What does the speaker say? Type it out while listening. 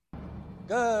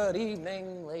Good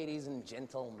evening, ladies and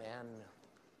gentlemen.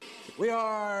 We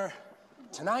are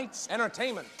tonight's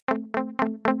entertainment.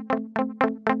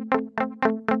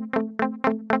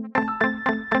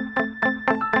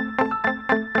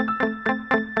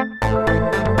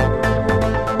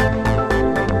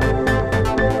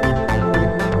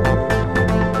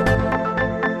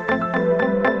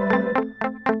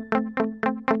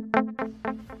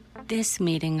 This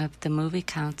meeting of the Movie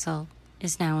Council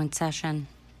is now in session.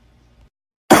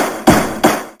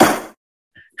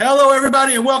 Hello,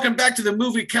 everybody, and welcome back to the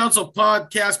Movie Council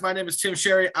podcast. My name is Tim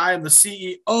Sherry. I am the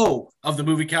CEO of the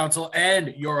Movie Council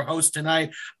and your host tonight.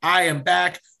 I am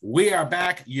back. We are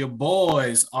back. You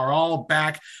boys are all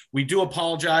back. We do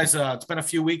apologize. It's been a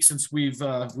few weeks since we've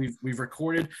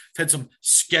recorded. We've had some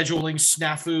scheduling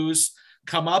snafus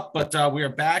come up, but we are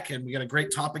back, and we got a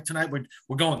great topic tonight.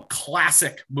 We're going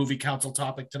classic Movie Council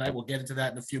topic tonight. We'll get into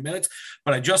that in a few minutes,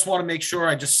 but I just want to make sure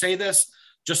I just say this,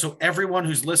 just so everyone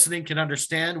who's listening can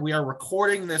understand. We are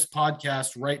recording this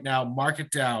podcast right now. Mark it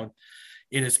down.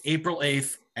 It is April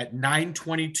 8th at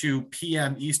 9:22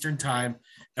 p.m. Eastern time,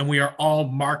 and we are all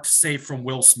marked safe from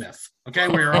Will Smith. Okay,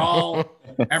 we are all,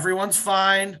 everyone's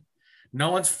fine.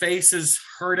 No one's face is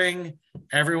hurting.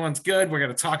 Everyone's good. We're going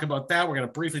to talk about that. We're going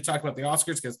to briefly talk about the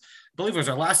Oscars because I believe it was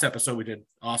our last episode we did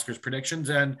Oscars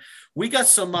predictions, and we got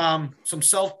some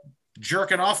self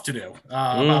jerking off to do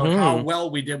about how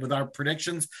well we did with our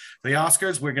predictions for the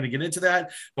Oscars. We're going to get into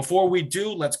that. Before we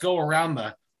do, let's go around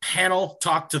the panel,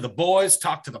 talk to the boys,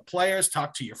 talk to the players,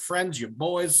 talk to your friends, your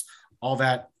boys, all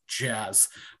that jazz.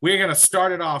 We're going to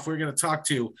start it off. We're going to talk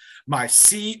to my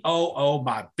COO,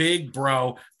 my big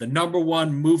bro, the number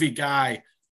one movie guy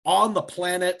on the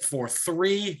planet for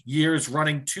 3 years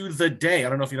running to the day. I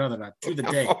don't know if you know that or not. To the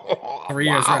day. 3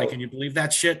 years running. Can you believe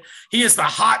that shit? He is the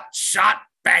hot shot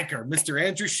banker, Mr.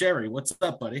 Andrew Sherry. What's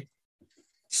up, buddy?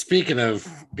 Speaking of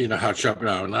being a hotshot,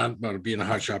 no, not about being a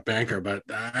hotshot banker, but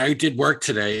I did work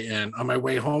today, and on my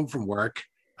way home from work,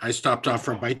 I stopped off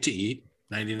for a bite to eat,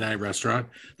 99 restaurant.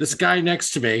 This guy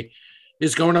next to me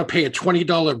is going to pay a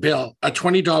 $20 bill, a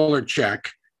 $20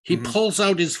 check. He pulls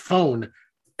out his phone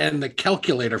and the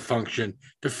calculator function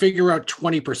to figure out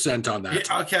 20% on that.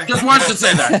 Yeah, okay. Just wanted to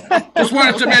say that. Just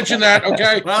wanted to mention that,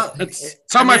 okay? Well, that's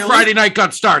how my Friday night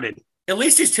got started. At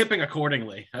least he's tipping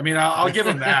accordingly. I mean, I'll give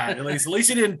him that. At least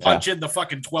he didn't punch in the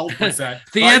fucking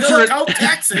 12%. The answer is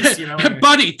taxes, you know.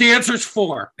 Buddy, the answer is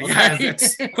 4. Okay? Yeah,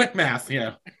 it's quick math.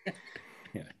 Yeah.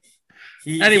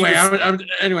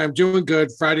 I'm doing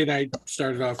good. Friday night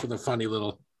started off with a funny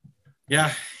little.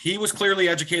 Yeah, he was clearly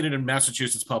educated in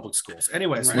Massachusetts public schools.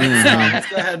 Anyways, let's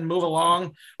go ahead and move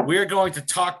along. We're going to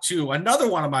talk to another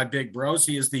one of my big bros.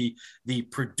 He is the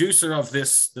producer of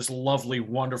this lovely,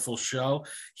 wonderful show.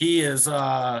 He's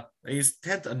had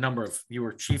a number of. You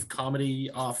were chief comedy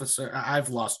officer. I've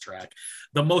lost track.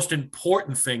 The most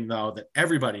important thing, though, that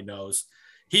everybody knows,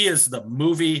 he is the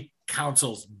Movie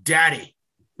Council's daddy,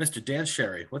 Mr. Dan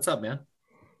Sherry. What's up, man?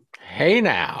 Hey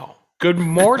now. Good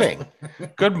morning.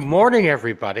 Good morning,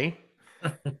 everybody.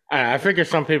 I figure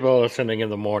some people are listening in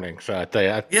the morning, so I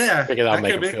figure that'll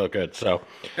make them feel good. So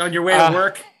on your way to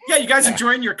work, you guys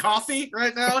enjoying your coffee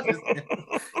right now? Your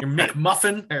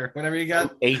McMuffin or whatever you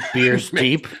got? 8 beers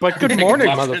deep. But good morning,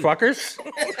 motherfuckers.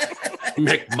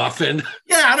 McMuffin.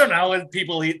 Yeah, I don't know what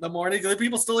people eat in the morning. Do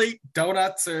people still eat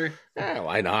donuts or? Yeah,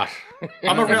 why not?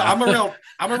 I'm a real.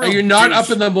 Are you not up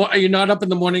in the Are you not up in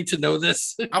the morning to know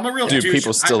this? I'm a real. Do douche.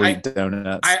 people still eat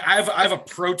donuts? I have a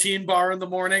protein bar in the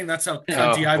morning. That's how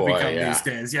cunty I've become these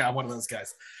days. Yeah, I'm one of those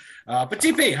guys. But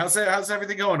DP, how's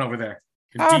everything going over there?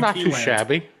 Not too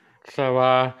shabby.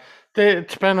 So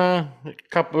it's been a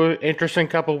interesting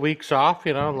couple weeks off.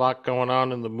 You know, a lot going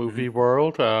on in the movie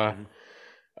world.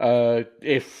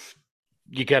 If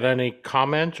you get any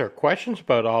comments or questions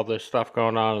about all this stuff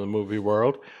going on in the movie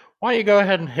world, why don't you go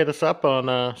ahead and hit us up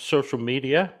on social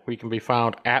media? We can be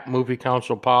found at Movie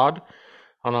Council Pod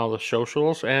on all the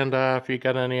socials. And if you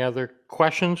got any other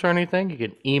questions or anything, you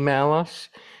can email us.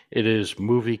 It is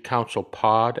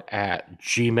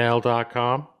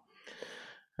moviecouncilpod@gmail.com.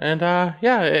 And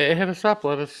hit us up.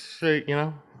 Let us,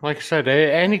 like I said,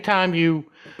 anytime you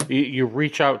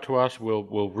reach out to us,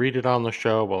 we'll read it on the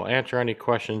show. We'll answer any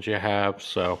questions you have.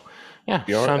 So, send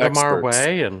them our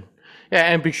way,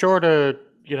 and be sure to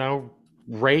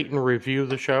rate and review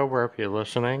the show wherever you're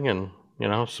listening, and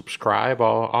subscribe,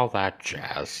 all that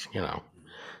jazz.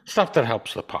 Stuff that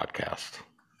helps the podcast.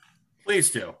 Please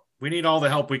do. We need all the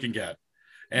help we can get.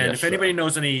 And if anybody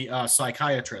knows any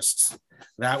psychiatrists,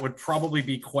 that would probably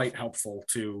be quite helpful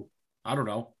to, I don't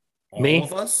know, all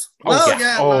of us.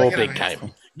 Big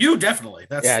time. You definitely.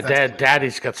 That's clear.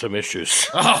 Daddy's got some issues.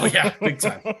 Oh yeah, big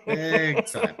time. Big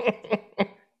time.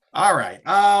 All right.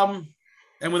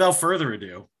 And without further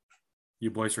ado,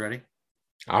 you boys ready?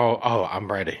 Oh,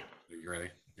 I'm ready. You ready?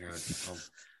 You're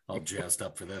all jazzed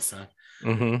up for this, huh?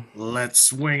 Mm-hmm. Let's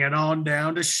swing it on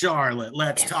down to Charlotte.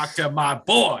 Let's talk to my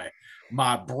boy,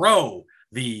 my bro,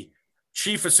 the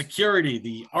chief of security,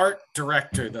 the art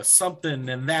director, the something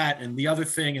and that and the other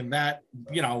thing and that,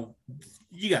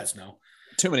 you guys know.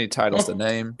 Too many titles to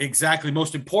name. Exactly.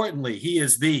 Most importantly, he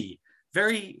is the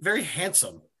very, very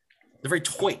handsome, the very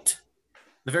toit,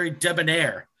 the very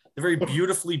debonair, the very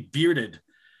beautifully bearded,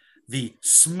 the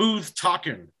smooth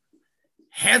talking,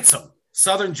 handsome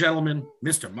Southern gentleman,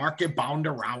 Mr. Market Bound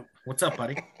Around. What's up,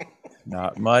 buddy?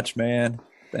 Not much, man.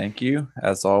 Thank you,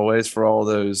 as always, for all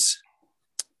those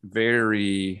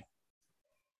very,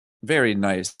 very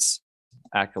nice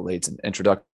accolades and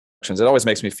introductions. It always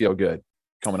makes me feel good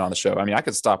coming on the show. I mean, I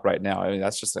could stop right now. I mean,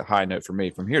 that's just a high note for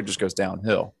me. From here, it just goes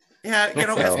downhill. Yeah,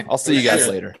 So I'll see you guys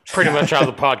later. Pretty much how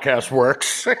the podcast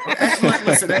works.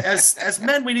 Listen, as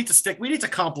men, we need to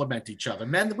compliment each other.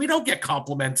 Men, we don't get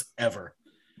compliments ever.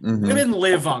 Mhm. Women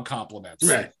live on compliments.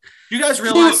 Right. You guys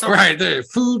realize something? Right there,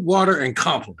 food, water, and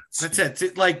compliments. That's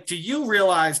it. Like, do you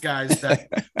realize, guys, that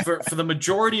for the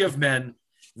majority of men,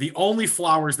 the only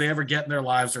flowers they ever get in their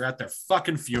lives are at their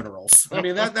fucking funerals? I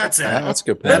mean, that's it. Yeah, that's a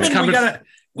good Women, point.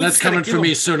 That's coming for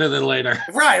me sooner than later.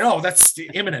 Right. Oh, that's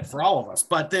imminent for all of us.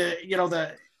 But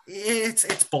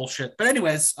it's bullshit. But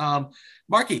anyways,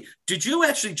 Marky, do you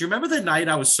remember the night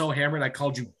I was so hammered I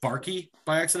called you Barky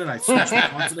by accident? I switched the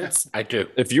consonants. I do.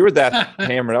 If you were that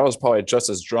hammered, I was probably just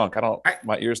as drunk.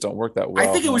 My ears don't work that well.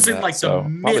 I think it was in like the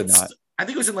probably midst. not. I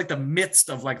think it was in like the midst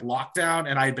of like lockdown,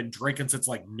 and I had been drinking since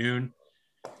like noon,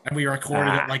 and we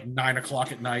recorded at like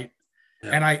 9:00 at night.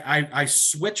 Yeah. And I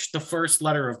switched the first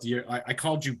letter of the. I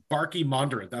called you Barky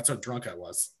Mondrian. That's how drunk I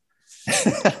was.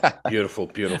 Beautiful.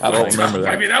 I don't remember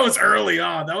that. I mean, that was early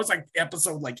on. That was like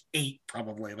episode like 8,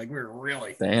 probably. Like we were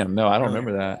really. Damn, no, I don't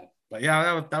remember that. But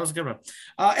yeah, that was a good one.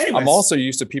 Anyways, I'm also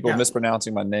used to people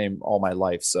mispronouncing my name all my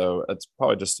life, so it's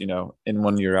probably just in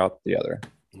one year out the other.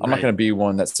 I'm not going to be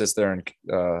one that sits there and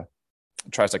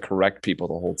tries to correct people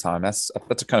the whole time. That's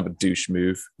a kind of a douche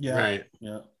move. Yeah. Right.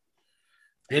 Yeah.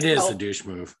 It is a douche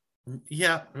move.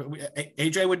 Yeah.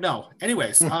 AJ would know.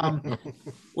 Anyways,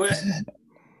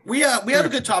 we have a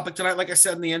good topic tonight. Like I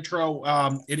said in the intro,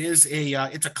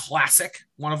 it's a classic,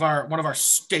 one of our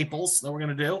staples that we're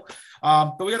going to do.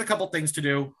 But we got a couple things to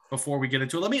do before we get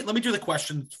into it. Let me do the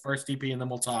questions first, DP, and then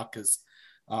we'll talk. Because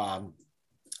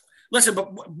listen,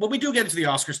 but when we do get into the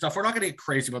Oscar stuff, we're not going to get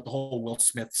crazy about the whole Will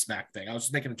Smith smack thing. I was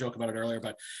just making a joke about it earlier,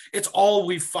 but it's all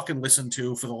we've fucking listened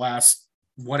to for the last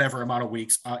whatever amount of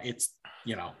weeks.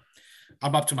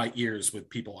 I'm up to my ears with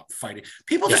people fighting.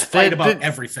 People just fight about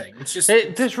everything. It's just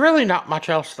there's really not much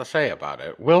else to say about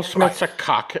it. Will Smith's a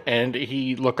cuck, and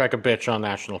he looked like a bitch on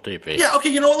national TV. Yeah. Okay.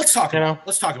 You know what? Let's talk.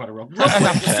 Let's talk about it real quick.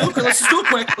 Let's just do it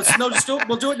quick.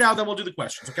 We'll do it now. Then we'll do the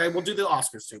questions. Okay. We'll do the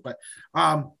Oscars too. But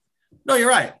no, you're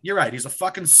right. You're right. He's a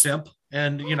fucking simp,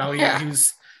 and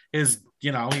he's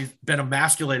been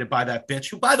emasculated by that bitch,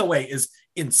 who, by the way, is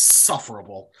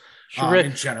insufferable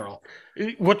in general.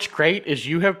 What's great is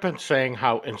you have been saying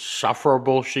how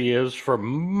insufferable she is for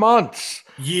months,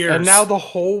 years, and now the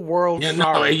whole world.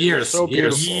 Years, so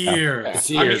beautiful.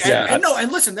 Years.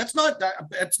 And listen, that's not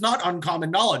uncommon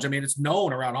knowledge. I mean, it's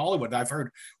known around Hollywood. I've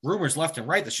heard rumors left and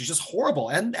right that she's just horrible,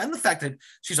 and the fact that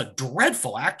she's a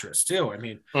dreadful actress too. I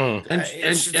mean,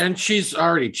 and she's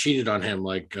already cheated on him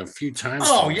like a few times.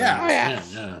 Oh yeah.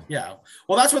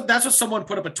 Well, that's what someone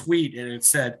put up a tweet, and it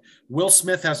said Will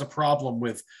Smith has a problem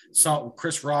with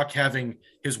Chris Rock having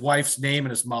his wife's name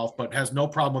in his mouth, but has no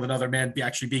problem with another man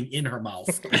actually being in her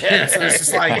mouth. So it's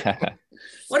just like,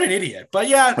 what an idiot. But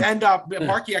yeah, and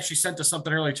Marky actually sent us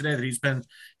something earlier today that he's been.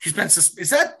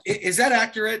 Is that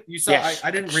accurate? You saw? Yes.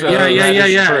 I didn't read.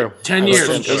 Yeah. 10 years.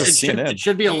 It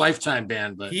should be a lifetime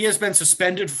ban, but he has been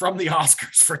suspended from the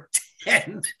Oscars for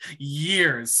 10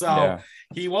 years, so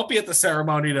he won't be at the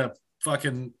ceremony to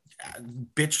fucking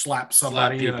bitch slap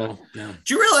somebody. People. Yeah.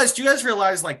 Do you guys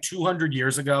realize like 200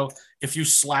 years ago, if you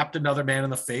slapped another man in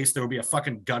the face, there would be a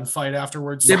fucking gunfight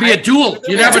afterwards? There'd be a duel.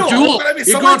 You'd have a duel.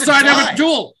 You'd go outside and have a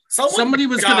duel. Somebody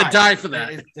was going to die for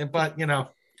that. But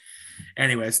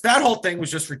anyways, that whole thing was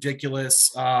just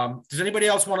ridiculous. Does anybody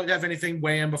else want to have anything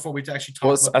weigh in before we actually talk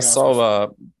about the Oscars? I saw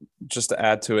just to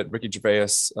add to it, Ricky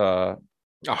Gervais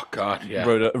oh God! Yeah,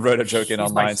 wrote a joke in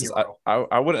online. Says,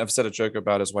 I wouldn't have said a joke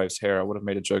about his wife's hair. I would have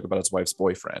made a joke about his wife's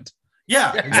boyfriend.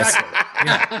 Yeah, exactly.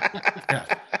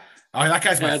 yeah. Oh, that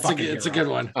guy's my fucking hero. It's a good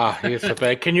one. He's so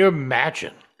bad. Can you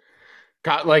imagine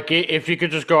God, like if you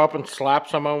could just go up and slap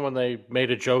someone when they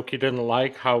made a joke you didn't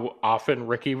like, how often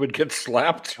Ricky would get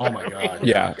slapped? Oh my God.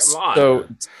 Yeah. Come on. So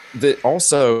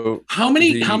also How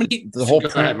many? the whole Go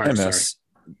ahead, Mark, premise,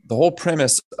 the whole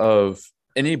premise of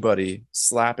anybody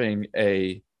slapping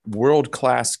a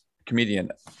world-class comedian,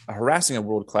 harassing a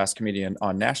world-class comedian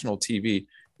on national TV,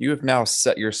 you have now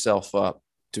set yourself up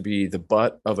to be the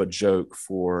butt of a joke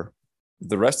for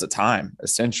the rest of the time,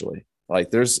 essentially. Like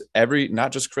there's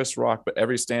not just Chris Rock, but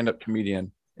every stand-up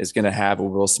comedian is going to have a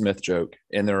Will Smith joke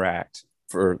in their act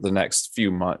for the next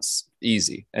few months,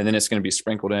 easy. And then it's going to be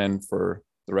sprinkled in for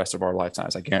the rest of our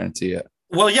lifetimes. I guarantee it.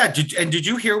 Well, yeah. Did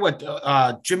you hear what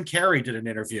Jim Carrey did an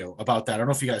interview about that? I don't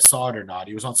know if you guys saw it or not.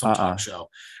 He was on some talk show,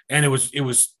 and it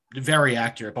was very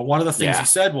accurate. But one of the things he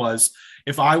said was,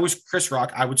 if I was Chris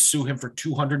Rock, I would sue him for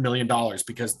 $200 million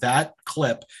because that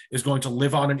clip is going to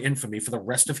live on in infamy for the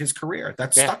rest of his career.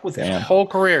 That stuck with him. His whole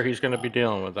career, he's going to be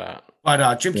dealing with that.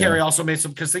 But Jim Carrey also made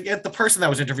some, because the person that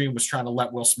was interviewing was trying to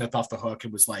let Will Smith off the hook.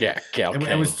 It was like, Gail it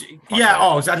King. was,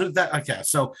 oh, is that who that? Okay.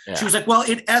 So she was like, well,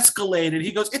 it escalated.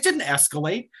 He goes, it didn't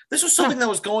escalate. This was something that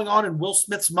was going on in Will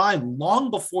Smith's mind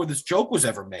long before this joke was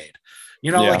ever made.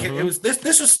 You know, like it was,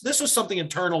 this was something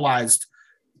internalized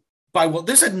by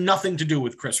this had nothing to do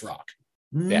with Chris Rock.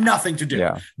 Nothing to do.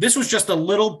 Yeah. This was just a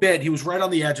little bit. He was right on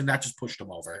the edge, and that just pushed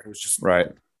him over. It was just right.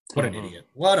 What an idiot.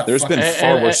 What a There's been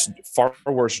fucking-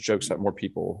 far worse jokes at more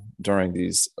people during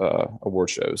these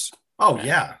award shows. Oh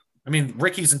yeah. I mean,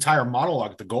 Ricky's entire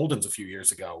monologue at the Goldens a few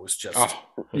years ago was just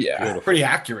pretty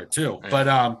accurate too. But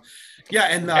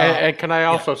and can I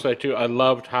also say too, I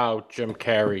loved how Jim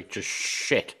Carrey just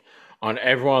shit on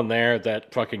everyone there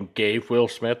that fucking gave Will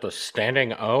Smith a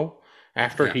standing O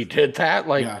after he did that.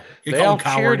 Like they all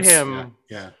cheered him.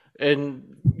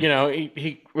 And you know,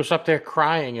 he was up there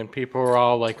crying, and people were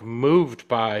all like moved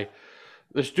by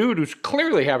this dude who's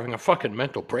clearly having a fucking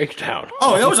mental breakdown.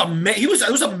 Oh, it was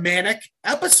a manic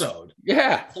episode.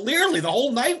 Yeah, clearly the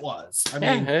whole night was. I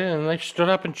mean, and they stood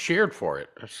up and cheered for it.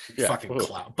 Fucking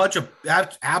clown,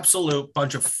 absolute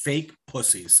bunch of fake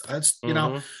pussies. That's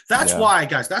that's why,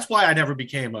 guys. That's why I never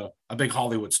became a big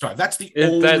Hollywood star. That's the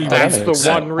only. That's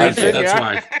the one reason.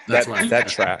 That's why. That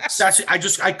tracks.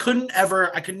 I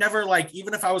could never, like,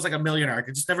 even if I was like a millionaire, I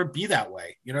could just never be that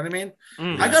way. You know what I mean?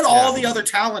 I got all the other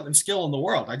talent and skill in the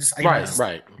world. Right.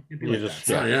 You just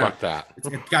fuck that,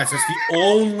 guys. That's the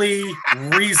only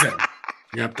reason.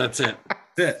 Yep, that's it.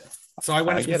 So I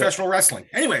went into professional wrestling.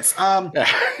 Anyways,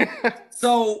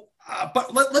 so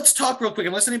but let's talk real quick.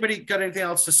 Unless anybody got anything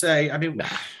else to say, I mean,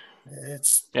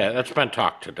 that's been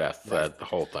talked to death. The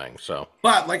whole thing. So,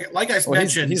 but like I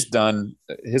mentioned, he's done.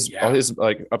 All his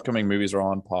like upcoming movies are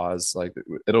on pause. Like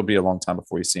it'll be a long time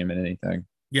before you see him in anything.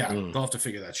 Yeah, they'll have to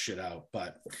figure that shit out.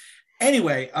 But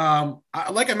anyway,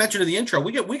 like I mentioned in the intro,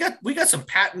 we got some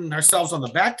patting ourselves on the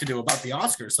back to do about the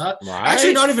Oscars, huh? Right.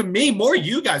 Actually, not even me, more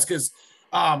you guys, because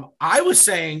I was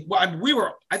saying, I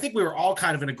think we were all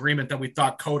kind of in agreement that we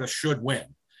thought Coda should win.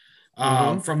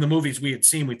 From the movies we had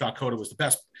seen, we thought Coda was the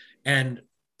best, and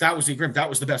that was the agreement. That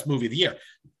was the best movie of the year.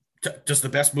 Does the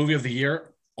best movie of the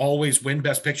year always win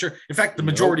Best Picture? In fact, the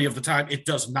majority of the time, it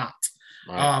does not.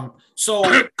 Right.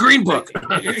 So Green Book.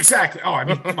 Exactly. Oh, I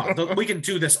mean, come on. We can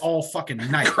do this all fucking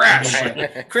night. Crash.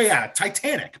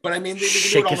 Titanic. But I mean, they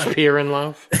Shakespeare in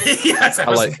Love. Yes,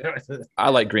 I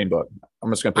like Green Book. I'm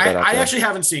just gonna put that out there. I actually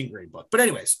haven't seen Green Book, but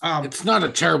anyways, it's not a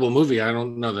terrible movie. I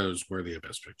don't know that it was worthy of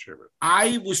Best Picture. But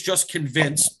I was just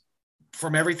convinced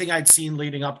from everything I'd seen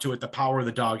leading up to it, the Power of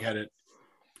the Dog had it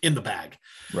in the bag.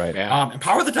 Right. And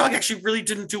Power of the Dog actually really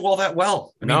didn't do all that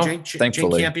well. I mean, Jane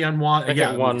Campion won.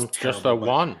 It won just a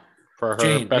one for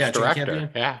her best director.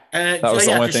 Yeah. And that was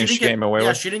the only thing she came away with.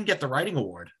 Yeah, she didn't get the writing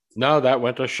award. No, that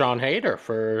went to Sean Hayter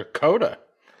for Coda.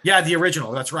 Yeah, the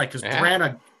original. That's right. Because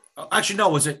Branagh. Actually, no.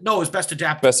 It was Best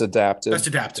Adapted. Best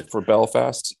Adapted for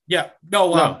Belfast. Yeah.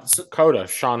 Coda.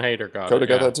 Sean Hayter got Coda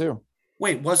got that too.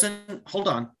 Wait, hold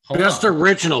on. Best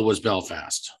original was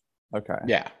Belfast. Okay.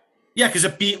 Yeah. Yeah, because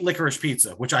it beat Licorice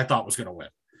Pizza, which I thought was going to win.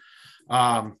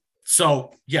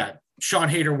 So yeah, Sean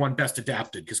Hayter won Best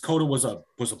Adapted because Coda was a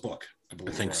book.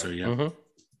 I think so. Yeah.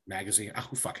 Magazine.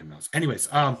 Who fucking knows? Anyways,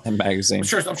 a magazine.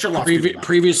 I'm sure.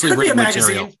 Previously written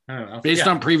material. I don't know. Based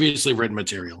on previously written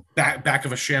material. Back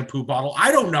of a shampoo bottle.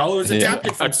 I don't know. It was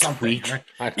adapted from something.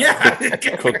 Right? Yeah.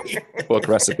 Book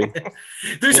recipe.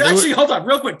 There's actually hold on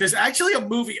real quick. There's actually a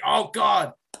movie. Oh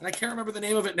God. And I can't remember the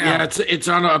name of it now. Yeah, it's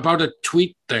on about a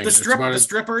tweet thing. The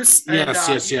strippers.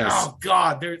 Yes. Oh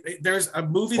God, there's a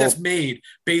movie that's made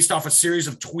based off a series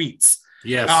of tweets.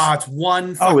 Yes. It's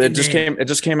one. It just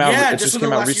came out. Yeah, it just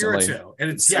came out recently. And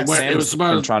it's it was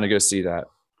about. I'm trying to go see that.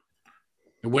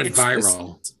 It went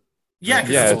viral. Yeah,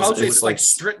 because Yeah, supposedly it's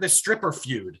it's like the stripper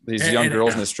feud. These And- young and-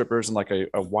 girls and the strippers and like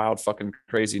a wild fucking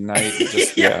crazy night.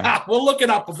 Just, yeah, we'll look it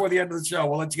up before the end of the show.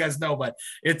 We'll let you guys know, but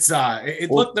it's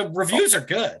look, the reviews are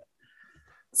good.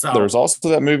 So There's also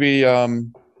that movie,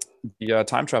 the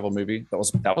time travel movie that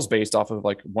was based off of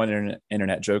like one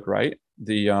internet joke, right?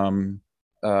 The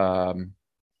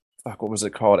fuck, what was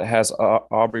it called? It has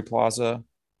Aubrey Plaza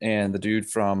and the dude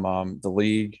from The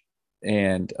League,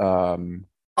 and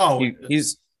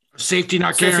he's Safety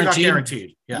not safety guaranteed. not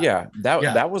guaranteed. Yeah.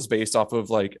 that was based off of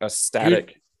like a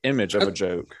static image of a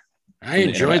joke. I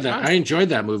enjoyed that. I enjoyed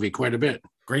that movie quite a bit.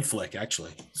 Great flick,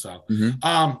 actually. So,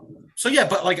 Mhm. so yeah,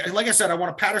 but like I said, I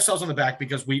want to pat ourselves on the back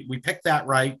because we picked that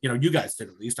right. You know, you guys did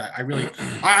at least. I really,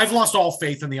 I've lost all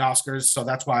faith in the Oscars, so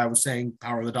that's why I was saying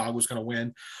Power of the Dog was going to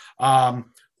win.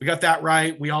 We got that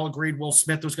right. We all agreed Will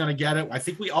Smith was going to get it. I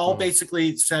think we all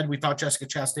basically said we thought Jessica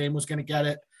Chastain was going to get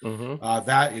it.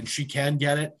 That, and she can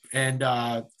get it. And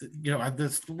you know,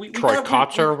 Troy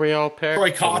Kotzer, we all picked. Troy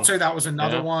Kotzer, that was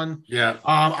another one. Yeah.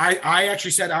 I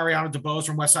actually said Ariana DeBose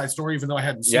from West Side Story, even though I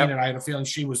hadn't seen Yep. it. I had a feeling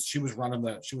she was running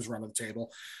the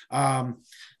table.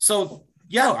 So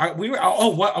yeah, we were. Oh,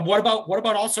 what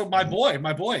about also my boy,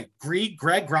 Greg,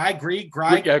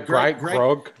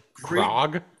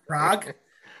 Greg,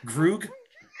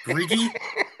 Gregy,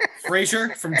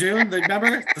 Fraser from Dune.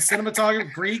 Remember the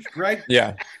cinematographer, Greg?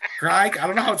 Yeah. Greg. I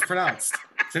don't know how it's pronounced.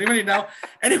 Does anybody know?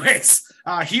 Anyways,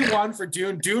 he won for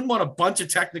Dune. Dune won a bunch of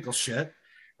technical shit,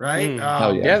 right?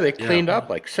 Hell Yeah, they cleaned up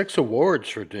like 6 awards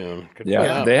for Dune. Good for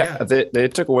Yeah, them. they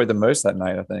took away the most that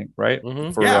night, I think, right?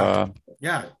 For Yeah.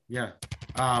 nice.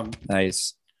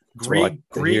 That's what I Greg like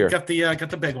to hear. got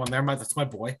the big one there. That's my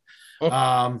boy.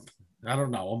 I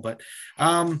don't know him, but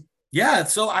yeah.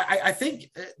 So I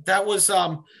think that was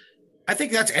I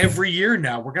think that's every year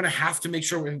now. We're gonna have to make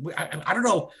sure. I don't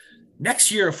know.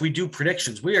 Next year, if we do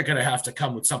predictions, we are gonna have to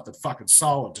come with something fucking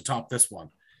solid to top this one.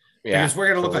 Yeah, Because we're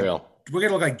gonna look for like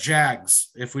real. Jags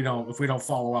if we don't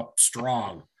follow up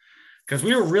strong. Because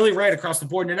we were really right across the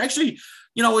board, and actually,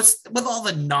 you know, it's with all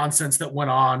the nonsense that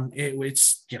went on,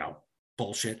 it's you know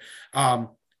bullshit.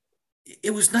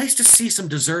 It was nice to see some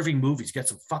deserving movies get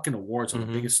some fucking awards on the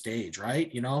biggest stage,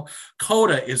 right? You know,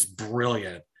 Coda is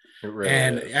brilliant. It really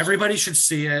And is. everybody should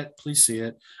see it. Please see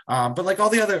it. But like all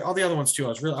the other ones too, I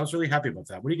was really happy about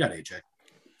that. What do you got, AJ?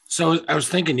 So I was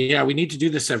thinking, yeah, we need to do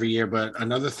this every year, but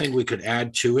another thing we could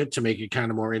add to it to make it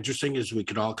kind of more interesting is we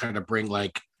could all kind of bring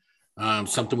like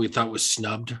something we thought was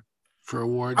snubbed for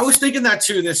awards. I was thinking that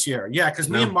too this year. Yeah, because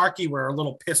me No. and Marky were a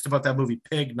little pissed about that movie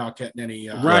Pig not getting any.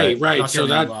 right. not So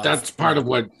getting any love. that's part of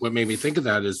what made me think of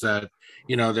that is that,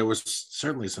 you know, there was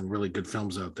certainly some really good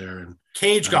films out there and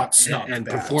Cage got snubbed and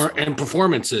bad, so.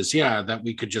 performances, yeah, that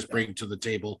we could just bring to the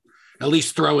table. At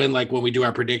least throw in like when we do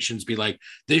our predictions, be like,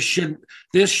 this should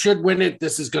win it.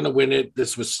 This is going to win it.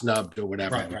 This was snubbed or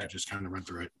whatever. Right, we right. could just kind of run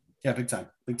through it. Yeah, big time.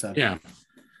 Yeah.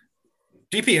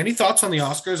 DP, any thoughts on the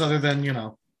Oscars other than you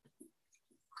know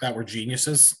that we're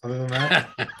geniuses? Other than that,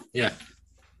 Yeah.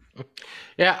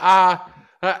 Yeah,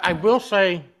 I will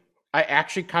say I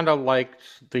actually kind of liked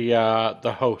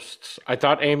the hosts. I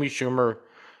thought Amy Schumer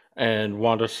and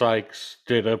Wanda Sykes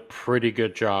did a pretty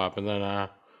good job, and then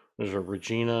there's a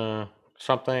Regina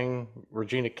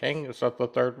King. Is that the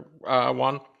third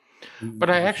one? But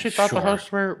I actually thought the Sure.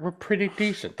 hosts were pretty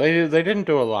decent. They didn't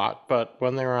do a lot, but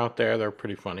when they were out there, they're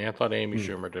pretty funny. I thought Amy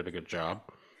Schumer did a good job.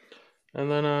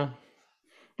 And then,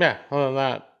 yeah, other than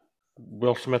that,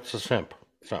 Will Smith's a simp.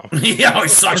 So yeah,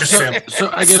 he's such a simp. So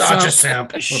I guess such a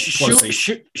simp.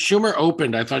 Schumer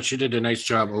opened. I thought she did a nice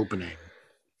job opening.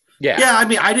 Yeah, I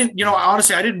mean, I didn't, you know,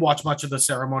 honestly, I didn't watch much of the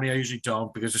ceremony. I usually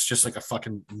don't because it's just like a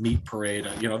fucking meat parade.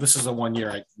 You know, this is the one year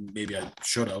I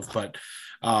should have, but,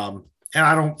 and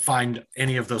I don't find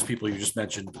any of those people you just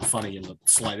mentioned funny in the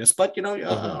slightest. But you know,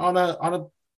 on a,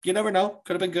 you never know.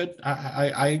 Could have been good.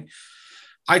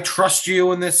 I trust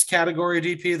you in this category,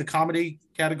 DP, the comedy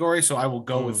category. So I will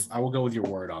go with your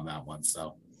word on that one.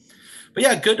 So, but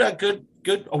yeah,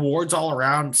 good awards all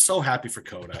around. So happy for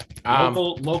Coda.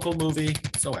 Local movie.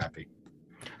 So happy.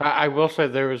 I will say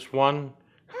there was one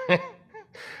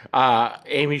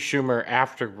Amy Schumer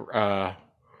after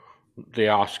the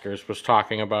Oscars was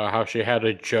talking about how she had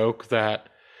a joke that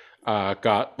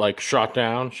got like shot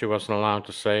down. She wasn't allowed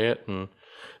to say it, and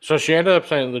so she ended up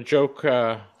saying the joke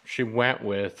she went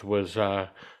with was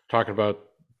talking about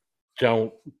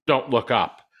don't look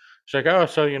up. She's like, oh,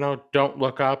 so you know, Don't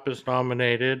Look Up is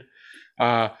nominated.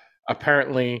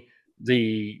 Apparently,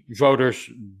 the voters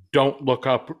don't look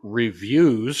up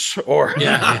reviews or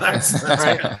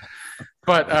right.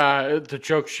 But the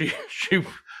joke she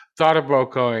thought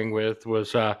about going with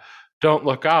was Don't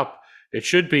Look Up It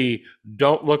should be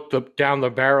don't look down the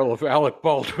barrel of Alec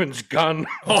Baldwin's gun.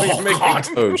 while you're Oh, making God.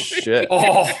 a Oh movie. shit!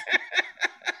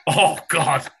 Oh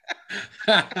God.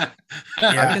 I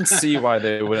can see why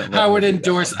they wouldn't. Let I me would do that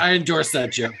endorse. one. I endorse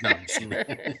that joke. No, I'm just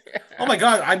kidding. Oh my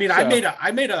God. I mean, I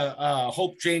So- made a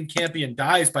Hope Jane Campion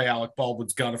dies by Alec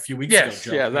Baldwin's gun a few weeks Yes,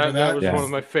 ago. Joke. yeah, Remember that was Yeah. one of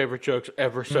my favorite jokes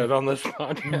ever said on this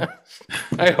podcast.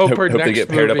 I hope her Hope they next get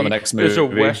paired up movie on the next is a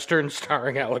movie. western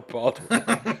starring Alec Baldwin.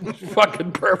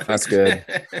 Fucking perfect. That's good.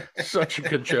 Such a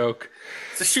good joke.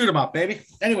 It's a shoot 'em up, baby.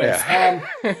 Anyways,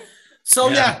 so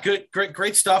yeah, good,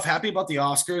 great stuff. Happy about the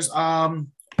Oscars.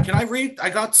 Can I read?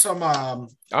 I got some.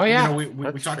 Oh yeah, we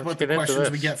talked about the get into questions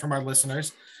we this. get from our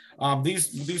listeners.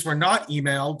 These were not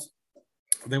emailed.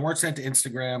 They weren't sent to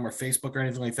Instagram or Facebook or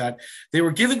anything like that. They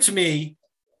were given to me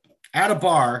at a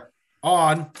bar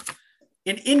on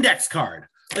an index card.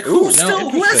 Like who has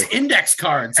interesting. index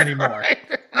cards anymore?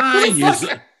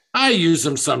 I use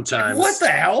them sometimes. What the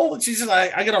hell? She's just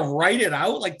like, I gotta write it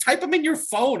out. Like type them in your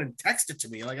phone and text it to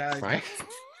me. Like, Right?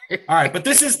 all right. But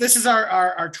this is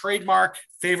our trademark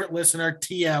favorite listener,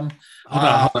 TM.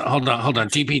 Hold on.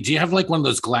 DP, do you have like one of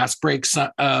those glass break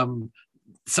sound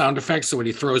effects? So when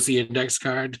he throws the index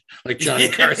card, like Johnny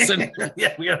Carson.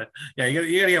 Yeah, you gotta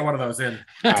get one of those in.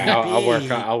 All right,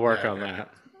 I'll work on that.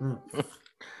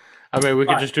 I mean, we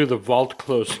could just do the vault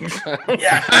closing sound.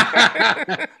 Yeah.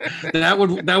 that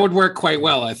would work quite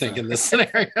well, I think, in this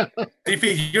scenario.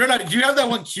 DP, do you have that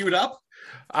one queued up?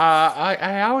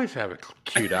 I always have it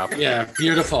queued up. Yeah,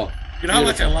 beautiful. You know how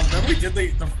much I love them? We did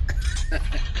the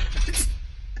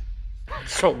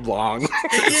So long.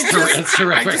 It's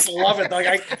terrific. I just love it. Like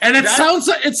And it that-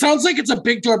 sounds like it's a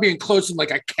big door being closed in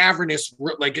like a cavernous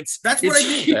like it's That's what it's, I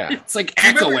mean. Yeah. It's like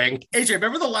Remember- echoing. AJ,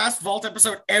 remember the last Vault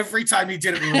episode? Every time he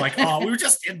did it, we were like, oh, we were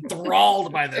just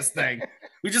enthralled by this thing.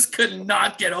 We just could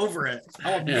not get over it.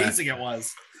 How amazing it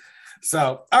was.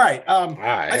 So, all right.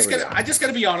 I just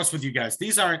gotta be honest with you guys.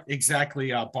 These aren't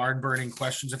exactly barn burning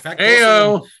questions. In fact,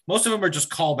 most of them are just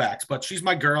callbacks, but she's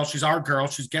my girl. She's our girl.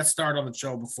 She's guest starred on the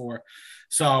show before.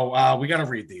 So we gotta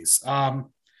read these.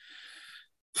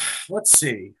 Let's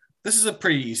see. This is a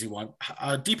pretty easy one.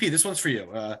 DP, this one's for you.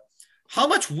 How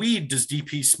much weed does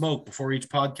DP smoke before each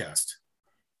podcast?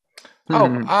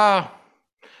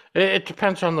 It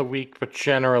depends on the week, but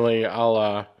generally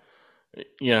I'll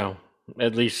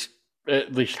at least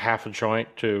half a joint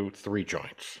to 3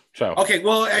 joints. So Okay,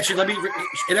 well, actually,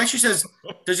 it actually says,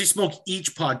 does he smoke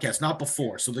each podcast, not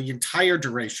before? So the entire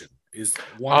duration is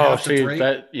 1/2 to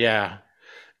 3. Yeah.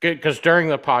 Because during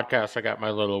the podcast, I got my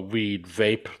little weed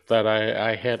vape that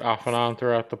I hit off and on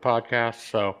throughout the podcast.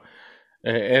 So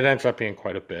it ends up being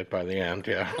quite a bit by the end.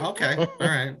 Yeah. Okay, all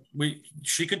right.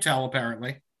 She could tell,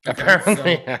 apparently. Okay, Apparently, so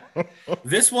yeah.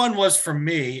 this one was for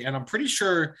me, and I'm pretty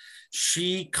sure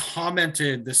she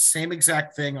commented the same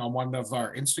exact thing on one of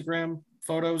our Instagram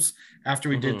photos after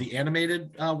we did the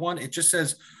animated one. It just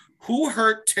says, "Who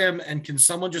hurt Tim, and can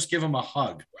someone just give him a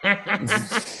hug?"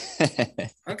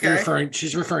 Okay.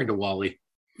 She's referring to Wally.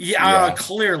 Yeah.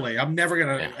 Clearly. I'm never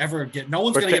gonna ever get. No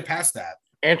one's But gonna get past that.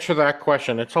 Answer that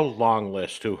question. It's a long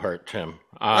list. Who hurt Tim?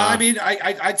 I mean,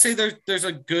 I'd say there's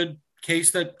a good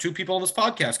case that 2 people on this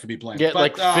podcast could be blamed. Yeah,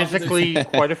 but, like physically,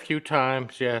 quite a few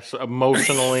times. Yes,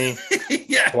 emotionally,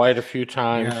 yeah, quite a few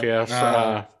times. Yes.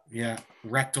 yeah,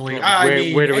 rectally.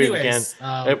 Where do we begin?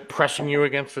 anyways, Pressing you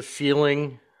against the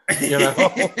ceiling. You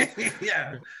know.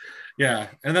 yeah,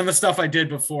 and then the stuff I did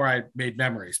before I made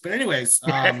memories. But anyways,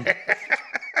 that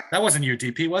wasn't you,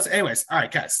 DP, was it? Anyways, all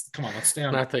right, guys, come on, let's stay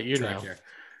on. Not that you track know. here.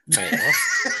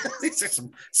 These are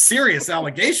some serious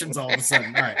allegations all of a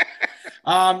sudden. All right.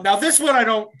 Now this one I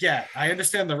don't get. I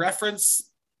understand the reference,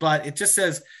 but it just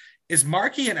says, is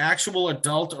Marky an actual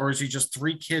adult or is he just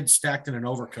 3 kids stacked in an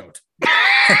overcoat?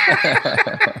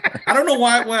 I don't know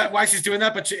why she's doing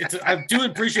that, but I do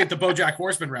appreciate the BoJack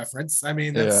Horseman reference. I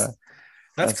mean,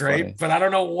 that's great, funny. but I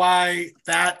don't know why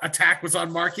that attack was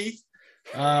on Marky.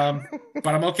 But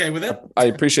I'm okay with it. I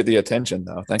appreciate the attention,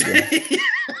 though. Thank you.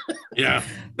 Yeah.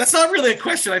 That's not really a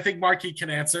question I think Marky can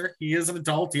answer. He is an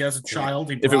adult. He has a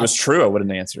child. If it was true, I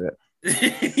wouldn't answer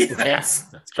it. Yes.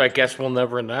 So I guess we'll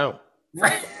never know.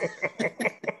 Right.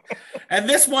 And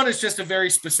this one is just a very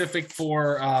specific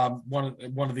for one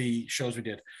of the shows we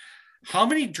did. How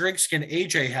many drinks can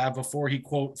AJ have before he,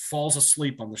 quote, falls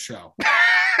asleep on the show?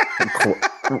 Quote?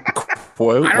 I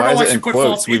don't Why know is why it she in put quotes?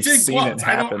 false. We've It's in seen quotes. it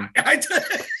happen.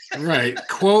 Right.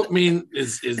 Quote mean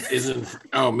isn't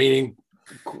meaning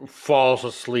Falls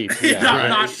asleep. Yeah.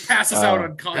 not passes out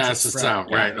unconscious. passes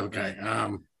out. Right. Okay.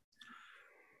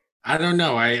 I don't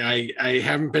know. I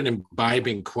haven't been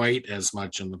imbibing quite as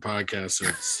much on the podcast, so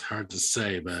it's hard to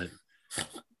say, but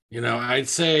I'd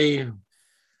say,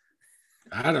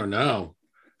 I don't know.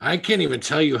 I can't even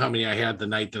tell you how many I had the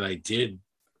night that I did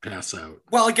pass out.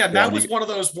 Well, again, that was one of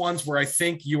those ones where I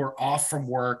think you were off from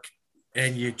work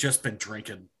and you'd just been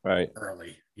drinking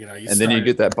early. Then you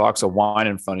get that box of wine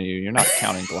in front of you. You're not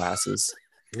counting glasses.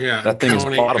 Yeah, that thing is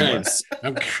bottomless.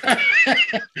 And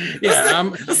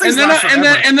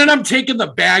then I'm taking the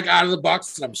bag out of the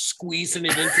box and I'm squeezing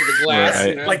it into the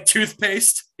glass, like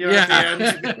toothpaste.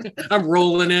 I'm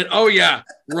rolling it. Oh yeah,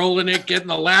 rolling it, getting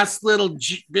the last little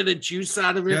bit of juice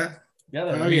out of it.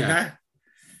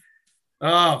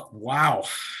 Oh wow,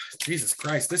 Jesus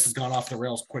Christ, this has gone off the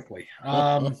rails quickly.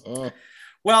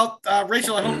 Well,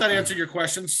 Rachel, I hope that answered your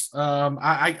questions.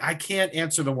 I can't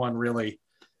answer the one really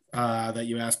that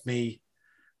you asked me.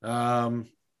 I'm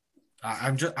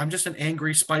just an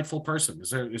angry, spiteful person.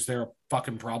 Is there a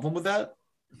fucking problem with that?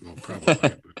 No, probably.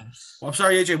 Well, I'm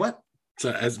sorry, AJ. What?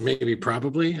 So as maybe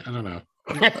probably, I don't know.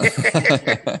 Yes,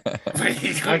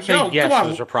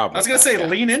 there's a problem. I was gonna say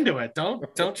lean into it.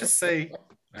 Don't just say.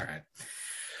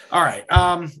 All right.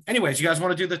 Anyways, you guys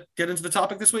want to get into the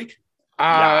topic this week?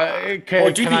 Okay.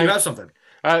 Or do you have something?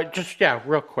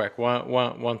 Real quick.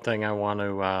 One thing I want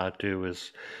to do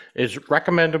is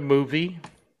recommend a movie,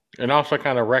 and also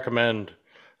kind of recommend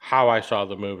how I saw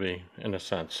the movie in a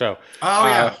sense. So,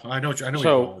 I know.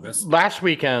 So this. Last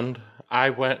weekend, I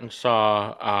went and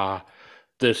saw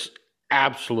this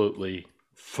absolutely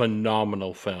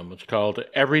phenomenal film. It's called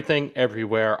Everything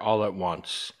Everywhere All at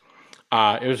Once.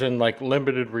 It was in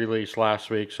limited release last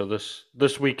week, so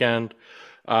this weekend.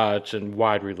 It's in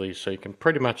wide release, so you can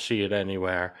pretty much see it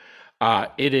anywhere.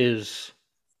 It is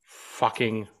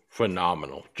fucking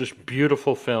phenomenal. Just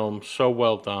beautiful film, so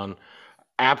well done.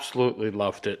 Absolutely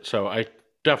loved it. So I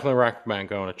definitely recommend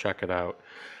going to check it out.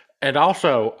 And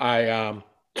also,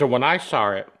 so when I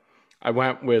saw it, I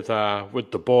went with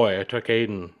the boy. I took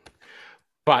Aiden,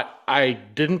 but I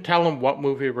didn't tell him what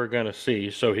movie we're going to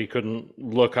see, so he couldn't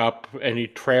look up any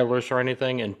trailers or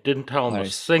anything, and didn't tell him a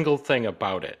single thing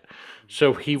about it.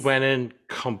 So he went in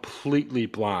completely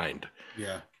blind.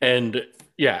 Yeah. And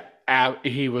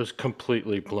he was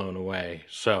completely blown away.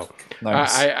 So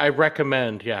I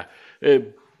recommend,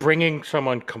 bringing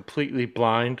someone completely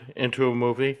blind into a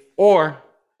movie. Or,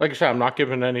 like I said, I'm not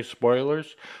giving any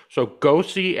spoilers. So go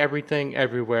see Everything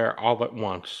Everywhere All at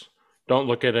Once. Don't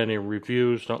look at any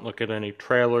reviews. Don't look at any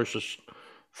trailers. Just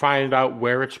find out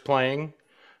where it's playing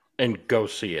and go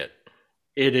see it.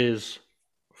 It is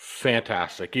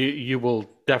fantastic. You will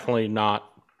definitely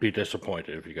not be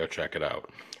disappointed if you go check it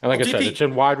out. And like I said, it's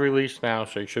in wide release now,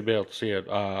 so you should be able to see it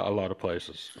a lot of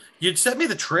places. You'd sent me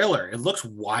the trailer. It looks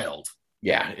wild.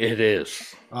 Yeah, it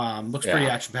is. Looks pretty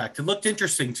action-packed. It looked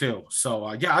interesting too. So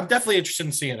I'm definitely interested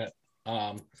in seeing it.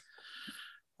 I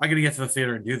got to get to the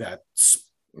theater and do that.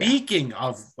 Speaking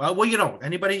of,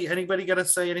 anybody got to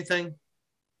say anything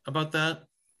about that?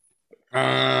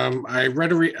 I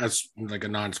read a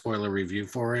non-spoiler review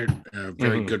for it. A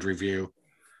very good review.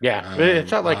 Yeah,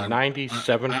 it's at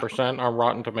 97% on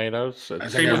Rotten Tomatoes.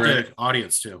 Same with the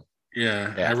audience too.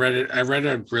 Yeah, I read it. I read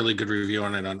a really good review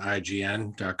on it on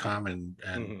IGN.com, and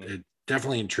it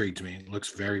definitely intrigued me. It looks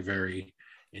very, very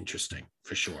interesting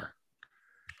for sure.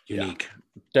 Unique.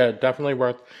 Yeah. Definitely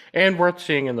worth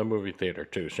seeing in the movie theater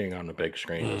too. Seeing on the big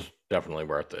screen is definitely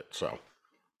worth it. So.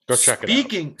 Go check it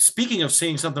out. Speaking of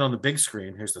seeing something on the big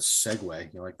screen, here's the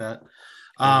segue. You like that?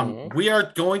 We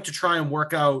are going to try and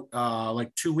work out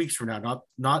 2 weeks from now,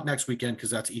 not next weekend because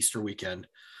that's Easter weekend.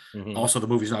 Also, the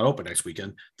movie's not open next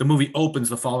weekend. The movie opens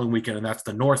the following weekend, and that's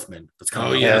The Northman. That's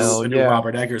coming out, the new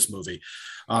Robert Eggers movie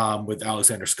with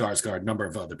Alexander Skarsgård, a number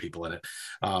of other people in it.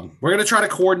 We're going to try to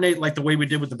coordinate the way we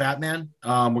did with the Batman.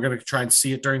 We're going to try and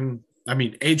see it during. I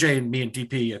mean, AJ and me and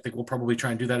DP, I think we'll probably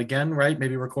try and do that again, right?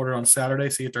 Maybe record it on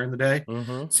Saturday, see it during the day.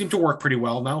 Seemed to work pretty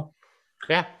well now.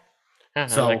 Yeah.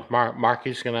 So I think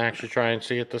Marky's going to actually try and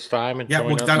see it this time and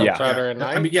join us on Saturday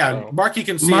night. I mean, Marky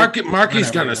can see it.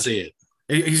 Marky's going to see it.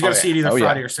 He's going to see it either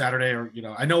Friday or Saturday, or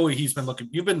I know you've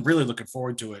been really looking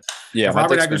forward to it. Yeah,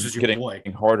 Robert Eggers is your boy.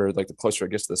 Harder the closer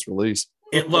it gets to this release.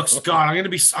 It looks God. I'm going to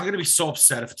be so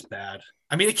upset if it's bad.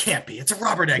 I mean, it can't be. It's a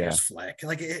Robert Eggers flick.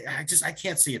 I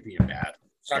can't see it being bad.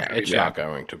 It's not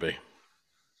going to be.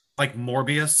 Like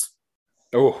Morbius.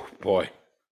 Oh boy.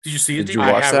 Did you see it? Did you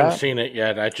watch I haven't seen it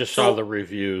yet. I just saw the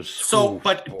reviews. So,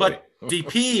 but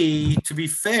DP, to be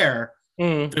fair,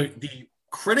 the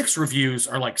critics' reviews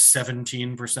are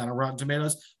 17% of Rotten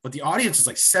Tomatoes, but the audience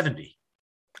is 70.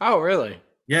 Oh, really?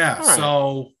 Yeah. Right.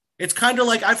 So it's kind of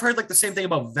I've heard the same thing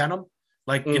about Venom.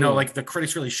 The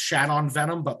critics really shat on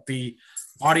Venom, but the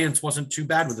audience wasn't too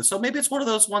bad with it. So maybe it's one of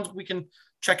those ones we can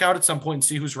check out at some point and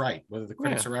see who's right, whether the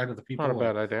critics are right or the people. Not a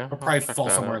bad idea. I'll probably fall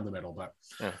somewhere in the middle, but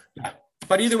yeah.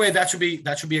 But either way, that should be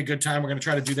a good time. We're going to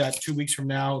try to do that 2 weeks from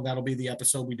now. That'll be the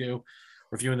episode we do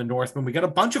reviewing the Northman. We got a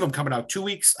bunch of them coming out. 2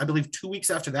 weeks, I believe. 2 weeks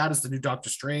after that is the new Doctor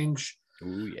Strange.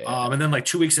 Ooh, yeah. And then like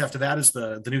 2 weeks after that is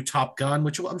the new Top Gun,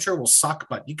 which I'm sure will suck,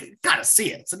 but you gotta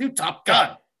see it. It's a new Top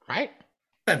Gun, right?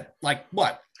 Been like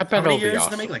what? I bet How many it'll be years?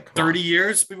 awesome. Like 30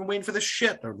 years. We've been waiting for this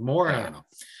shit or more. I don't know.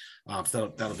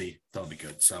 So that'll be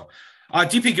good. So,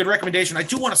 DP, good recommendation. I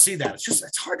do want to see that.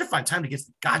 It's hard to find time to get to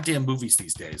goddamn movies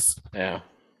these days. Yeah.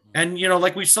 And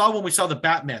like we saw when we saw the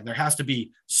Batman, there has to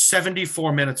be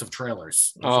 74 minutes of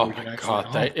trailers. Oh my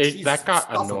god, that got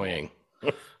annoying.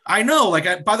 I know.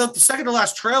 Like by the second to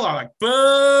last trailer, I'm like,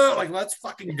 boo! Like let's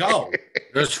fucking go.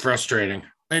 It was frustrating.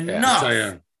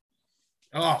 Enough.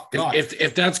 Oh god!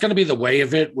 If that's going to be the way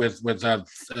of it with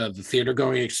the theater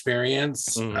going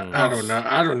experience, I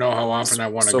don't know how often I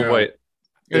want to go. Wait,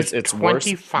 it's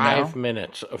 25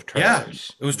 minutes of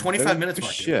trailers. Yeah, it was 25 minutes.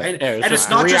 Shit. And it's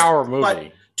not just 3-hour movie.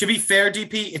 But to be fair,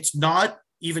 DP, it's not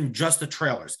even just the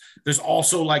trailers. There's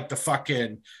also like the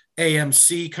fucking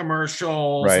AMC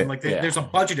commercials, right? And like there's a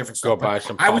bunch of different stuff. Go buy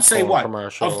some. I would say what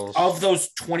commercials of those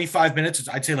 25 minutes,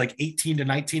 I'd say like 18 to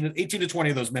 20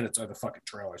 of those minutes are the fucking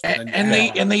trailers.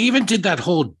 And they even did that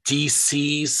whole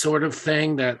DC sort of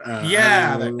thing that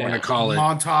I want to call it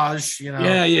montage.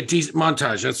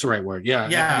 Montage. That's the right word.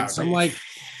 Yeah. So I'm like,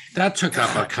 that took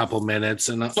up a couple minutes,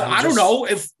 and so I don't know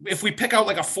if we pick out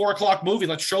like a 4:00 movie,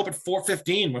 let's show up at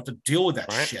 4:15. We have to deal with that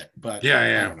shit. But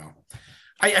I don't know.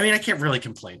 I mean, I can't really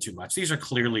complain too much. These are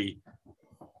clearly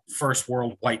first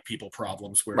world white people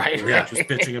problems we're just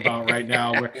bitching about right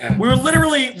now. We're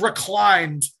literally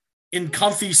reclined in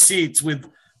comfy seats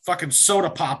with fucking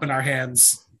soda pop in our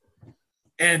hands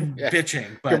and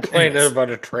bitching. But complaining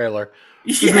about a trailer.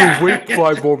 Yeah. Wait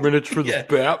 5 more minutes for the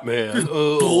Batman.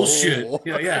 Bullshit.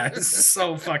 Yeah, it's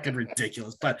so fucking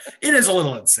ridiculous. But it is a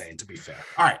little insane, to be fair.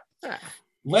 All right.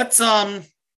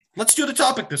 Let's do the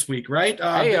topic this week, right?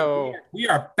 We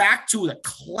are back to the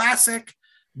classic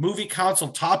movie council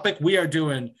topic. We are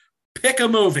doing pick a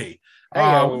movie.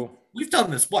 We've done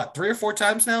this, 3 or 4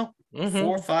 times now?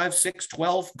 4, 5, 6,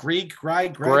 12. Greg. One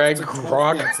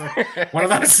of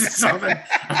those is something.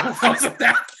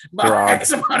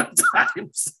 X amount of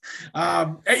times.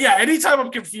 Anytime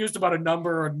I'm confused about a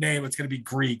number or a name, it's going to be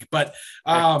Greg. But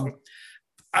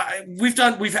we've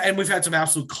had some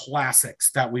absolute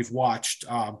classics that we've watched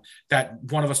that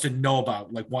one of us didn't know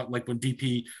about, like when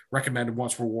DP recommended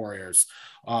Once Were Warriors.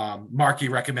 Marky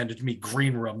recommended to me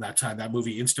Green Room that time. That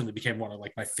movie instantly became one of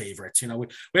like my favorites.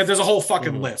 There's a whole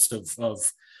fucking list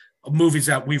of movies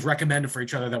that we've recommended for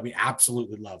each other that we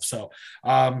absolutely love. So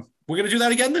we're gonna do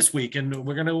that again this week, and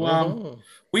we're gonna we're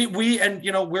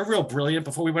real brilliant.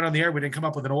 Before we went on the air, we didn't come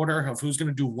up with an order of who's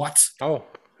gonna do what.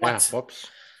 Whoops.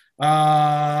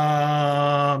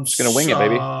 I'm just gonna wing it,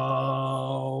 baby.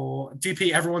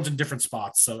 DP, everyone's in different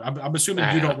spots, so I'm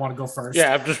assuming you don't want to go first.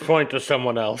 Yeah, I'm just pointing to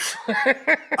someone else.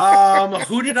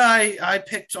 Who did I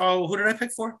picked? Oh, who did I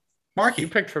pick for? Marky. You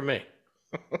picked for me.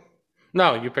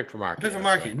 No, you picked for Marky. I picked for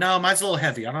Marky. Right. No, mine's a little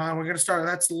heavy. I don't know. We're gonna start.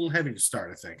 That's a little heavy to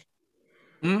start, I think.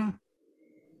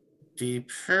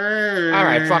 Deeper. All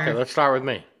right, fuck it. Let's start with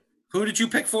me. Who did you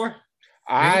pick for?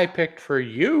 I picked for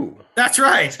you. That's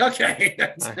right. Okay.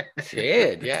 I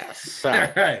did, yes. All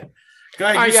right. Go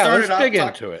ahead. Let's dig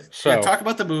into it. So talk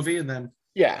about the movie and then.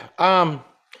 Yeah.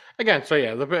 Again, so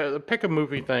the pick a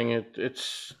movie thing.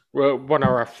 It's one of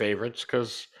our favorites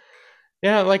because,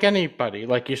 like anybody,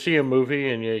 like you see a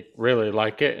movie and you really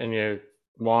like it and you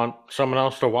want someone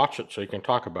else to watch it so you can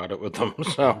talk about it with them.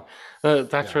 So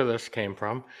that's where this came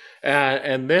from.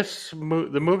 And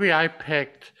the movie I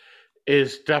picked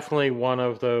is definitely one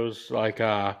of those like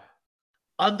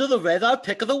under the radar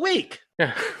pick of the week.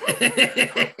 Yeah.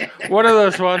 One of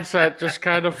those ones that just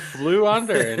kind of flew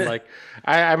under, and like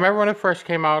I remember when it first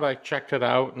came out, I checked it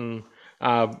out, and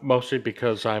mostly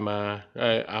because I'm a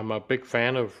big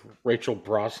fan of Rachel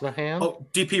Brosnahan. Oh,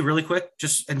 DP, really quick,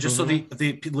 just so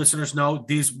the listeners know,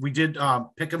 we did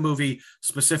pick a movie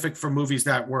specific for movies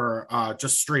that were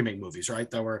just streaming movies,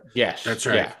 right? That were that's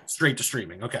right, straight to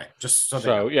streaming. Okay, just so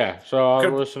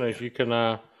our listeners, you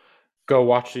can go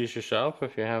watch these yourself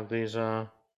if you have these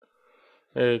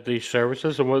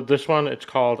services. And this one, it's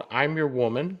called I'm Your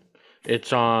Woman.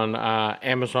 It's on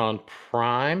Amazon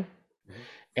Prime.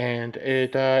 And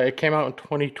it came out in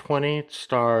 2020. It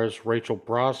stars Rachel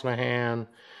Brosnahan,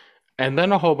 and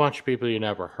then a whole bunch of people you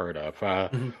never heard of.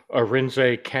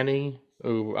 Arinze Kenny,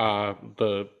 who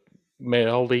the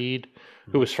male lead,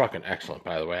 who was fucking excellent,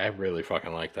 by the way. I really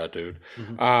fucking like that dude.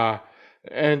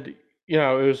 And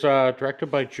it was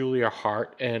directed by Julia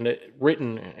Hart and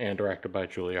written and directed by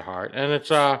Julia Hart, and it's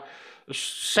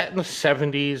set in the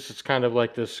 70s. It's kind of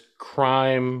like this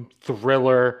crime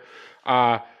thriller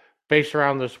based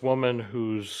around this woman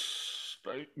who's,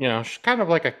 she's kind of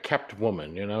like a kept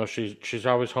woman. She's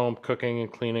always home cooking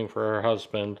and cleaning for her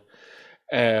husband,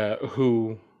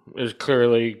 who is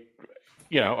clearly,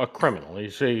 a criminal.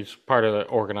 He's part of the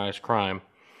organized crime,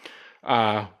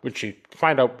 which you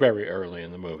find out very early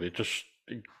in the movie. Just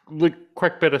a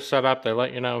quick bit of setup. They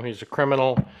let you know he's a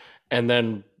criminal, and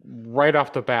then right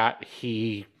off the bat,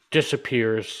 he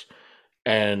disappears,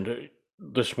 and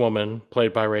this woman,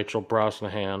 played by Rachel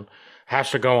Brosnahan,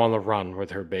 has to go on the run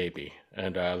with her baby.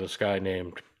 And this guy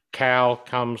named Cal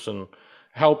comes and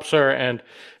helps her, and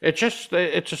it's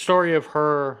a story of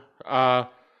her,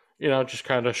 just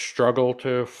kind of struggle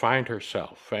to find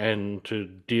herself and to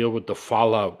deal with the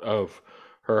fallout of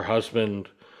her husband.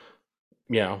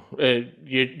 You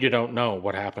don't know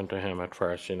what happened to him at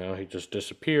first. He just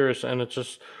disappears, and it's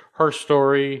just her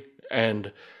story,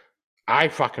 and I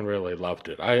fucking really loved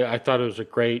it. I thought it was a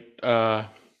great,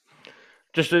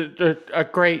 just a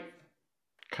great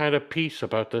kind of piece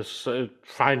about this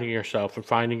finding yourself and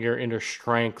finding your inner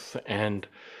strength, and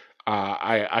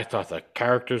I thought the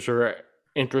characters were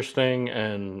interesting,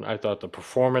 and I thought the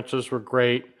performances were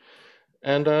great,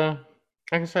 and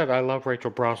like I said, I love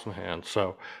Rachel Brosnahan,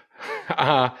 so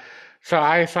so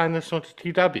I assigned this one to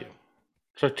TW.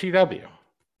 So TW,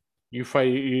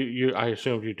 I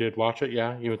assumed you did watch it,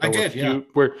 yeah? I did, yeah.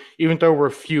 Even though we're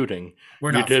feuding,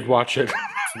 you did watch it.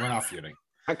 We're not feuding.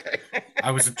 Okay.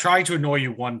 I was trying to annoy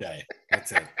you one day.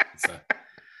 That's it. All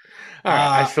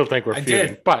right, I still think we're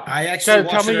feuding, but I actually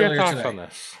tell me your thoughts today. on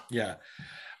this. Yeah.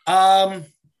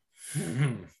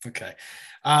 Okay.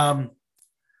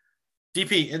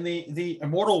 DP, in the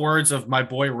immortal words of my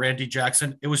boy Randy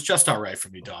Jackson, it was just all right for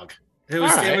me, dog. It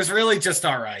was really just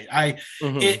all right.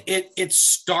 It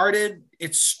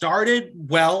started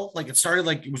well, like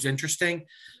it was interesting,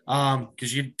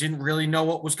 because you didn't really know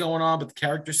what was going on, but the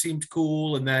character seemed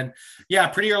cool. And then,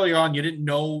 pretty early on, you didn't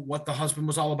know what the husband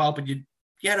was all about, but you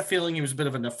had a feeling he was a bit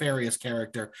of a nefarious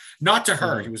character. Not to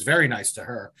her. He was very nice to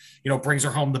her. Brings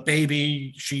her home the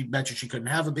baby. She mentioned she couldn't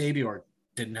have a baby or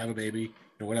didn't have a baby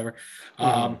or whatever.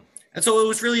 And so it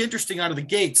was really interesting out of the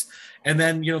gates. And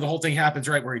then, the whole thing happens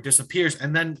right where he disappears.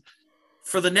 And then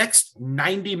for the next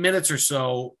 90 minutes or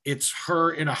so, it's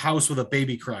her in a house with a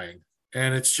baby crying.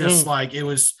 And it's just like, it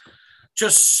was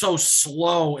just so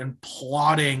slow and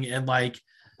plodding and like,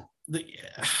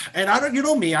 and I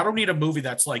don't, me, I don't need a movie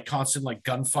that's like constant, like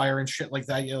gunfire and shit like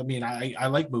that. I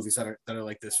like movies that are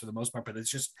like this for the most part, but it's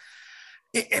just,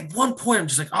 at one point, I'm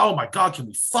just like, oh my God, can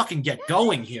we fucking get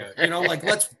going here?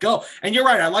 Let's go. And you're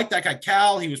right. I like that guy,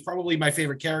 Cal. He was probably my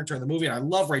favorite character in the movie. And I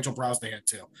love Rachel Brosnahan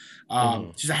too.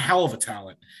 She's a hell of a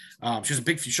talent.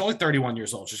 She's only 31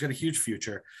 years old. She's got a huge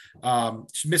future.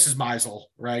 She's Mrs. Maisel,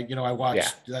 right? I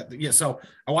watched that. Yeah. So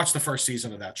I watched the first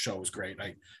season of that show. It was great.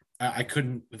 I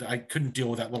couldn't deal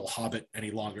with that little hobbit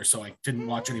any longer. So I didn't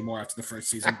watch any more after the first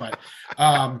season, but,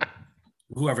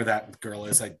 whoever that girl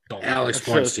is, I don't know. Alex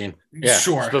Borstein. Yeah,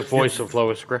 sure. The voice of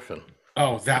Lois Griffin.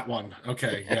 Oh, that one.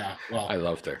 Okay, yeah. Well, I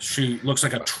loved her. She looks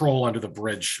like a troll under the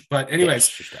bridge. But anyways,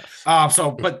 she does.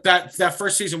 But that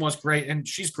first season was great, and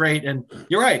she's great. And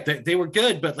you're right, they were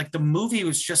good, but like the movie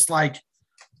was just like,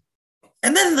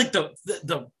 and then like the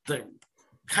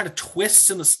kind of twists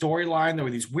in the storyline. There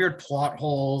were these weird plot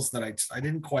holes that I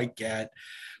didn't quite get.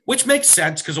 Which makes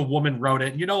sense because a woman wrote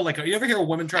it. Like, you ever hear a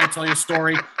woman try to tell you a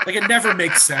story? Like, it never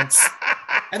makes sense.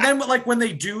 And then, like, when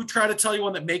they do try to tell you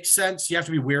one that makes sense, you have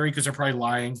to be weary because they're probably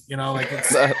lying. Like,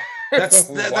 that's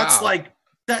like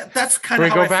that's kind of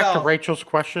how I felt. Can we go back to Rachel's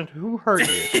question? Who hurt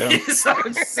you? So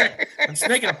I'm just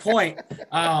making a point.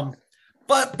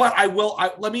 But I will.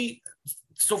 Let me.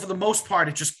 So for the most part,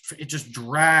 it just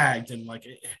dragged and like.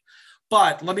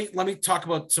 But let me talk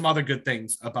about some other good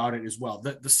things about it as well.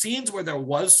 The scenes where there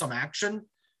was some action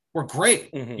were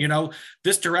great.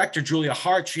 This director, Julia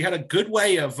Hart, she had a good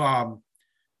way of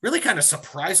really kind of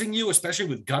surprising you, especially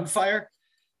with gunfire.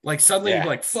 Like suddenly you're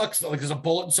like, fuck, like there's a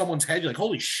bullet in someone's head. You're like,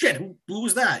 holy shit, who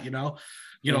was that? Like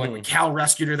when Cal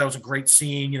rescued her, that was a great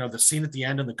scene. The scene at the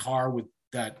end in the car with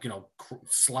that,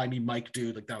 slimy Mike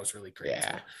dude, like that was really great.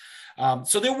 Yeah.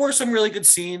 So there were some really good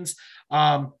scenes.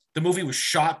 The movie was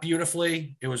shot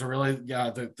beautifully. It was a really,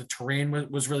 the terrain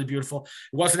was really beautiful.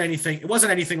 It wasn't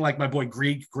anything like my boy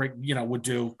Greg, would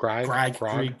do.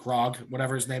 Grog,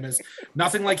 whatever his name is.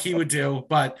 Nothing like he would do,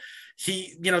 but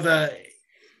he,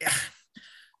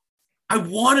 I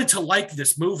wanted to like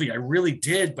this movie. I really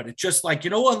did, but it just like,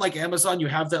 on like Amazon, you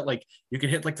have that, like you can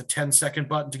hit like the 10-second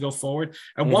button to go forward.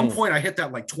 At one point I hit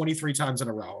that like 23 times in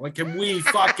a row. Like, can we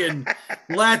fucking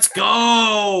let's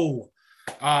go?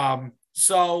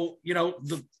 So,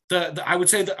 the I would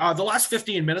say the last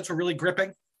 15 minutes were really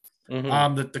gripping.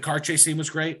 The car chase scene was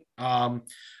great.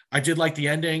 I did like the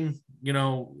ending,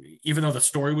 even though the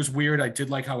story was weird, I did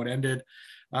like how it ended.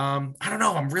 I don't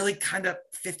know. I'm really kind of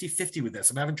 50-50 with this.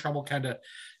 I'm having trouble kind of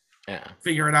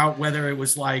figuring out whether it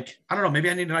was like, I don't know, maybe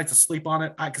I need a night to sleep on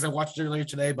it because I watched it earlier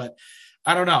today, but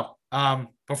I don't know.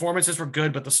 Performances were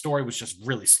good, but the story was just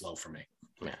really slow for me.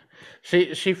 Yeah.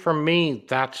 See, for me,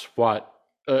 that's what,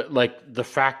 like the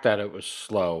fact that it was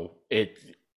slow, it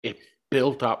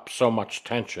built up so much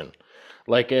tension.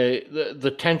 Like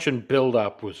the tension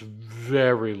buildup was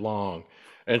very long.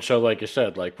 And so, like you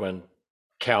said, like when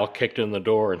Cal kicked in the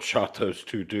door and shot those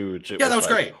two dudes. That was like,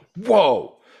 great.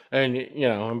 Whoa. And,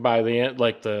 and by the end,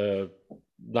 like the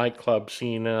nightclub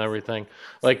scene and everything,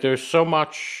 like there's so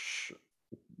much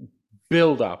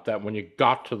build up that when you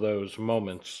got to those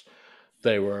moments,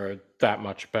 they were that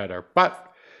much better. But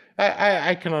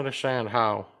I can understand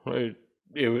how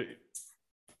you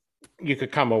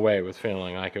could come away with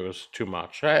feeling like it was too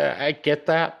much. I get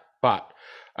that, but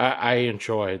I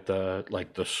enjoyed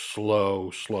the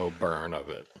slow burn of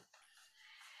it.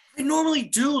 I normally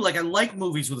do. Like, I like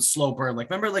movies with a slow burn. Like,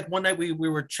 remember, like one night we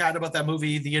were chatting about that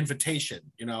movie, The Invitation,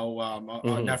 on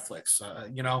Netflix.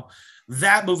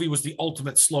 That movie was the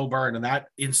ultimate slow burn, and that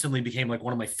instantly became like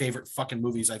one of my favorite fucking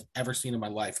movies I've ever seen in my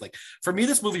life. Like, for me,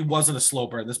 this movie wasn't a slow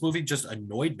burn. This movie just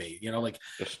annoyed me. Like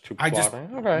just too I plotting.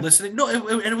 just okay. listening. No,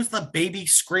 and it was the baby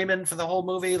screaming for the whole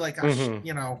movie. Like,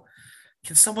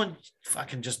 can someone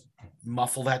fucking just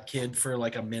muffle that kid for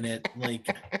like a minute? Like,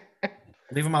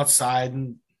 leave him outside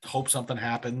and hope something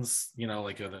happens.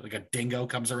 Like a dingo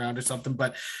comes around or something.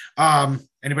 But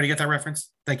anybody get that reference?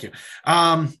 Thank you.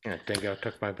 Dingo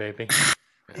took my baby.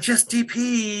 Just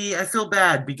DP. I feel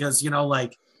bad because there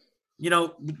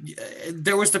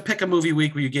was the pick a movie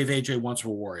week where you gave AJ Once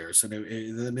Were Warriors,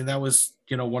 and that was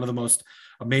one of the most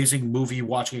amazing movie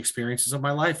watching experiences of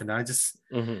my life. And I just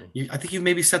I think you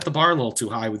maybe set the bar a little too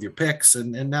high with your picks,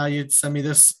 and now you send me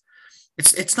this.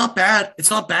 It's not bad. It's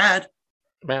not bad.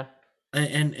 Yeah.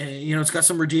 And it's got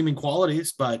some redeeming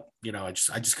qualities, but I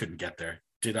just couldn't get there.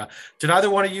 Did either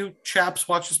one of you chaps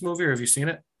watch this movie, or have you seen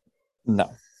it?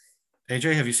 No.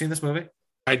 AJ, have you seen this movie?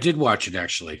 I did watch it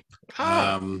actually.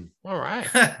 All right.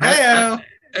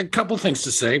 A couple things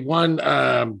to say.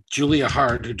 One, Julia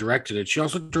Hart, who directed it, she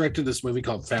also directed this movie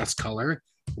called Fast Color,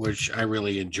 which I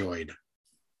really enjoyed.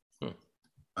 Give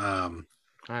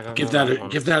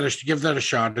that a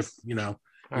shot if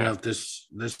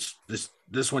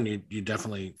this one you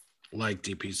definitely like,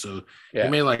 DP. So you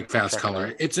may like Fast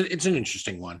Color. It's an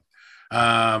interesting one.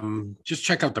 Just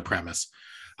check out the premise.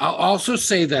 I'll also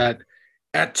say that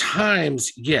at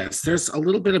times, yes, there's a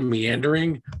little bit of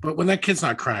meandering, but when that kid's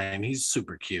not crying, he's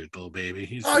super cute, little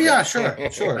baby. Yeah, sure.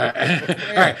 All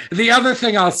right. The other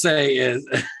thing I'll say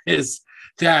is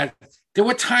that there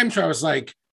were times where I was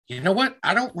like, you know what?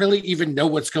 I don't really even know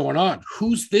what's going on.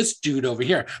 Who's this dude over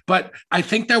here? But I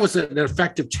think that was an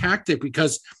effective tactic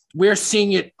because we're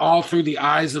seeing it all through the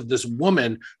eyes of this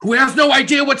woman who has no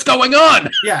idea what's going on.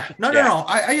 Yeah. No.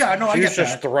 I get that. She's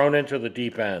just thrown into the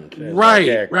deep end.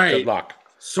 Right. Good luck.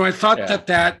 So I thought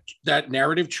that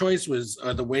narrative choice was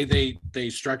the way they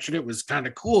structured it was kind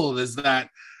of cool. Is that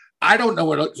I don't know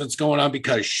what's going on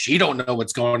because she don't know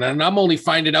what's going on. And I'm only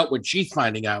finding out what she's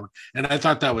finding out. And I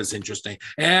thought that was interesting.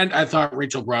 And I thought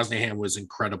Rachel Brosnahan was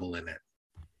incredible in it.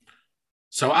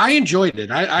 So I enjoyed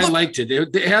it. I liked it.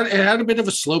 It had a bit of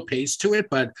a slow pace to it,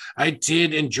 but I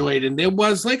did enjoy it. And there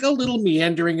was like a little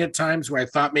meandering at times where I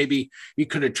thought maybe you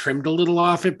could have trimmed a little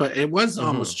off it, but it was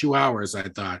almost 2 hours, I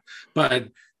thought. But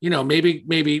maybe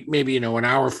an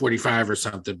hour 45 or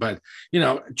something. But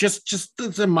just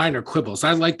the minor quibbles.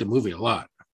 I like the movie a lot.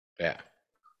 Yeah.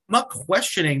 I'm not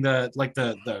questioning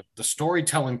the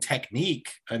storytelling technique.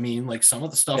 I mean, like some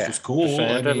of the stuff was cool.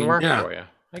 It didn't work for you.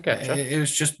 I gotcha. It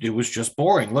was just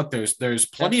boring. Look, there's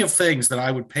plenty of things that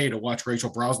I would pay to watch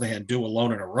Rachel Brosnahan do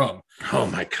alone in a room. Oh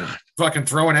my God. Fucking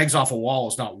throwing eggs off a wall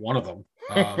is not one of them.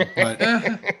 But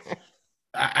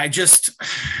I just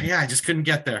couldn't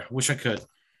get there. Wish I could.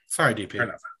 Sorry, DP.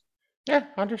 Yeah,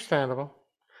 understandable.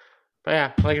 But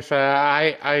yeah, like I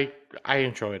said, I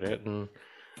enjoyed it, and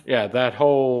yeah, that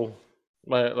whole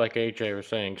like AJ was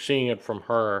saying, seeing it from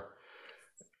her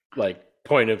like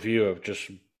point of view of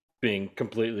just being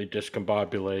completely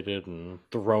discombobulated and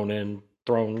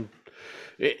thrown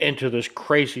into this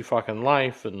crazy fucking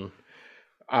life, and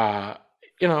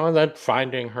and then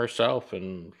finding herself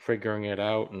and figuring it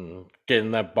out and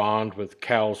getting that bond with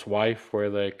Cal's wife where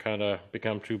they kind of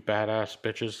become two badass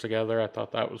bitches together. I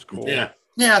thought that was cool.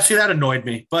 Yeah, see, that annoyed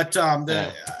me, but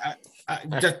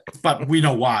but we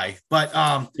know why. But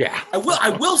Yeah. I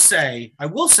will say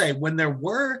when there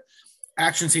were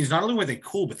action scenes, not only were they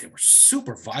cool, but they were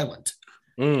super violent.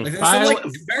 Like,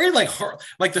 very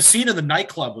like the scene in the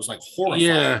nightclub was like horrifying.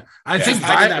 Yeah, I think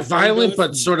violent,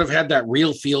 but sort of had that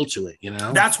real feel to it.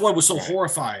 That's what was so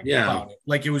horrifying about it.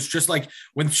 Like, it was just like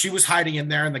when she was hiding in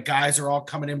there, and the guys are all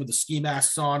coming in with the ski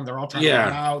masks on. And they're all trying to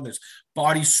run out, and there's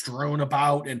bodies strewn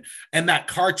about, and that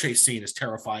car chase scene is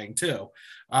terrifying too.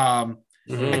 I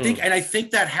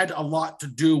think that had a lot to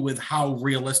do with how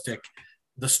realistic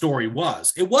the story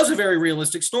was. It was a very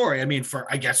realistic story. I mean, for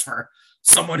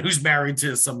someone who's married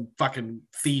to some fucking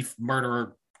thief,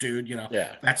 murderer dude,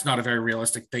 that's not a very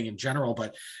realistic thing in general,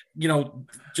 but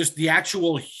just the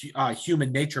actual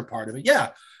human nature part of it. Yeah.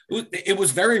 It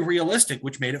was very realistic,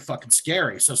 which made it fucking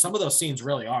scary. So some of those scenes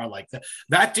really are like that.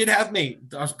 That did have me.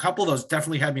 A couple of those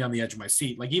definitely had me on the edge of my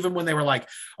seat. Like, even when they were like,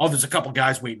 "Oh, there's a couple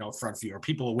guys waiting out front for you," or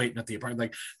people are waiting at the apartment.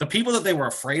 Like, the people that they were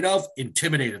afraid of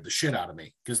intimidated the shit out of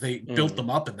me because they built them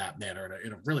up in that manner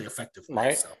in a really effective way.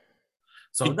 Right.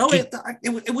 So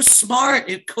it was smart.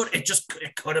 It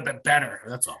could have been better.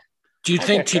 That's all. Do you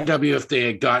think TW, if they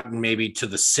had gotten maybe to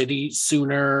the city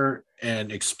sooner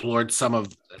and explored some of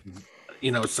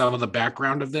the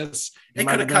background of this, it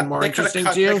might have been more interesting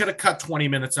to you? They could have cut 20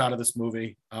 minutes out of this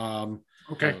movie.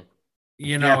 Okay.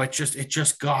 It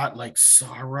just got like,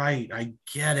 all right, I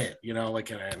get it.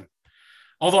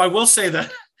 Although I will say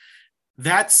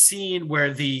that scene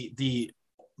where the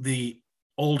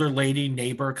older lady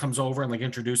neighbor comes over and like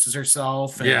introduces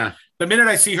herself. And the minute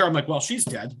I see her, I'm like, well, she's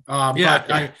dead.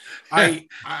 But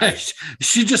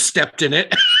she just stepped in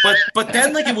it. but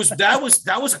then like that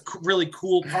was a really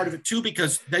cool part of it too,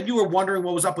 because then you were wondering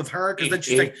what was up with her, because then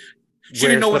she's like, she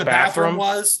didn't know where the bathroom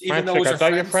was, even though it was her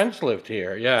thought your friends lived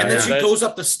here. Yeah. And then she goes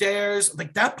up the stairs.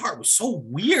 Like, that part was so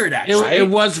weird, actually. It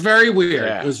was very weird.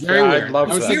 Yeah. It was very weird. I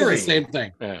was thinking the same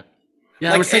thing.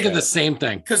 Yeah, I was thinking the same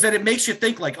thing. Because then it makes you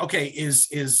think, like, okay,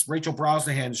 is Rachel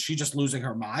Brosnahan, is she just losing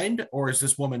her mind, or is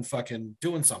this woman fucking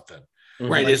doing something?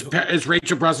 Right. Like, is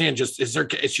Rachel Brosnahan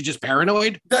is she just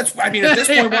paranoid? At this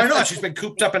point, why not? She's been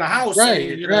cooped up in a house.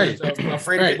 Right.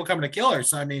 Afraid of people coming to kill her.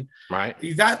 So, I mean,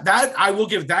 that I will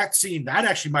give that scene, that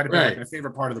actually might have been like my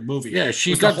favorite part of the movie. Yeah,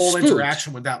 she got the whole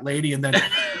interaction with that lady. And then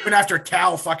even after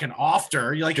Cal fucking offed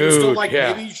her, you're like, dude, you're still like,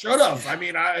 maybe you should have. I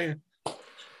mean, do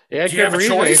you have a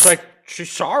choice? It's like, she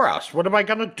saw us. What am I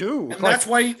gonna do? And that's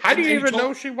why. How do you even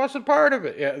know she wasn't part of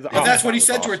it? Yeah, that's what he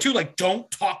said to her too. Like, don't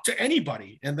talk to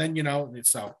anybody. And then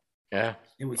so yeah,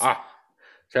 it was. I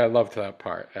loved that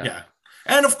part. Yeah,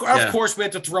 and of course we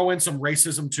had to throw in some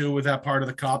racism too with that part of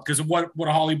the cop, because what would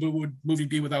a Hollywood movie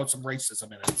be without some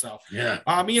racism in it? So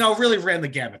really ran the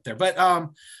gamut there. But I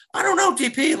don't know,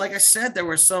 DP. Like I said, there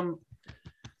were some.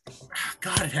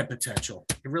 God, it had potential.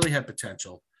 It really had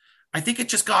potential. I think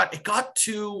it got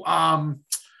too, God,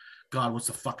 what's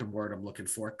the fucking word I'm looking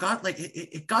for?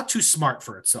 It got too smart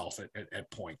for itself at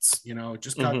points, it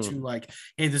just got too like,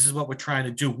 hey, this is what we're trying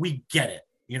to do. We get it.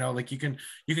 Like you can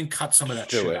cut some of that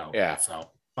shit out. Yeah.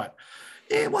 So, but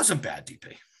it wasn't bad,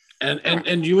 DP.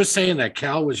 And you were saying that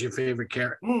Cal was your favorite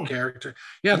character.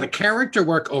 Yeah. The character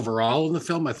work overall in the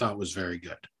film, I thought was very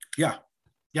good. Yeah.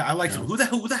 Yeah, I liked him. Who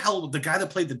the hell, the guy that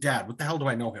played the dad? What the hell do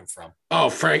I know him from? Oh,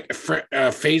 Frankie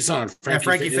Faison.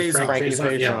 Frankie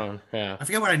Faison. Yeah. I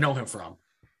forget what I know him from.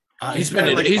 He's been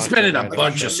in a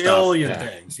bunch of stuff. Million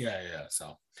things. Yeah.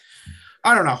 So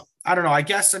I don't know. I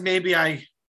guess maybe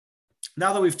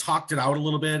now that we've talked it out a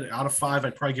little bit, out of 5,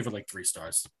 I'd probably give it like 3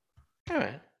 stars. All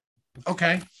right.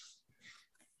 Okay.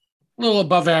 A little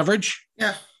above average.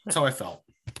 Yeah, that's how I felt.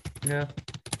 Yeah.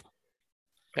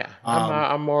 Yeah,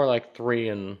 I'm more like 3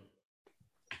 and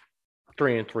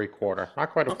 3.75.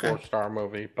 Not quite a 4-star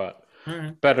movie, but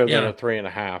better than a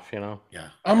 3.5. Yeah,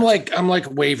 I'm like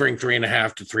wavering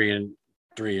 3.5 to 3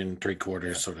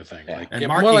 3.75 sort of thing. Yeah. Like, and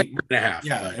Marky, more like 3.5.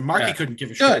 Yeah, and Marky couldn't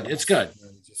give a shit. Good, it's good.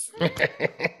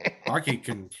 Marky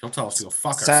he'll tell us to go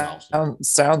fuck ourselves.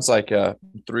 Sounds like a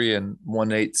 3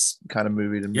 1/8 kind of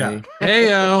movie to me.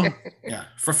 Hey-o. Yeah,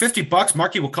 for $50,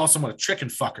 Marky will call someone a chicken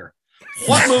fucker.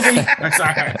 What movie?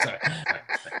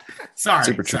 Sorry.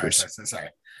 Super Troopers. Sorry.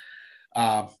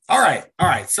 All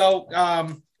right. So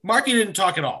Marky didn't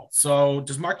talk at all. So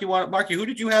does Marky want? Marky, who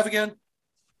did you have again?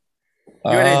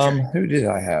 You had AJ. Who did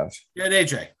I have? You had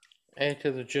AJ. A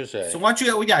to the Jose. So why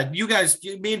don't you guys,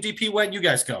 me and DP went. You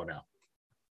guys go now.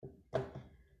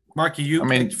 Marky,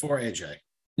 picked for AJ.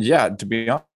 Yeah. To be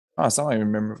honest, I don't even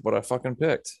remember what I fucking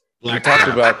picked. Black talked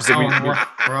crab. about because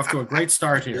We're off to a great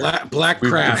start here. Black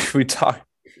crab. we talked.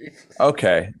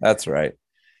 Okay, that's right.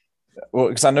 Well,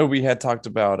 because I know we had talked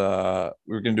about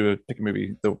we were going to pick a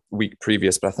movie the week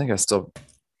previous, but I think I still,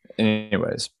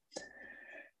 anyways.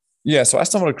 Yeah, so I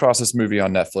stumbled across this movie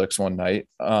on Netflix one night.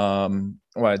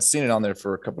 Well, I'd seen it on there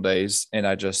for a couple days, and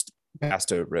I just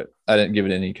passed over it. I didn't give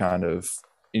it any kind of,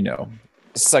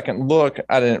 second look.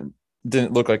 I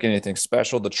didn't look like anything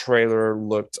special. The trailer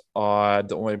looked odd.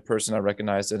 The only person I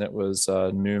recognized in it was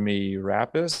Numi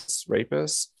Rapis,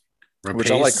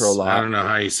 which I like her a lot. I don't know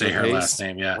how you say her last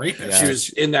name. Yeah. She was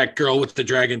in that Girl with the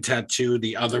Dragon Tattoo,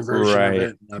 the other version of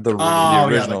it. The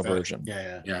original version.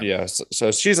 Yeah. So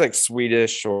she's like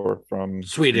Swedish or from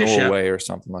Norway or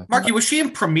something like that. Marky, was she in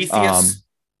Prometheus?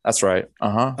 That's right.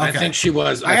 Okay. I think she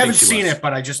was. I haven't seen it,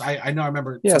 but I know I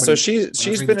remember. Yeah, so she's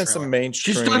been in some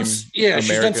mainstream.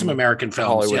 She's done some American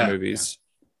films, Hollywood movies.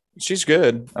 Yeah. She's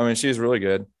good. I mean, she's really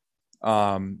good.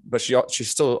 But she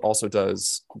still also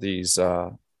does these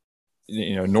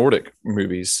Nordic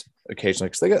movies occasionally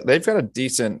because they've got a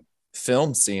decent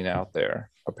film scene out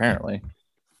there apparently.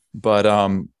 But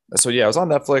so yeah, I was on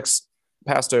Netflix,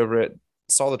 passed over it,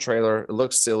 saw the trailer. It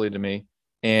looked silly to me,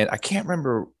 and I can't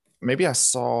remember. Maybe I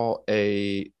saw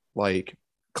a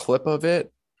clip of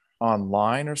it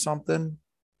online or something,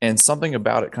 and something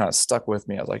about it kind of stuck with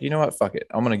me. I was like, you know what, fuck it,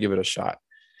 I'm gonna give it a shot.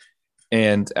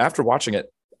 And after watching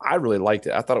it, I really liked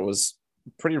it. I thought it was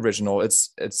pretty original.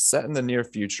 It's set in the near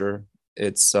future.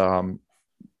 It's the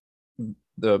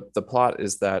plot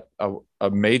is that a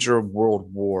major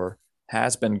world war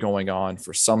has been going on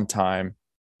for some time,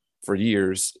 for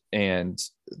years, and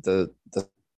the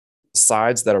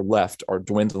sides that are left are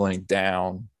dwindling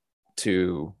down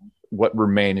to what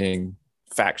remaining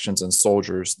factions and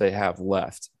soldiers they have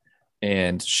left.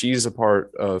 And she's a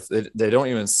part of it. They don't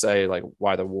even say like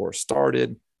why the war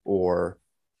started or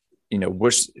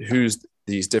who's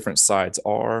these different sides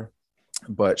are,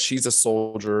 but she's a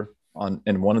soldier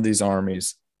in one of these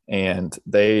armies, and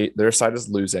their side is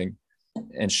losing,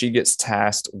 and she gets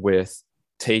tasked with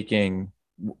taking.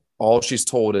 All she's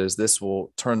told is this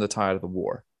will turn the tide of the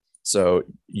war. So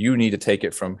you need to take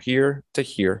it from here to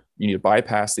here. You need to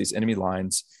bypass these enemy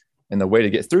lines, and the way to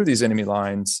get through these enemy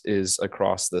lines is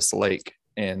across this lake.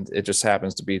 And it just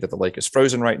happens to be that the lake is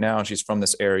frozen right now, and she's from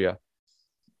this area.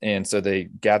 And so they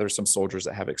gather some soldiers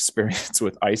that have experience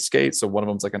with ice skates. So one of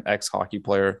them's like an ex-hockey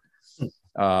player.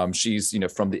 She's,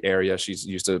 from the area. She's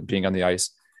used to being on the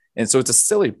ice. And so it's a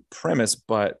silly premise,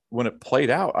 but when it played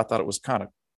out, I thought it was kind of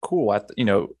cool.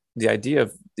 The idea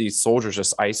of these soldiers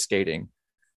just ice skating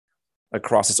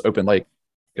across this open lake.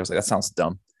 I was like, that sounds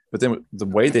dumb. But then the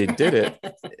way they did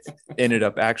it ended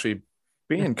up actually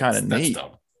being kind of neat.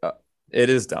 It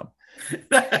is dumb.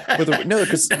 But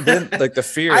because then the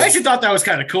fear. I actually thought that was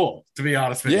kind of cool, to be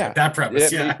honest with you. That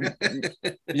premise,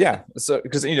 yeah. So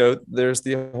because there's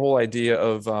the whole idea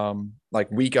of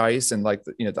weak ice, and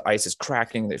the ice is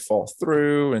cracking, they fall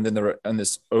through, and then they're in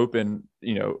this open,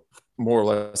 more or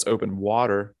less open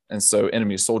water, and so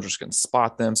enemy soldiers can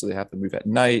spot them, so they have to move at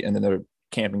night, and then they're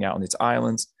camping out on these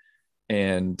islands.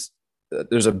 And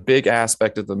there's a big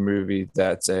aspect of the movie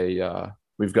that's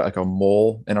we've got like a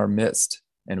mole in our midst,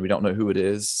 and we don't know who it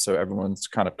is, so everyone's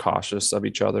kind of cautious of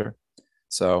each other.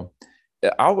 So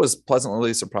I was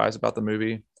pleasantly surprised about the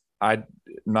movie. I'm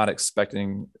not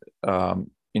expecting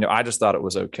I just thought it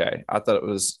was okay. I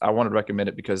wanted to recommend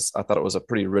it because I thought it was a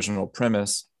pretty original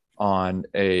premise on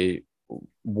a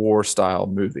war style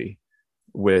movie,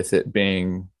 with it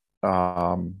being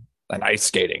an ice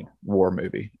skating war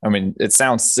movie. I mean, it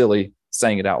sounds silly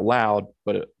saying it out loud,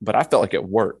 but I felt like it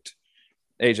worked.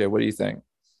 AJ, what do you think?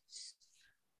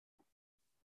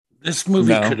 This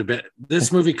movie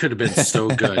could have been so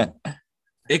good.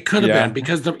 It could have been,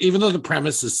 because even though the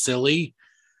premise is silly,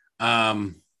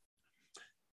 I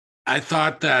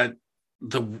thought that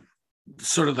the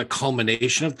sort of the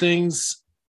culmination of things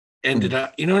ended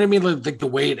up, you know what I mean? Like the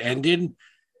way it ended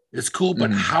is cool,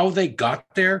 but how they got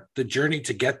there, the journey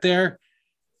to get there,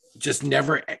 just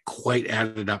never quite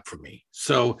added up for me.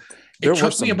 So it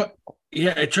took me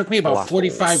about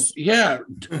 45. Yeah,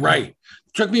 right.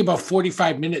 It took me about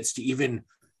 45 minutes to even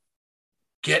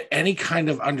get any kind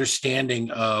of understanding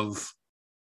of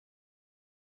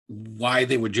why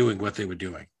they were doing what they were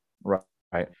doing.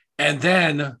 Right. And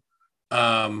then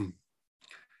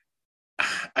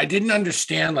I didn't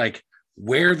understand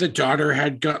where the daughter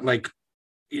had got,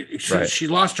 she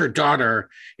lost her daughter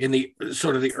in the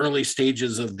sort of the early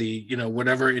stages of the,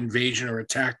 whatever invasion or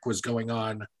attack was going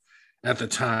on at the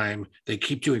time. They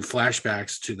keep doing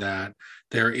flashbacks to that.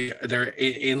 They're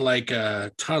in like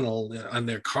a tunnel on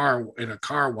their car, in a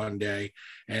car one day,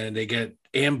 and they get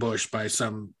ambushed by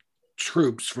some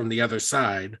troops from the other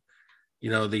side,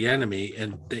 the enemy,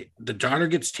 and the daughter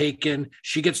gets taken,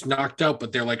 she gets knocked out,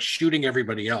 but they're like shooting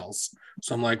everybody else.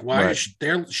 So I'm like, why is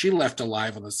she left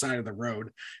alive on the side of the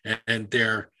road, and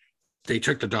they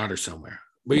took the daughter somewhere,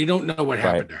 but you don't know what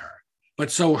happened to her. But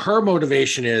so her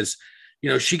motivation is,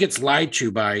 she gets lied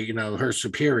to by, her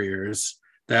superiors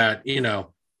that, we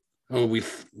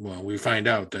find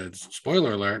out that,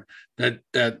 spoiler alert, that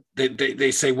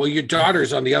they say, well, your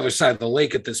daughter's on the other side of the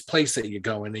lake at this place that you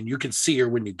go in, and you can see her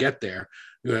when you get there.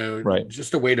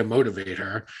 Just a way to motivate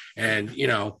her. And,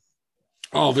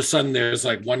 all of a sudden there's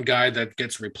like one guy that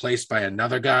gets replaced by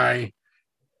another guy.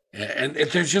 And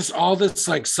there's just all this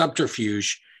like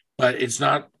subterfuge, but it's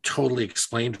not totally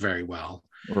explained very well.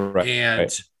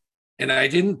 And I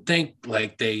didn't think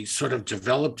like they sort of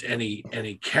developed any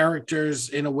characters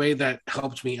in a way that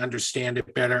helped me understand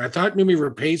it better. I thought Noomi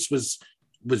Rapace was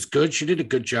good. She did a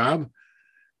good job.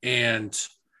 And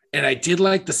I did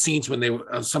like the scenes when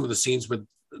some of the scenes with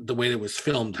the way that was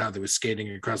filmed, how they were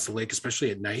skating across the lake,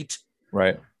 especially at night.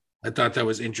 Right. I thought that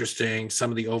was interesting.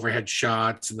 Some of the overhead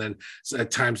shots, and then at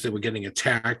times they were getting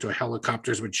attacked or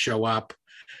helicopters would show up.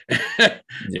 And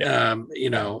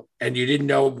you didn't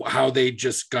know how they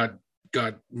just got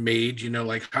made,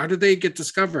 like how did they get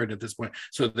discovered at this point?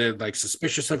 So they're like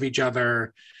suspicious of each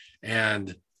other,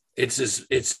 and it's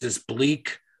this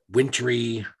bleak,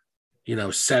 wintry,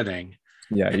 setting.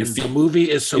 Yeah, the movie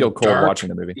is so feel cold dark. watching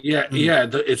the movie. Yeah,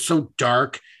 it's so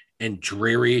dark and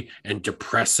dreary and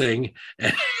depressing,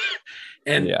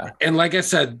 and like I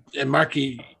said, and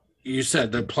Marky, you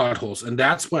said the plot holes, and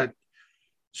that's what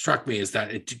struck me, is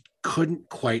that it couldn't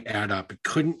quite add up. It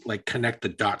couldn't like connect the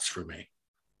dots for me.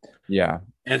 Yeah.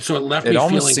 And so it left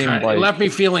me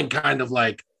feeling kind of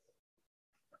like,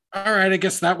 all right, I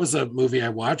guess that was a movie I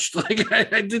watched. Like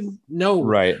I didn't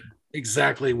know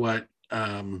exactly what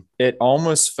it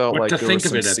almost felt what like to there think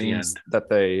were of some it at the end. scenes that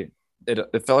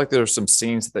it felt like there were some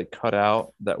scenes that they cut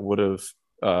out that would have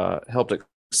helped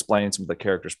explain some of the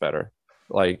characters better.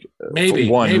 Like maybe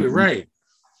right.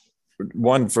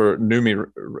 One for Noomi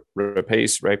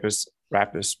Rapace,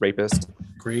 rapist.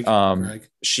 Greek.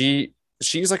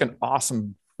 She's like an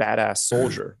awesome badass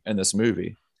soldier in this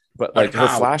movie, but like her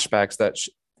flashbacks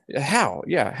how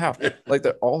like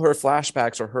all her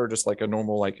flashbacks are her just like a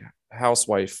normal like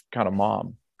housewife kind of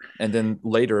mom, and then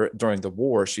later during the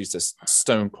war she's this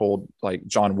stone cold like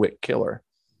John Wick killer.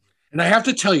 And I have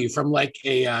to tell you, from like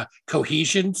a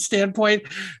cohesion standpoint,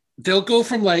 they would go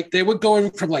from like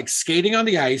skating on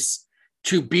the ice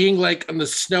to being like on the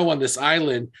snow on this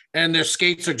island, and their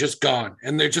skates are just gone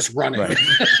and they're just running.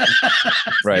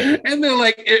 Right. And they're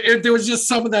like, there was just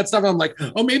some of that stuff. I'm like,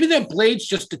 oh, maybe their blades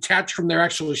just detached from their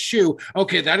actual shoe.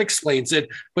 Okay, that explains it.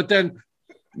 But then,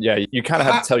 you kind of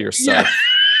have to tell yourself.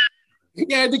 I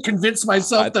had to convince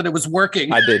myself that it was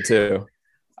working. I did too.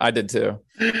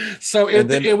 So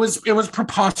it was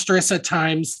preposterous at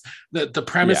times. The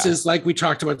premises, like we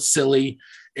talked about, silly.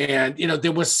 And,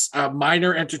 there was a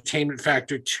minor entertainment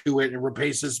factor to it, and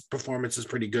Rapace's performance is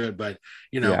pretty good, but,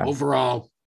 overall,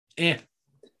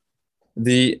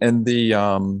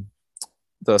 The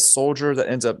soldier that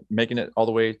ends up making it all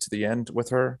the way to the end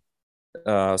with her,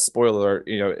 spoiler,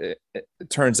 it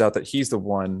turns out that he's the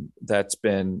one that's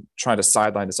been trying to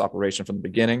sideline this operation from the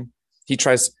beginning.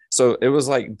 So it was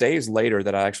like days later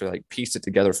that I actually like pieced it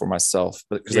together for myself,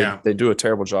 because they do a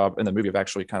terrible job in the movie of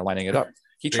actually kind of lining it up.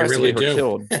 He tries to get her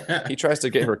killed. He tries to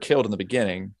get her killed in the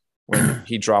beginning when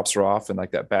he drops her off in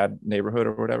like that bad neighborhood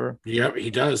or whatever. Yep, he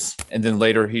does. And then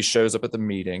later he shows up at the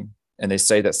meeting and they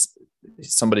say that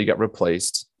somebody got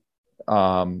replaced.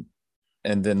 And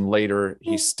then later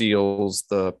he steals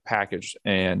the package,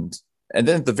 and then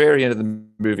at the very end of the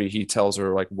movie, he tells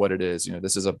her like what it is.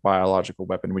 This is a biological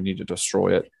weapon. We need to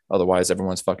destroy it. Otherwise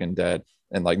everyone's fucking dead.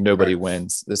 And like nobody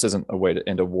wins. This isn't a way to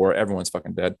end a war. Everyone's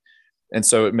fucking dead. And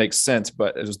so it makes sense.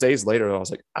 But it was days later, I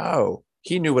was like, oh,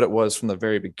 he knew what it was from the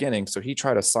very beginning. So he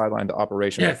tried to sideline the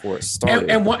operation before it started.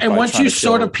 And once you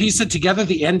sort of piece it together,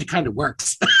 the end kind of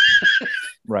works.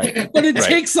 Right. But it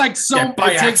takes like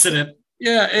by accident.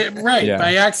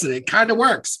 By accident. It kind of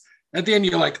works. At the end,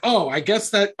 you're like, oh, I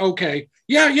guess that, okay.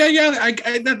 Yeah.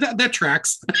 That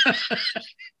tracks.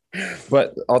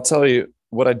 But I'll tell you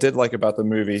what I did like about the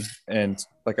movie. And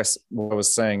like I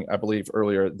was saying, I believe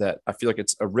earlier, that I feel like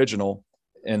it's original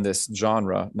in this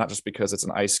genre, not just because it's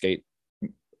an ice skate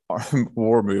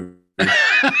war movie,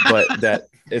 but that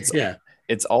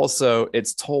it's also,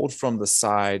 it's told from the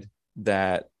side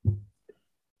that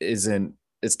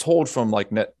it's told from like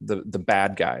the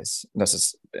bad guys,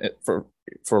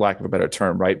 for lack of a better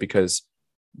term, right? Because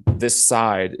this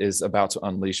side is about to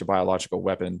unleash a biological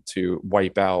weapon to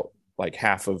wipe out like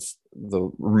half of the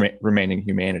remaining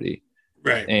humanity.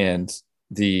 Right. And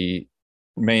the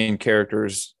main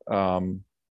characters, Numi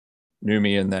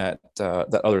and that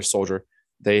other soldier,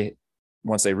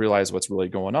 once they realize what's really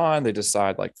going on, they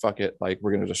decide like, fuck it, like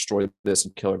we're going to destroy this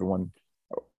and kill everyone,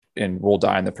 and we'll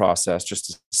die in the process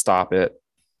just to stop it.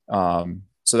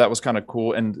 So that was kind of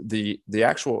cool. And the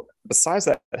actual, besides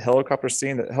that helicopter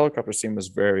scene was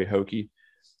very hokey,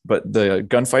 but the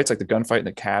gunfights, like the gunfight in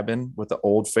the cabin with the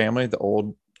old family, the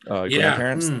old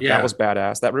grandparents, that was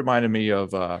badass. That reminded me of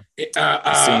the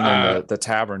scene in the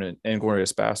tavern in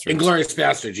Inglourious Basterds. Inglourious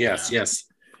Basterds, yes.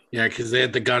 Yeah, because they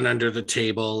had the gun under the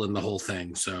table and the whole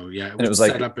thing. So yeah, it was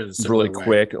set like up in a really way.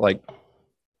 quick, like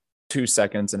 2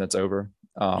 seconds and it's over.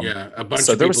 A bunch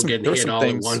of people getting hit all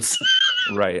at once.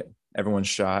 Right, everyone's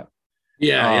shot.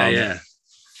 Yeah.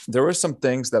 There were some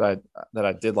things that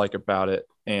I did like about it,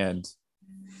 and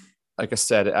like I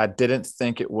said, I didn't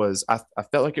think it was. I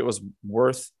felt like it was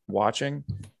worth watching,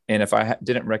 and if I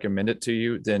didn't recommend it to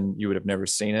you, then you would have never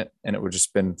seen it, and it would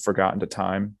just been forgotten to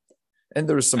time. And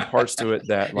there was some parts to it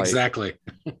that like exactly.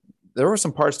 There were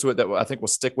some parts to it that I think will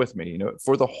stick with me. You know,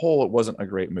 for the whole, it wasn't a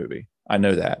great movie. I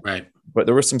know that, right? But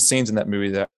there were some scenes in that movie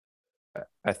that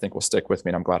I think will stick with me,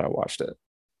 and I'm glad I watched it.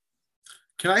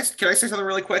 Can I say something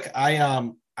really quick? I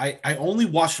only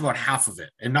watched about half of it,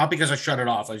 and not because I shut it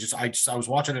off. I was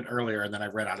watching it earlier, and then I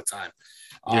ran out of time.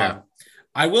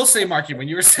 I will say, Marky, when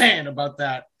you were saying about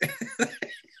that,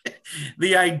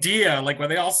 the idea, like when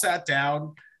they all sat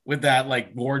down with that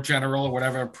like war general or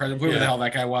whatever, president, whoever the hell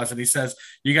that guy was, and he says,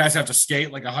 "You guys have to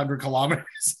skate like 100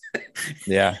 kilometers."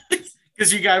 Yeah,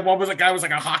 because guy was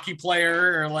like a hockey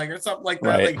player or something like that.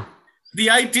 Right. Like the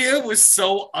idea was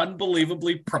so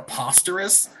unbelievably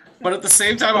preposterous, but at the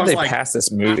same time, I was they like, passed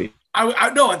this movie. I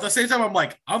know. At the same time, I'm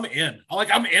like, I'm in.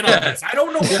 I'm in on this. I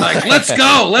don't know. Why. Like, let's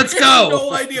go. I have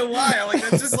no idea why. Like,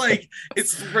 it's just like,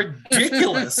 it's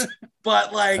ridiculous.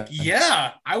 But like,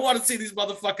 yeah, I want to see these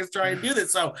motherfuckers try and do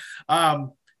this. So,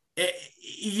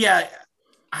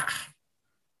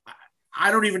 I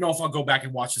don't even know if I'll go back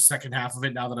and watch the second half of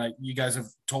it now that you guys have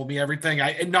told me everything.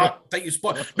 Not that you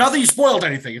spoiled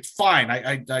anything. It's fine.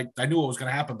 I knew what was going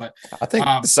to happen, but I think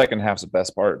the second half's the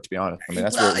best part, to be honest. I mean,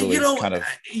 that's where it really kind of.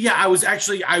 Yeah, I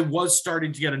was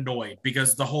starting to get annoyed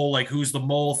because the whole like who's the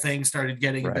mole thing started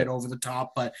getting a bit over the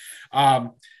top. But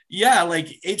like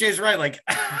AJ's right. Like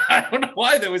I don't know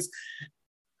why there was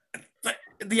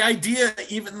the idea,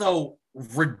 even though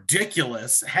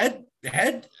ridiculous,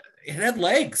 it had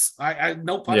legs. I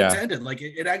no pun intended. Like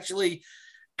it actually,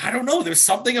 I don't know. There's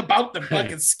something about them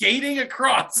fucking skating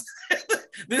across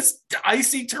this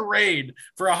icy terrain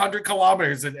for 100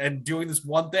 kilometers and doing this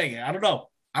one thing. I don't know.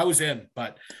 I was in,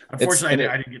 but unfortunately,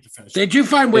 I didn't get to finish. They do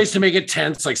find ways to make it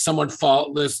tense, like someone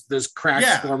there's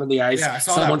cracks form in the ice. Yeah,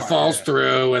 someone falls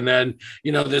through, and then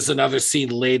there's another scene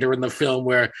later in the film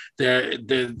where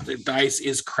the ice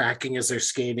is cracking as they're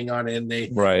skating on it, and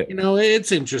they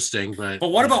it's interesting. But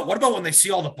what about when they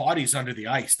see all the bodies under the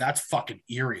ice? That's fucking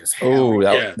eerie as hell.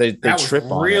 Oh, they trip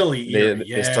on really it.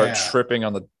 Eerie. They start tripping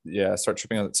on it.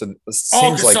 So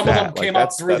because like some that. of them came up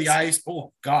through the ice.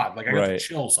 Oh God, like I got the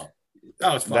chills up.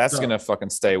 That's gonna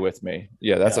fucking stay with me.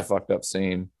 Yeah, that's a fucked up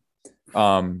scene.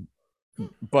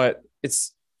 But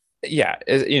it's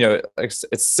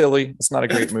it's silly. It's not a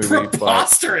great movie.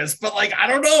 Preposterous, but like I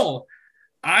don't know.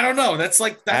 That's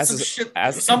some shit.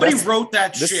 Somebody wrote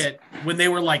that shit when they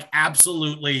were like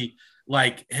absolutely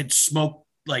like had smoked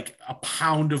like a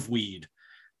pound of weed.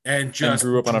 And just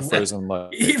grew up on a frozen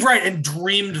lake. Right, and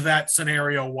dreamed that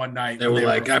scenario one night. They were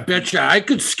like, I bet you I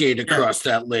could skate across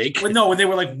that lake. When they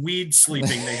were like weed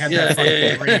sleeping. They had that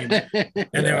fucking dream.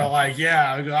 And they were like,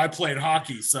 I played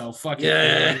hockey, so fuck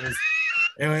it.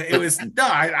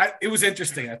 It was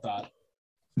interesting, I thought.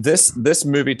 This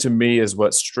movie to me is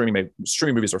what streaming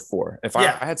movies are for. If I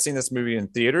had seen this movie in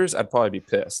theaters, I'd probably be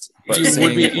pissed. But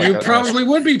you probably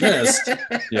would be pissed.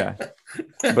 Yeah,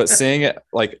 but seeing it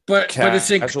like but it's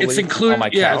included on my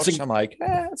couch, I'm like,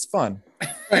 it's fun.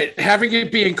 Right, having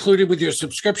it be included with your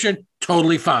subscription,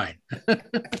 totally fine.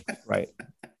 Right.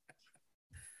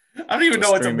 I don't even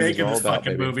know what to make of this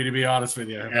fucking movie, to be honest with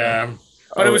you.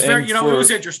 But it was very, it was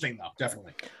interesting though,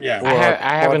 definitely. Yeah,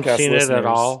 I haven't seen it at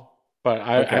all. But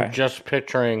I'm just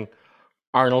picturing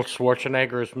Arnold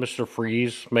Schwarzenegger as Mr.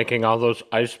 Freeze making all those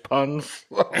ice puns.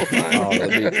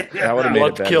 That would have made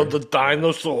what killed the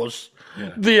dinosaurs?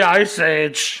 Yeah. The Ice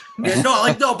Age.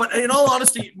 No, but in all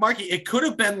honesty, Marky, it could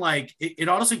have been like it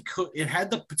honestly could. It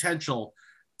had the potential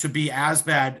to be as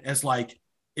bad as like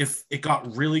if it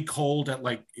got really cold at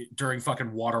like during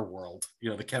fucking Waterworld,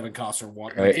 the Kevin Costner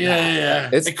water. Right. Yeah.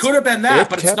 It could have been that, it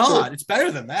but it's kept not. It's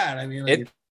better than that. I mean, It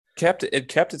kept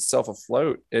itself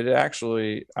afloat. It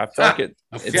actually, I feel like it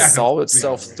Yeah. saw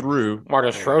itself through,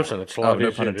 Marta's frozen. It's a lot no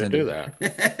easier pun to do intended.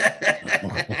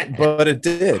 that. but it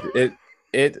did.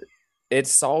 It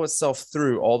saw itself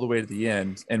through all the way to the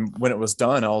end. And when it was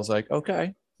done, I was like,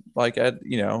 okay, like I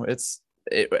think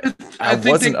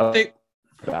wasn't they,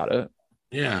 about it.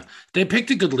 yeah, they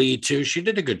picked a good lead too. She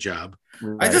did a good job.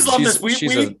 I just love She's- this.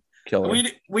 she's a killer.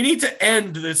 We need to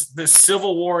end this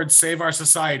civil war and save our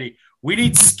society. We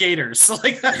need skaters.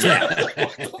 Like, that's like,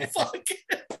 what the fuck?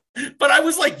 But I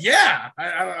was like, yeah,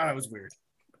 I was weird.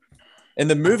 In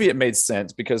the movie, it made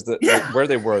sense because where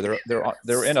they were, they're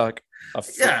in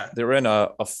they're in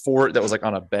a fort that was like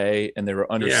on a bay, and they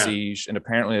were under siege. And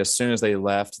apparently, as soon as they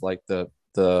left, like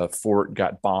the fort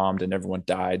got bombed and everyone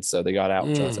died, so they got out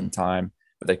just in time.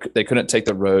 But they couldn't take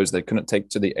the roads, they couldn't take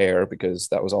to the air because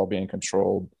that was all being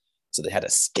controlled. So they had to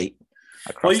skate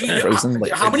across the frozen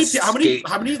lake. How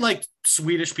many like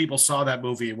Swedish people saw that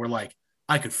movie and were like,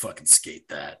 I could fucking skate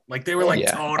that? Like they were like,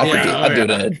 totally. I'd do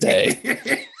it in a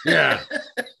day. Yeah.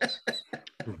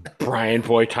 Brian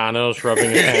Boitano's rubbing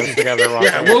his hands together.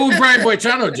 Yeah. What would Brian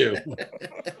Boitano do?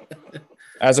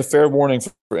 As a fair warning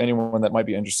for anyone that might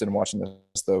be interested in watching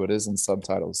this, though, it is in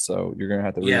subtitles, so you're gonna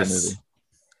have to read the movie.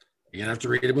 You're gonna have to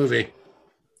read a movie.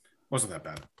 Wasn't that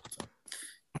bad.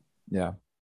 Yeah.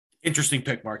 Interesting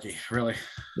pick, Marky. Really.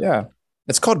 Yeah.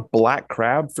 It's called Black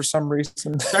Crab for some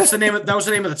reason. That was the name of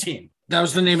the team. That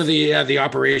was the name of the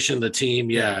operation, the team.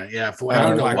 Yeah. I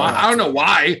don't know why. Crab. I don't know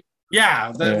why.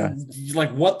 Yeah.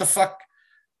 Like what the fuck?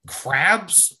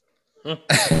 Crabs? Where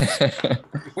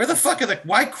the fuck are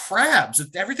why crabs?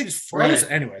 Everything's frozen.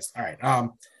 Right. Anyways, all right.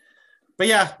 But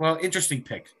yeah, well, interesting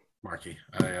pick, Marky.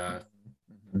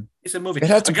 It's a movie. It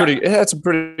had some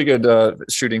pretty good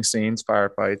shooting scenes,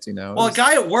 firefights. Well, a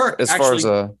guy at work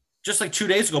just like 2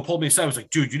 days ago pulled me aside. I was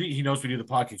like, dude, he knows we do the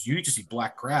podcast. You need to see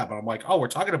Black Crab. And I'm like, oh, we're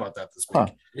talking about that this week.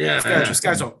 Huh. Yeah. This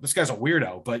guy's a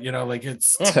weirdo, but like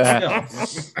it's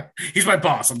he's my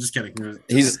boss. I'm just kidding.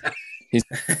 He's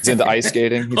into ice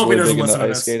skating. He's really big into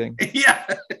ice skating. Yeah.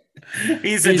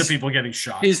 He's into people getting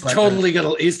shot. He's totally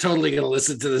gonna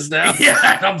listen to this now.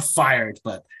 Yeah, I'm fired.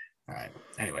 But all right.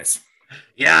 Anyways.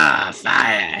 Yeah,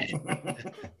 fired.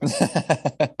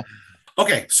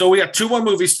 Okay, so we got 2 more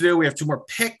movies to do. We have 2 more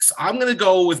picks. I'm gonna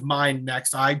go with mine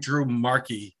next. I drew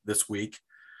Marky this week.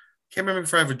 Can't remember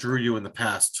if I ever drew you in the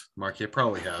past, Marky. I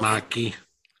probably have. Marky.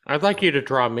 I'd like you to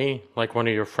draw me like one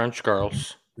of your French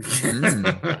girls.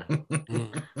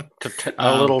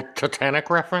 A little Titanic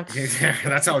reference. Yeah,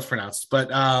 that's how it's pronounced. But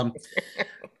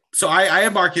so I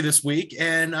had Marky this week,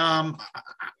 and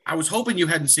I was hoping you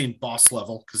hadn't seen Boss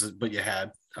Level, but you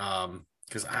had.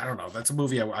 Because I don't know, that's a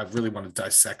movie I really want to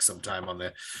dissect sometime on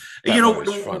there.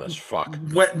 That fun as fuck.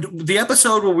 The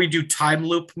episode where we do time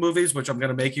loop movies, which I'm going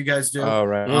to make you guys do. Oh,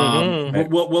 right.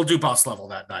 We'll do Boss Level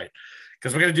that night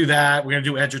because we're going to do that. We're going to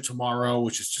do Edge of Tomorrow,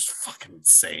 which is just fucking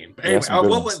insane. But anyway,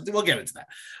 we'll get into that.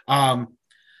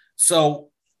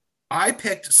 So I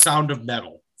picked Sound of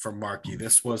Metal from Marky.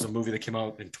 This was a movie that came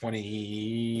out in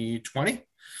 2020.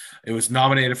 It was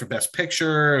nominated for Best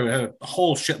Picture. It had a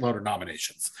whole shitload of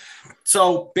nominations.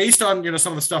 So based on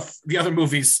some of the stuff, the other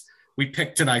movies we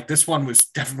picked tonight, this one was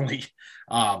definitely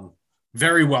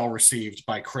very well received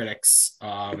by critics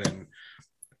and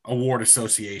award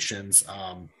associations.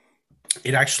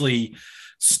 It actually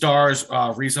stars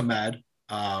Riz Ahmed,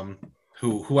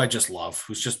 who I just love,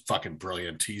 who's just fucking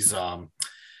brilliant. He's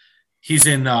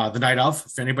in The Night Of.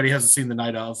 If anybody hasn't seen The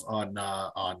Night Of on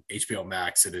HBO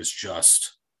Max, it is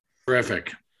just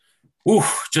terrific. Ooh,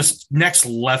 just next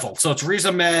level. So it's Riz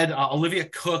Ahmed, Olivia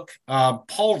Cook,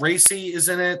 Paul Raci is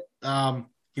in it.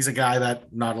 He's a guy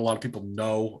that not a lot of people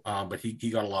know, but he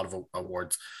got a lot of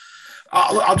awards.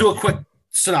 I'll do a quick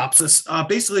synopsis.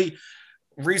 Basically,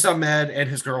 Riz Ahmed and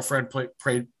his girlfriend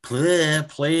played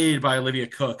by Olivia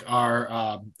Cook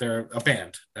they're a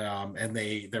band, and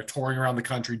they're touring around the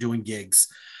country doing gigs.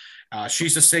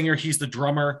 She's a singer. He's the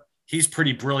drummer. He's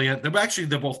pretty brilliant.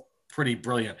 They're both pretty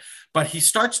brilliant, but he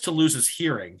starts to lose his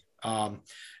hearing,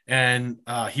 and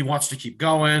he wants to keep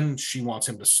going. She wants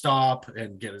him to stop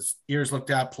and get his ears looked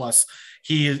at. Plus,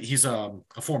 he's a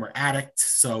former addict,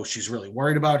 so she's really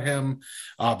worried about him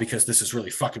because this is really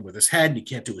fucking with his head, and he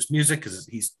can't do his music because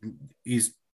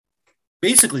he's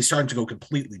basically starting to go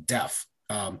completely deaf,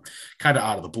 kind of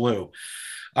out of the blue.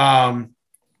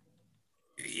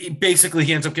 Basically,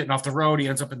 he ends up getting off the road. He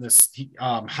ends up in this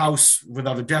house with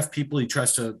other deaf people. He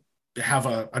tries to have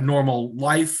a normal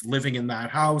life living in that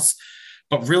house,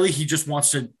 but really he just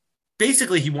wants to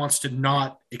basically he wants to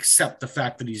not accept the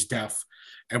fact that he's deaf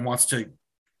and wants to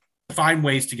find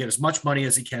ways to get as much money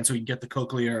as he can so he can get the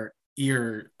cochlear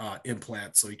ear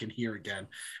implant so he can hear again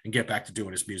and get back to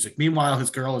doing his music. Meanwhile,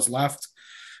 his girl has left.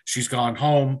 She's gone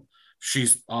home.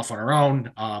 She's off on her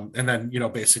own. And then,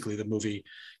 basically the movie,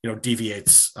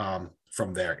 deviates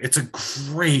from there. It's a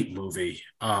great movie.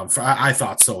 I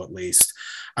thought so, at least.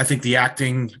 I think the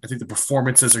acting, I think the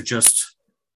performances are just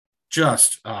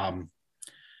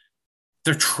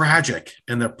they're tragic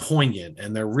and they're poignant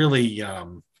and they're really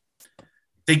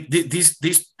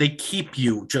they keep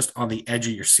you just on the edge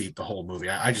of your seat the whole movie.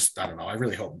 I don't know. I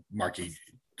really hope Marky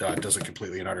doesn't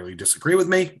completely and utterly disagree with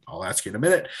me. I'll ask you in a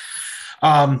minute.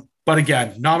 But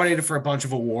again, nominated for a bunch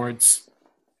of awards.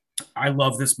 I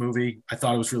love this movie. I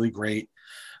thought it was really great.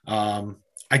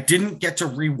 I didn't get to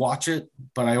rewatch it,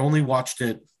 but I only watched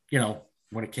it,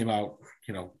 when it came out,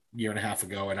 year and a half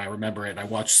ago, and I remember it. And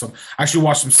I actually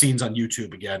watched some scenes on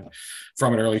YouTube again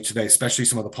from it early today, especially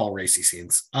some of the Paul Raci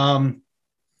scenes.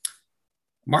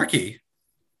 Marky,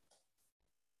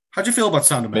 how'd you feel about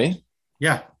Sound of Metal? Me?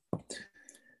 Yeah.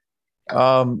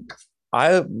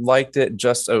 I liked it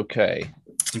just okay,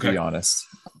 to be honest.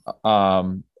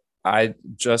 I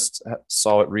just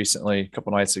saw it recently, a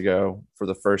couple nights ago, for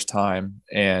the first time,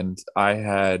 and I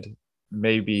had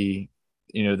maybe,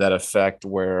 that effect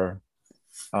where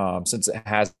since it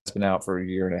has been out for a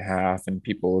year and a half and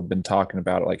people have been talking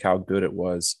about it, like how good it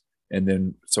was, and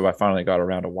then so I finally got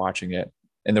around to watching it,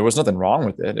 and there was nothing wrong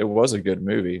with it. It was a good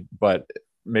movie, but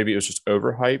maybe it was just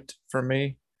overhyped for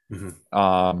me.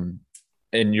 Mm-hmm.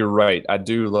 And you're right, I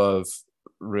do love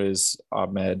Riz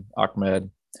Ahmed.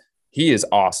 He is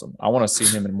awesome. I want to see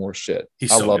him in more shit.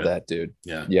 I love that dude.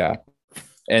 Yeah.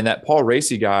 And that Paul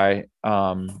Raci guy,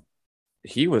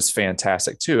 he was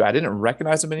fantastic too. I didn't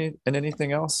recognize him in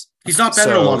anything else. He's not bad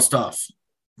at a lot of stuff.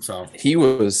 So he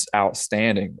was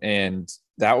outstanding. And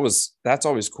that's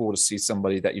always cool to see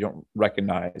somebody that you don't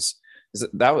recognize.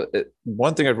 That was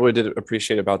one thing I really did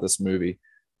appreciate about this movie,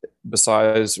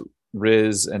 besides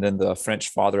Riz and then the French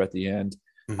father at the end.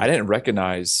 Mm-hmm. I didn't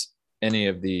recognize any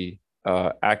of the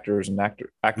actors and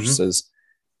actresses. Mm-hmm.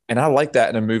 And I like that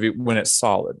in a movie when it's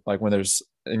solid, like when there's,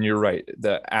 and you're right,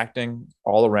 the acting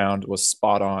all around was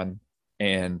spot on.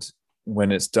 And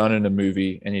when it's done in a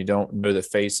movie and you don't know the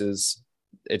faces,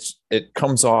 it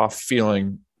comes off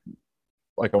feeling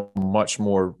like a much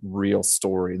more real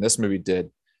story. And this movie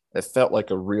did. It felt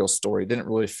like a real story. It didn't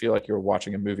really feel like you were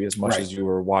watching a movie as much as you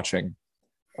were watching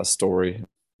a story.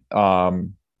 Like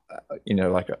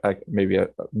maybe a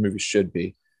movie should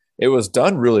be. It was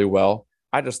done really well.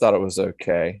 I just thought it was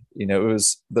okay. It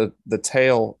was the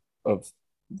tale of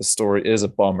the story is a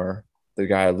bummer. The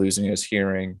guy losing his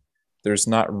hearing. There's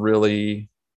not really,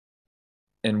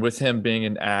 and with him being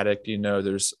an addict,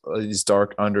 there's these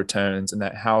dark undertones in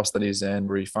that house that he's in,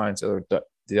 where he finds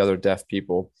the other deaf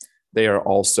people. They are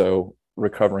also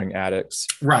recovering addicts,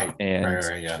 right?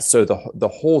 And yeah. So the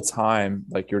whole time,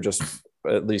 like, you're just,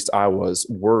 at least I was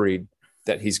worried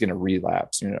that he's going to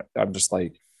relapse. I'm just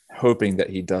like hoping that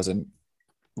he doesn't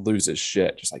lose his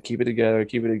shit. Just like, keep it together,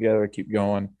 keep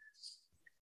going.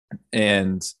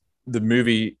 And the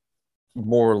movie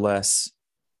more or less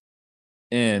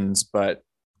ends, but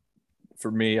for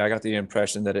me, I got the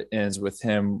impression that it ends with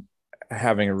him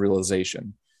having a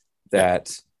realization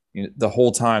that the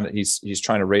whole time that he's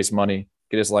trying to raise money,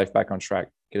 get his life back on track,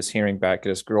 get his hearing back, get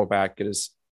his girl back, get his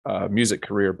music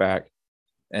career back,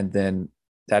 and then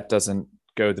that doesn't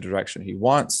go the direction he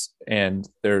wants. And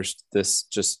there's this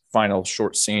just final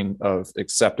short scene of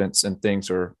acceptance, and things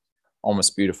are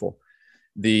almost beautiful.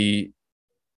 The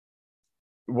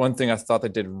one thing I thought they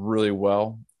did really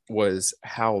well was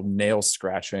how nail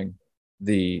scratching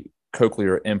the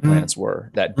cochlear implants were,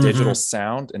 that digital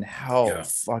sound, and how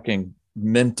fucking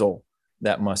mental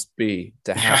that must be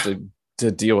to have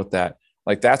to deal with that.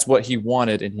 Like, that's what he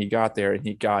wanted, and he got there and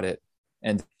he got it.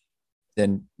 And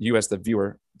then you, as the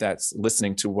viewer that's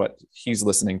listening to what he's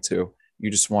listening to,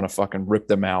 you just want to fucking rip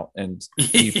them out. And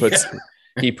he puts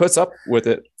up with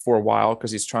it for a while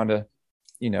because he's trying to,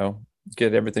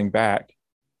 get everything back.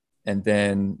 And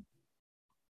then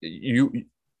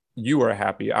you are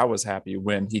happy. I was happy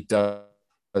when he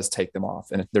does take them off,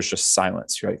 and there's just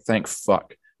silence. You're like, thank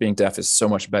fuck. Being deaf is so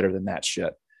much better than that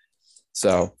shit.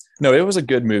 So no, it was a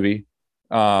good movie.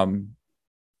 I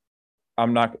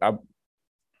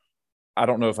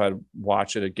don't know if I'd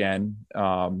watch it again.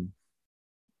 I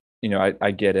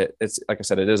get it. It's like I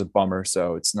said, it is a bummer.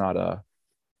 So it's not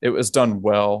it was done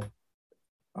well.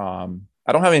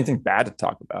 I don't have anything bad to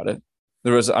talk about it.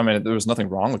 There was nothing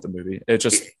wrong with the movie. It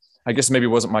just, I guess maybe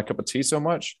wasn't my cup of tea so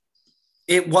much.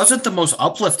 it wasn't the most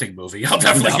uplifting movie. I'll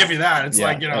definitely give you that. It's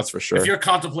like, that's for sure. If you're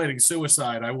contemplating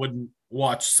suicide, I wouldn't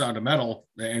watch Sound of Metal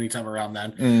anytime around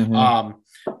then.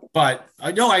 But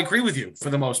I know I agree with you for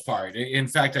the most part. In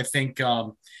fact, I think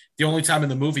the only time in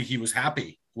the movie he was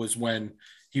happy was when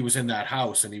he was in that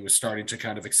house and he was starting to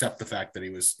kind of accept the fact that he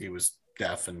was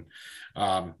deaf, and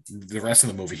the rest of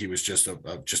the movie he was just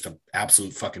a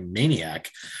absolute fucking maniac.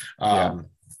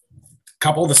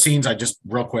 Couple of the scenes I just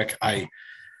real quick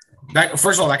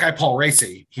first of all, that guy Paul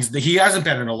Raci, he hasn't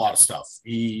been in a lot of stuff.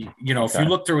 If you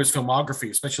look through his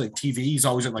filmography, especially TV, he's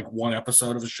always in like one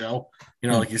episode of a show.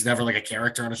 Like he's never like a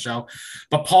character on a show.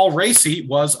 But Paul Raci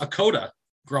was a coda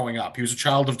growing up. He was a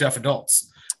child of deaf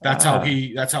adults. That's how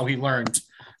he learned.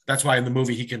 That's why in the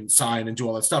movie he can sign and do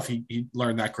all that stuff. He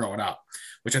learned that growing up,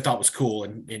 which I thought was cool.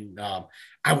 And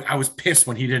I was pissed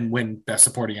when he didn't win Best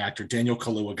Supporting Actor. Daniel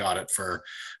Kaluuya got it for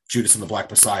Judas and the Black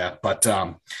Messiah, but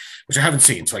which I haven't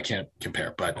seen, so I can't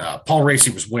compare. But Paul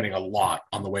Raci was winning a lot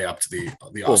on the way up to the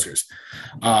Oscars.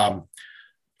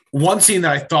 One scene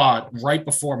that I thought right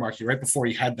before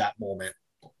he had that moment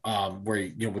where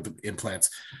he, with the implants,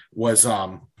 was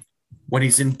when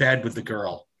he's in bed with the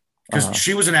girl, because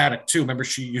she was an addict too. Remember,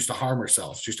 she used to harm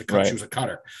herself. She used to cut. Right. She was a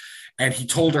cutter, and he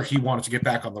told her he wanted to get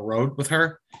back on the road with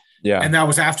her. Yeah, and that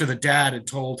was after the dad had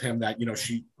told him that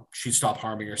she stopped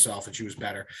harming herself and she was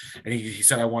better. And he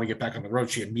said, I want to get back on the road.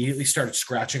 She immediately started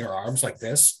scratching her arms like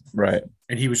this. Right.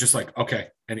 And he was just like, okay.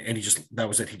 And that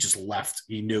was it. He just left.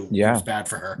 He knew it was bad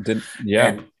for her.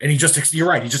 And he just, you're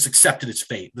right. He just accepted his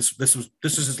fate. This is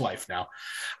his life now.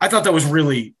 I thought that was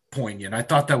really poignant. I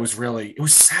thought that was really, it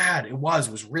was sad. It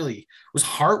was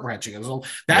heart wrenching. It was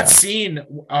that scene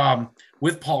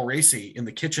with Paul Raci in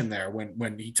the kitchen there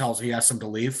when he asks him to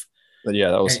leave. But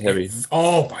yeah, that was heavy.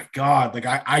 Oh my God. Like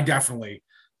I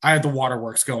had the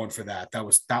waterworks going for that. That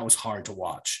was hard to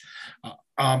watch.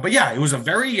 But yeah, it was a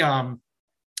very,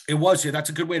 that's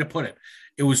a good way to put it.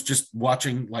 It was just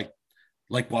watching like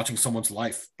watching someone's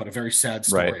life, but a very sad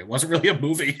story. Right. It wasn't really a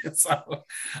movie. So,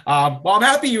 well, I'm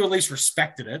happy you at least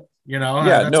respected it,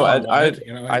 Yeah, no,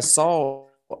 I saw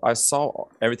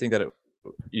everything that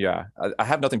I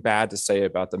have nothing bad to say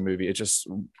about the movie. It just,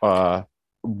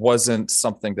 wasn't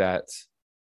something that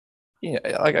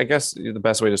like I guess the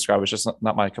best way to describe it is just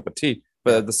not my cup of tea,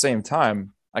 but at the same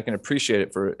time I can appreciate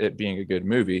it for it being a good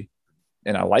movie,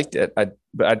 and I liked it.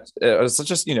 It was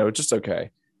just just okay,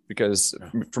 because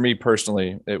for me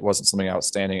personally it wasn't something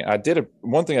outstanding.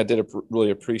 One thing I did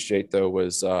really appreciate though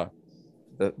was the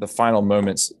final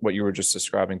moments, what you were just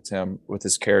describing, Tim, with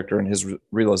his character and his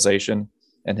realization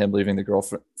and him leaving the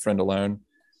girlfriend alone.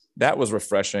 That was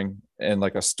refreshing, and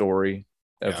like a story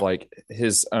of like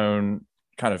his own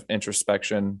kind of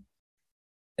introspection,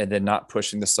 and then not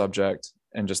pushing the subject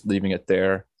and just leaving it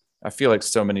there. I feel like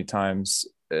so many times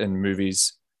in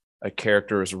movies, a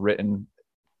character is written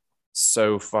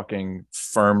so fucking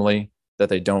firmly that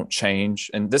they don't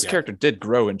change. And this character did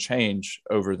grow and change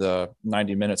over the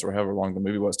 90 minutes or however long the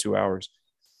movie was, 2 hours,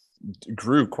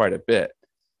 grew quite a bit.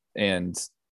 And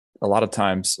a lot of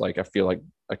times, like, I feel like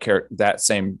that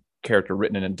same character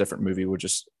written in a different movie would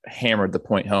just hammer the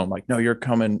point home, like, no, you're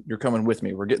coming with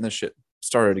me, we're getting this shit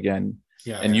started again.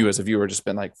 You as a viewer just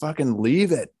been like, fucking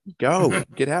leave it, go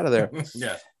get out of there.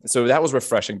 So that was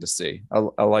refreshing to see.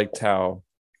 I liked how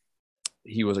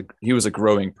he was a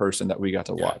growing person that we got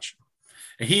to watch.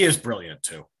 And he is brilliant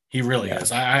too. He really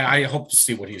is. I hope to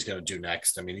see what he's going to do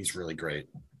next. I mean, he's really great,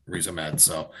 Riz Ahmed.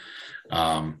 So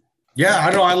I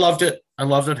know, I loved it.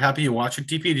 Happy you watched it.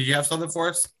 TP, did you have something for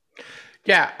us?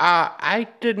 Yeah, I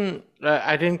didn't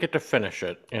get to finish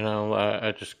it,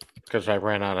 just because I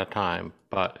ran out of time.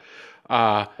 But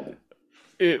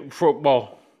for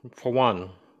one,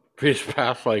 this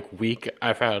past week,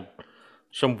 I've had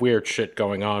some weird shit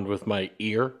going on with my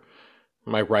ear,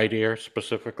 my right ear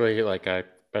specifically. Like, I've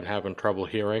been having trouble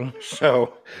hearing,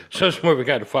 so this movie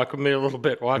kind of fucked with me a little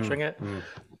bit watching it.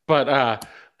 But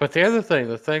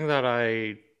the thing that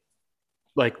I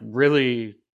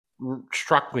really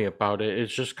struck me about it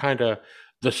is just kind of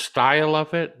the style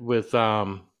of it, with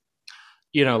like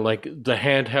the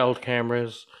handheld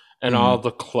cameras and all the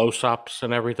close-ups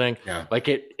and everything. Like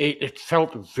it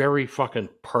felt very fucking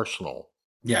personal.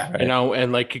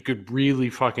 And like you could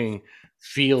really fucking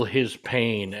feel his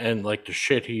pain and like the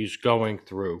shit he's going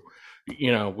through,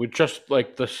 with just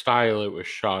like the style it was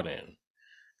shot in.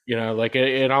 Like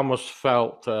it almost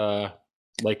felt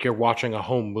like you're watching a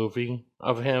home movie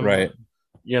of him. Right.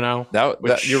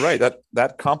 That you're right.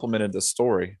 That complemented the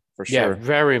story for sure. Yeah,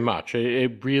 very much.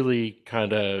 It really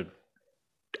kind of,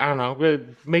 I don't know,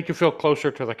 it make you feel closer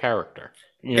to the character.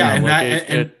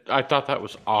 I thought that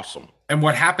was awesome. And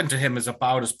what happened to him is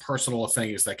about as personal a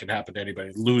thing as that can happen to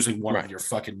anybody. Losing one Right. of your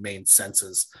fucking main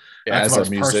senses. Yeah, That's as about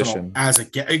a musician. As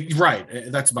it gets. Right.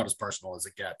 That's about as personal as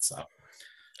it gets. So,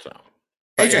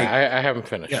 But AJ, yeah, I haven't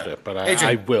finished it, but AJ.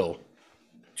 I will.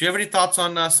 do you have any thoughts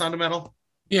on Sound of Metal?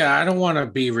 Yeah, I don't want to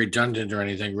be redundant or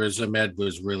anything. Riz Ahmed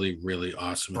was really, really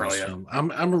awesome in this Brilliant.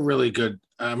 film. I'm a really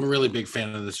big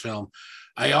fan of this film.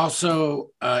 I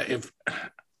also, if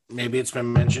maybe it's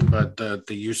been mentioned, but the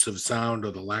use of sound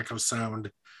or the lack of sound,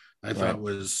 I thought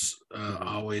was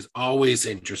always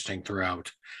interesting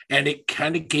throughout, and it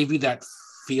kind of gave you that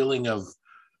feeling of,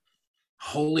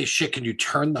 holy shit, can you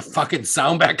turn the fucking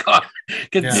sound back on?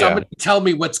 Can somebody tell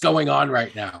me what's going on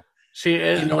right now? See,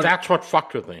 that's what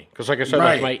fucked with me. Because like I said,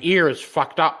 like, my ear is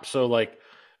fucked up. So like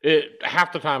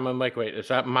half the time I'm like, wait, is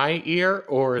that my ear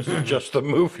or is it just the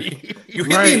movie? You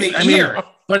hit me in the ear.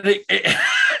 But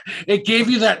it gave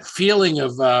you that feeling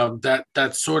of that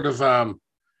sort of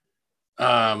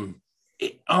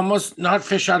almost not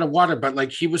fish out of water, but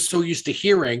like he was so used to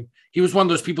hearing. He was one of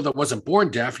those people that wasn't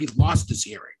born deaf. He lost his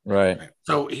hearing. Right.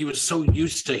 So he was so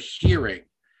used to hearing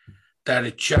that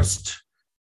it just,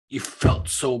 you felt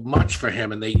so much for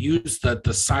him. And they used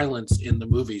the silence in the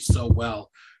movie so well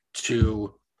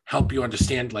to help you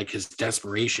understand like his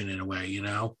desperation in a way, you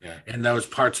know? Yeah. And those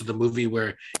parts of the movie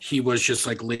where he was just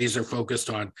like laser focused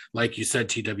on, like you said,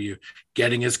 TW,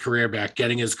 getting his career back,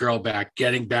 getting his girl back,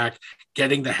 getting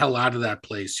the hell out of that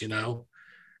place, you know?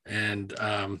 And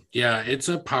it's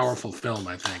a powerful film,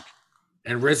 I think.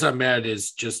 And Riz Ahmed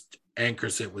is just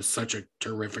anchors it with such a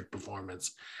terrific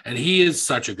performance. And he is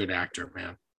such a good actor,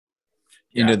 man.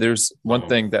 You know, there's one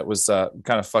thing that was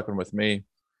kind of fucking with me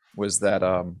was that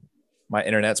my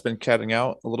internet's been cutting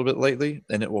out a little bit lately,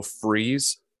 and it will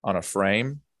freeze on a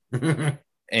frame.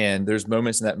 And there's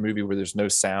moments in that movie where there's no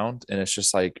sound, and it's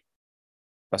just like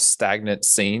a stagnant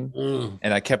scene.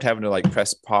 And I kept having to like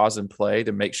press pause and play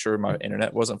to make sure my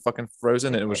internet wasn't fucking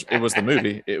frozen. And it was the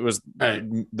movie. It was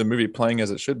the movie playing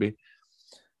as it should be.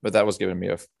 But that was giving me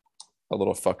a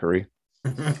little fuckery.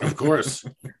 Of course.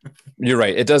 You're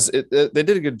right. It does. They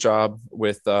did a good job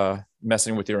with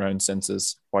messing with your own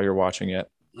senses while you're watching it.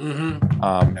 One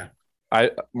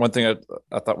thing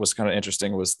I thought was kind of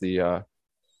interesting was the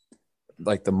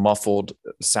like the muffled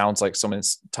sounds like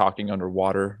someone's talking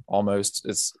underwater almost.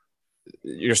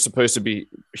 You're supposed to be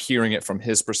hearing it from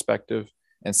his perspective,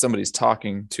 and somebody's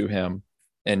talking to him,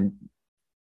 and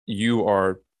you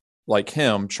are like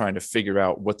him trying to figure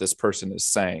out what this person is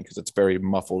saying because it's very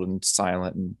muffled and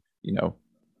silent and, you know,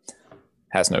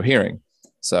 has no hearing.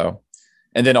 So,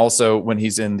 and then also when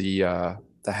he's in the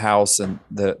house and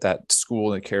that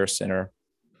school and care center,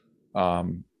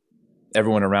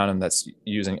 everyone around him that's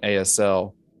using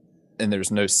ASL and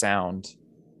there's no sound,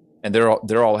 and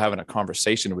they're all having a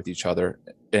conversation with each other,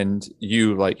 and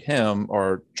you like him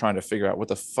are trying to figure out what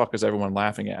the fuck is everyone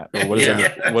laughing at, or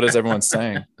what is everyone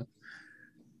saying.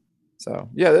 So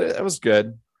yeah, that was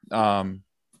good. Actually,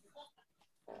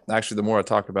 the more I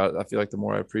talk about it, I feel like the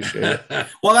more I appreciate it.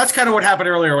 Well, that's kind of what happened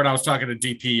earlier when I was talking to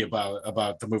DP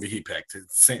about the movie he picked.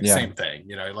 It's same thing,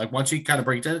 you know, like once he kind of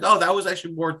breaks it, that was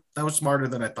actually that was smarter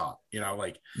than I thought, you know,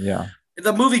 like, yeah,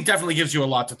 the movie definitely gives you a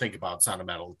lot to think about. Sound of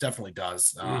Metal definitely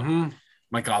does.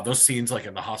 My God, those scenes like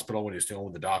in the hospital when he's dealing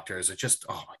with the doctors, it just,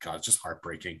 oh my God, it's just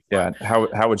heartbreaking. Yeah.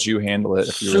 How would you handle it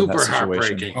if you were in that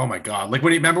situation? Oh my God. Like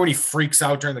remember when he freaks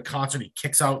out during the concert, he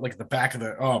kicks out like the back of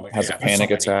the, oh my God. Has a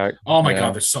panic attack. Oh my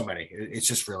God. There's so many. It's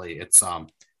just really, it's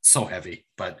so heavy,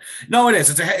 but no, it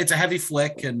is. It's a heavy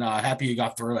flick, and happy you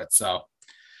got through it. So,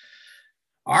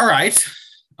 all right.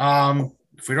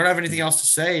 If we don't have anything else to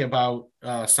say about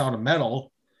Sound of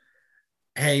Metal,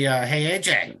 hey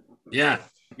AJ. Yeah.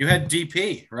 You had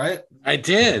DP, right? I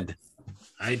did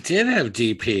have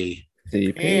DP.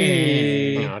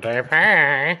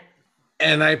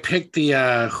 And I picked the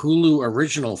Hulu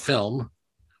original film.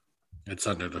 It's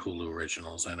under the Hulu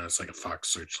originals. I know it's like a Fox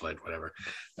Searchlight, whatever.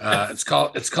 It's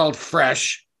called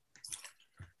Fresh.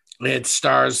 It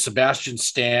stars Sebastian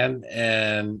Stan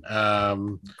and a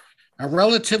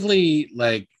relatively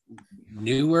like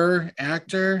newer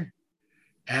actress.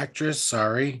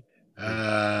 Sorry.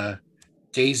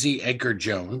 Daisy Edgar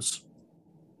Jones,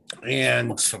 and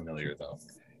looks familiar though.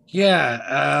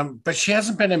 Yeah, but she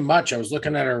hasn't been in much. I was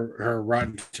looking at her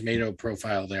Rotten Tomato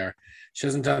profile there. She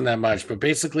hasn't done that much, but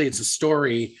basically, it's a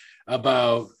story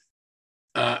about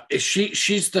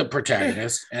she's the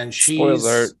protagonist, and she's spoiler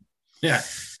alert. Yeah.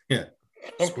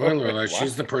 Spoiler alert.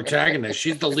 She's the protagonist.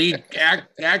 She's the lead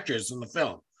actress in the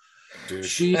film. Dude.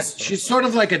 She's sort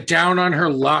of like a down on her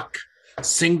luck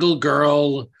single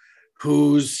girl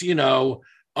who's, you know,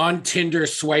 on Tinder,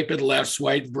 swiping left,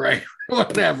 swipe right,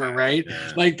 whatever, right?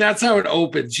 Like that's how it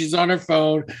opens. She's on her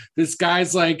phone. This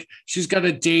guy's like, she's got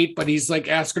a date, but he's like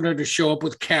asking her to show up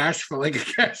with cash for like a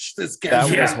cash. This cash.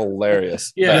 That was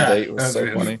hilarious. Yeah. That date was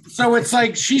so funny. So it's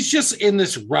like she's just in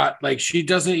this rut. Like she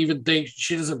doesn't even think,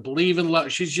 she doesn't believe in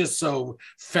love. She's just so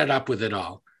fed up with it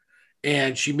all.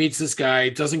 And she meets this guy.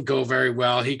 It doesn't go very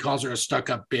well. He calls her a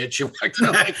stuck-up bitch.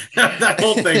 That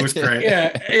whole thing was great.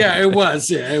 Yeah, it was.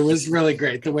 Yeah, it was really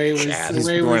great. The way it was. Chad, the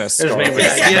way it was. his name was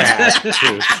Yeah. Chad,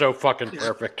 too. So fucking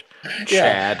perfect.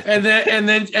 Yeah. Chad. And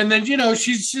then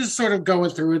she's just sort of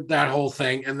going through that whole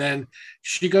thing. And then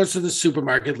she goes to the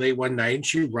supermarket late one night and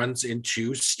she runs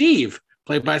into Steve,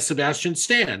 played by Sebastian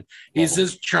Stan. He's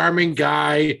this charming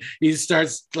guy. He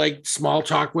starts like small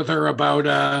talk with her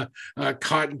about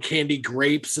cotton candy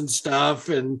grapes and stuff.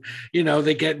 And,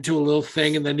 they get into a little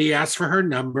thing and then he asks for her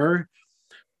number.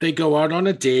 They go out on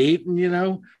a date and,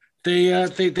 they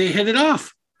hit it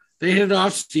off. They hit it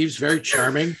off. Steve's very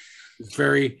charming. He's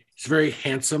very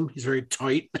handsome. He's very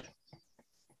tight.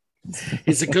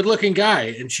 He's a good looking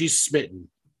guy and she's smitten.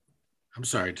 I'm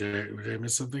sorry. Did I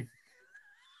miss something?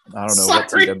 I don't know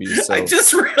Sorry, what TW is. I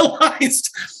just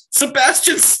realized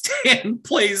Sebastian Stan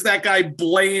plays that guy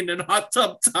Blaine in Hot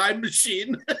Tub Time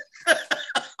Machine.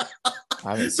 I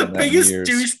haven't The seen that in biggest years.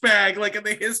 douchebag like in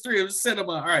the history of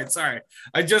cinema. All right, sorry.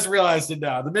 I just realized it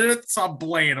now. The minute I saw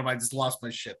Blaine, I just lost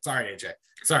my shit. Sorry, AJ.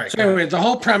 Sorry. So anyway, the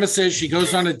whole premise is she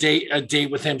goes on a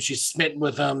date with him. She's smitten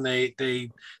with him. They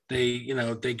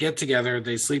get together,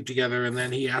 they sleep together, and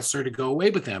then he asks her to go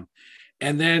away with him.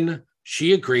 And then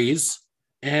she agrees,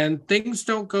 and things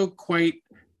don't go quite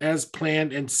as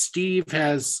planned. And Steve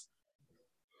has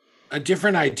a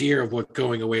different idea of what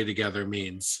going away together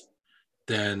means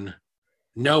than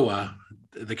Noah,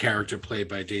 the character played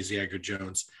by Daisy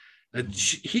Edgar-Jones.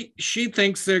 She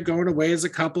thinks they're going away as a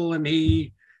couple, and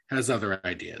he has other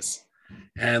ideas.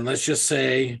 And let's just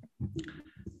say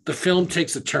the film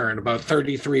takes a turn about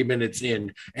 33 minutes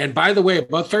in. And by the way,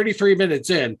 about 33 minutes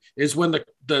in is when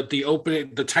the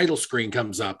opening, the title screen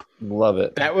comes up. Love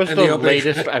it. That was And the the opening-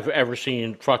 latest I've ever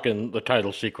seen fucking the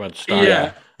title sequence start.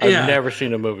 Yeah. I've yeah. never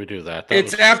seen a movie do that. That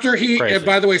It's was after he, crazy. and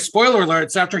by the way, spoiler alert,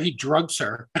 it's after he drugs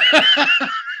her.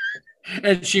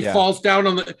 And she Yeah. falls down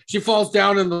in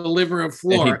the living room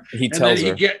floor. And he And tells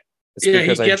then her, it's yeah, he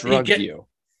because I gets- he drugged get- you.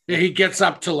 Yeah, he gets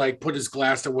up to like put his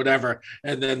glass or whatever,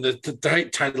 and then the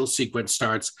title sequence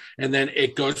starts, and then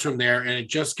it goes from there, and it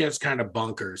just gets kind of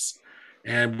bonkers.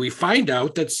 And we find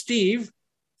out that Steve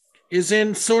is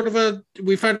in sort of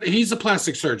he's a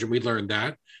plastic surgeon. We learned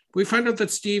that. We find out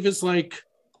that Steve is like,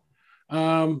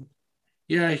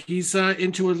 he's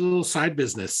into a little side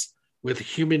business with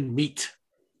human meat.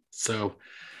 So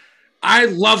I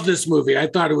love this movie. I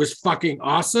thought it was fucking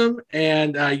awesome.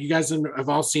 And you guys have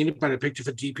all seen it, but I picked it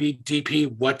for DP. DP,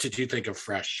 what did you think of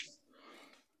Fresh?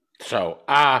 So,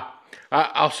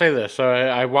 I'll say this. So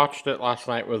I watched it last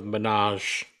night with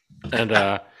Minaj,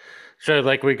 and so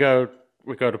like we go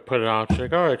to put it on. She's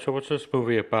like, "All right, so what's this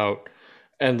movie about?"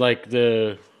 And I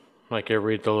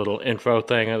read the little info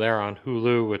thing there on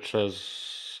Hulu, which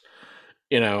says,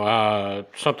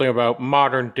 something about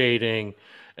modern dating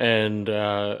and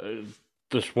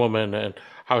this woman and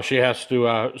how she has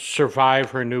to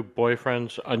survive her new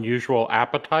boyfriend's unusual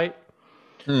appetite.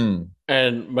 And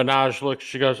Minaj looks,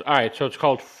 she goes, "All right, so it's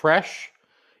called Fresh?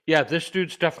 Yeah, this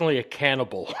dude's definitely a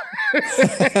cannibal."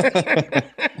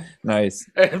 Nice.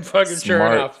 And fucking sure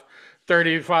Smart. enough,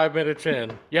 35 minutes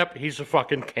in, yep, he's a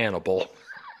fucking cannibal.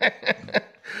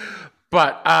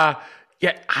 But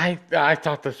I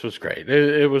thought this was great.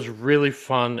 It was really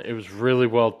fun. It was really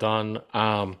well done.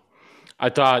 I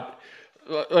thought,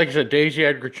 like I said, Daisy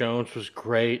Edgar-Jones was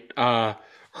great.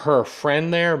 Her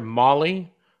friend there,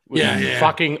 Molly, was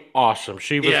fucking awesome.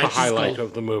 She was the she's highlight cool.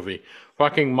 of the movie.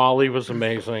 Fucking Molly was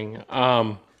amazing.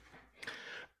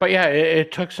 But yeah,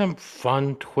 it took some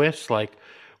fun twists, like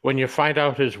when you find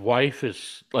out his wife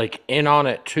is like in on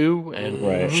it too, and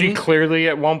Right. she clearly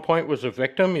at one point was a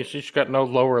victim. You see, she's got no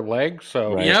lower leg,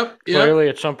 so Right. Yep. clearly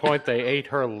at some point they ate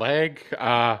her leg.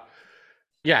 Yeah,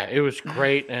 it was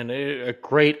great and a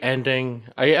great ending.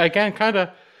 It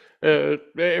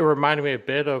reminded me a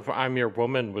bit of I'm Your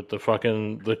Woman with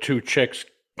the two chicks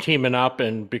teaming up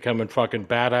and becoming fucking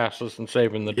badasses and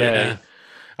saving the day. Yeah.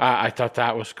 I thought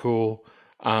that was cool.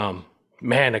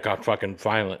 Man, it got fucking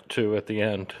violent too at the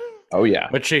end. Oh yeah.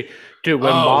 But when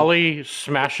Molly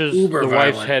smashes Uber the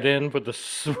wife's violent. head in with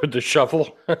the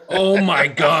shovel. Oh my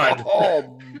God.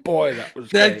 Oh boy, that was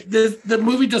great. The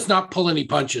movie does not pull any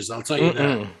punches. I'll tell you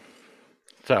that.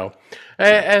 So,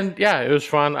 and yeah, it was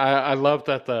fun. I love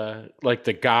that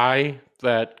the guy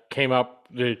that came up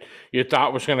that you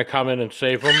thought was going to come in and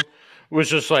save him was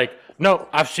just like, no,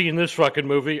 I've seen this fucking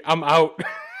movie. I'm out.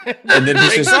 And then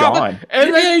he's just gone.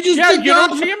 And then, he just you don't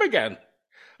gone. see him again.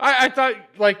 I thought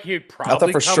like he'd probably I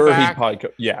thought for come sure back. he'd probably go.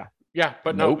 Yeah. Yeah,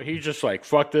 but Nope. no, he's just like,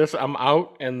 fuck this, I'm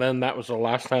out. And then that was the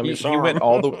last time He, he saw he him. went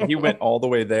all the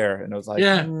way there, and it was like,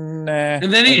 Yeah. nah.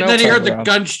 And then he No heard the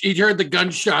turnaround. he heard the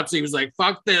gunshots. He was like,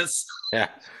 "Fuck this." Yeah.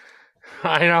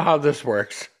 I know how this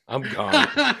works. I'm gone.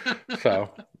 So,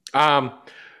 but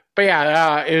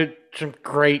yeah, it's some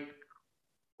great,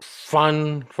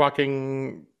 fun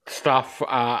fucking stuff.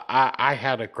 I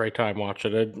had a great time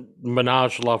watching it.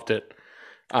 Minaj loved it.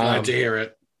 Glad to hear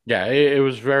it. Yeah, it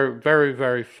was very, very,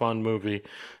 very fun movie.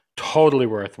 Totally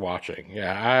worth watching.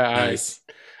 Yeah, Nice.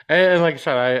 and like I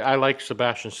said, I like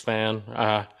Sebastian Stan.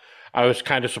 I was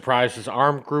kind of surprised his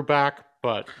arm grew back,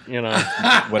 but you know,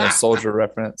 When a soldier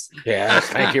reference. yes,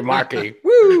 thank you, Marky.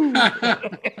 Woo!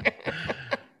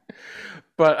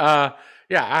 But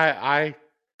yeah, I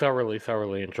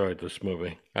thoroughly enjoyed this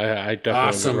movie. I definitely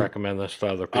Awesome. would recommend this to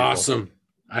other people. Awesome.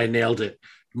 I nailed it.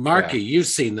 Marky, you've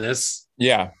seen this.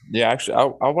 Yeah.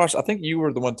 Actually, I watched. I think you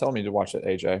were the one telling me to watch it,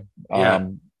 AJ. Yeah.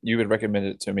 You had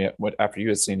recommended it to me after you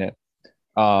had seen it.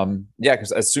 Yeah,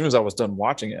 because as soon as I was done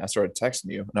watching it, I started texting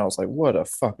you, and I was like, "What a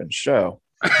fucking show!"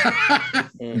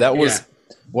 That was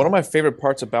one of my favorite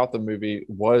parts about the movie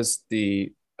was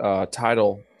the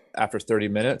title after 30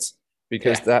 minutes,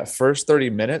 because that first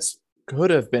 30 minutes could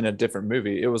have been a different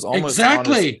movie. It was almost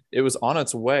it was on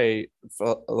its way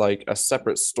for like a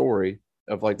separate story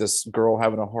of like this girl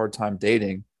having a hard time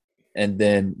dating, and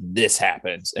then this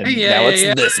happens, and now it's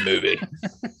this movie.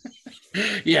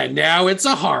 Yeah, now it's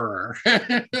a horror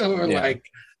or like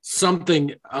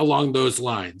something along those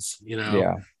lines, you know.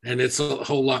 Yeah. And it's a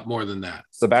whole lot more than that.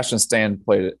 Sebastian Stan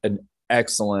played an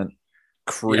excellent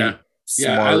creep,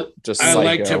 smart, just I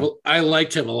psycho.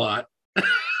 liked him a lot.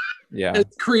 Yeah. As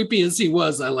creepy as he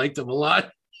was, I liked him a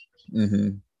lot.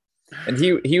 Mm-hmm. And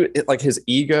he like his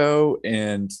ego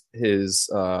and his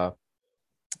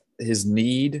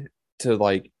need to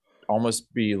like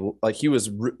almost be like he was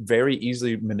very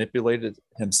easily manipulated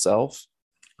himself.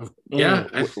 Yeah,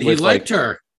 With, he liked like,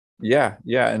 her. Yeah,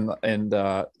 and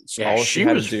all she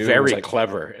had was to do very was like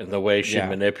clever in the way she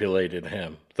manipulated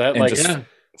him. That and like just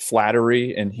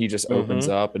flattery, and he just opens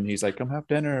up and he's like, "Come have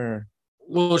dinner."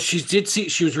 Well, she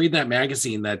was reading that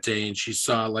magazine that day, and she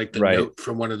saw like the note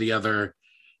from one of the other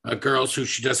girls who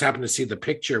she does happen to see the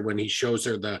picture when he shows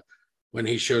her the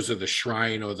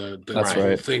shrine or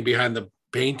the thing behind the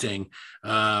painting,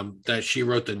 that she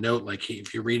wrote the note like,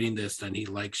 if you're reading this, then he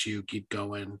likes you, keep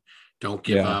going, don't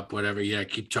give up, whatever. Yeah,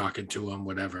 keep talking to him,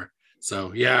 whatever.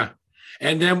 So yeah.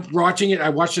 And then watching it, I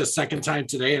watched it a second time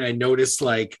today, and I noticed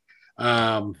like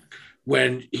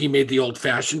when he made the old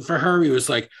fashioned for her, he was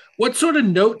like, what sort of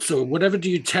notes or whatever do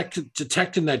you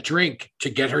detect in that drink to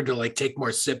get her to like take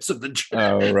more sips of the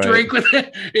drink with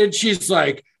it? And she's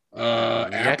like,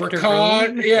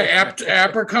 apricot. Yeah,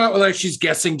 apricot. Like she's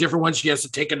guessing different ones. She has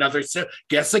to take another sip,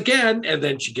 guess again, and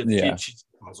then she gets she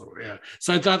falls over. Yeah.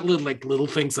 So I thought little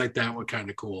things like that were kind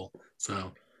of cool.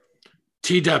 So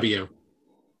TW.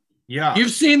 Yeah. You've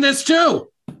seen this too.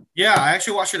 Yeah, I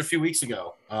actually watched it a few weeks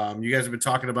ago. You guys have been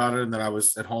talking about it, and then I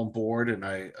was at home bored, and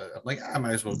I might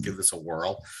as well give this a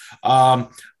whirl. I'm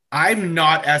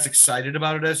not as excited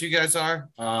about it as you guys are.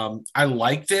 I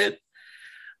liked it,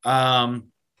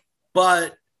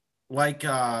 but like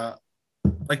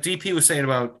DP was saying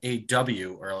about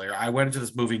AW earlier, I went into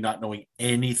this movie not knowing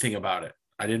anything about it.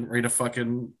 I didn't read a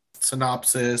fucking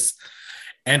synopsis,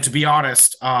 and to be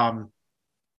honest,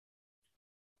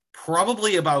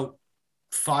 probably about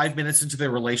 5 minutes into their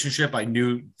relationship, I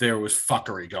knew there was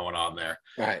fuckery going on there.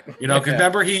 Right. You know, because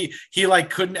remember he like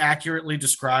couldn't accurately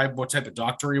describe what type of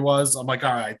doctor he was. I'm like,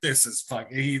 all right, this is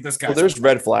fucking this guy. Well, there's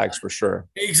red flags for sure.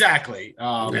 Exactly.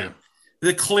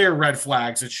 The clear red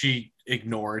flags that she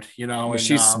ignored, you know, and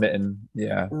she's smitten.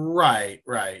 Yeah. Right.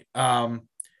 And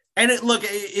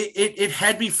it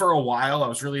had me for a while. I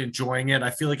was really enjoying it. I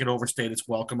feel like it overstayed its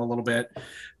welcome a little bit.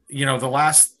 You know, the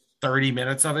last 30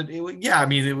 minutes of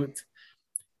it,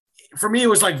 for me, it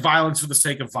was like violence for the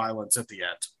sake of violence at the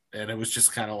end, and it was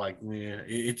just kind of like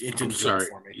it didn't. I'm sorry,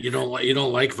 for me. You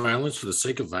don't like violence for the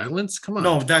sake of violence? Come on.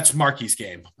 No, that's Marky's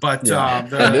game. But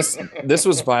and this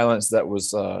was violence that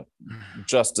was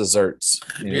just desserts.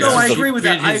 You know, I agree with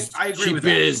that. I agree with that.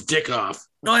 She bit his dick off.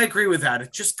 No, I agree with that.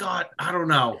 It just got, I don't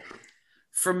know.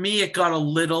 For me, it got a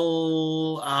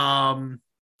little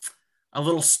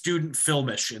student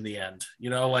filmish in the end. You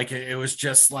know, like it was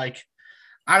just like.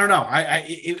 I don't know.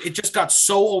 It just got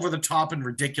so over the top and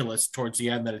ridiculous towards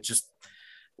the end that it just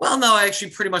Well, no,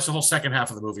 actually, pretty much the whole second half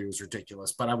of the movie was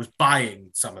ridiculous, but I was buying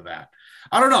some of that.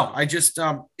 I don't know. I just,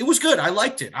 it was good. I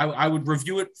liked it. I would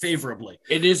review it favorably.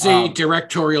 It is a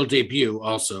directorial debut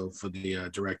also for the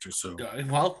director. So,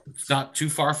 well, it's not too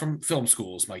far from film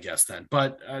school, is my guess then.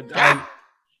 But I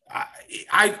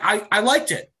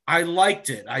liked it. I liked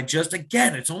it. I just,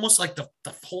 again, it's almost like the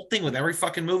whole thing with every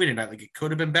fucking movie tonight. Like, it could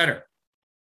have been better.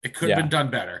 It could have been done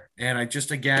better. And I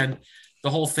just, again, the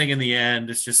whole thing in the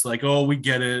end, it's just like, oh, we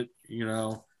get it. You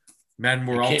know, men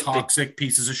were all toxic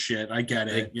pieces of shit. I get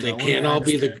it. They can't all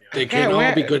be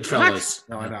good fellas.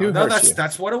 No,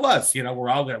 that's what it was. You know, we're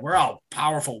all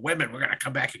powerful women. We're gonna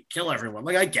come back and kill everyone.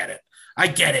 Like, I get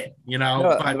it. You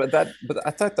know, but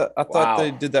I thought they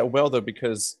did that well though,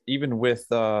 because even with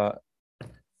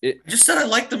it, just said I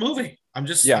like the movie. I'm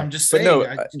just saying. No,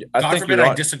 God forbid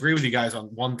I disagree with you guys on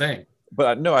one thing.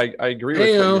 But no, I agree with what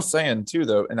you're saying too,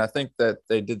 though, and I think that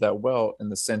they did that well in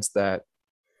the sense that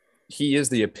he is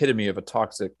the epitome of a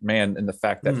toxic man in the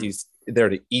fact that he's there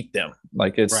to eat them.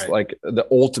 Like, it's like the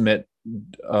ultimate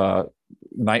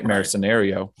nightmare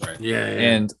scenario. Right. Yeah.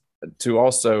 And to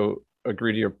also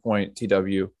agree to your point,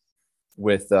 TW,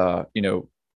 with you know,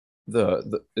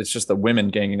 the it's just the women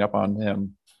ganging up on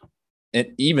him,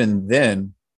 and even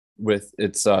then, with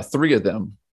it's 3 of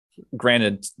them.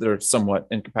 Granted, they're somewhat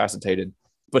incapacitated,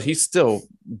 but he's still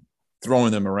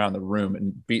throwing them around the room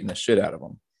and beating the shit out of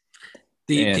them.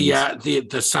 The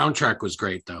soundtrack was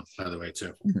great, though, by the way,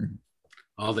 too. Mm-hmm.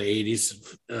 All the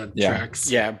 80s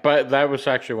tracks. Yeah, but that was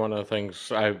actually one of the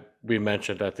things we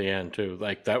mentioned at the end, too.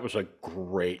 Like, that was a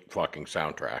great fucking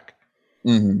soundtrack.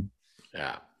 Mm-hmm.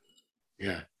 Yeah.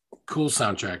 Yeah. Cool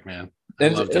soundtrack, man.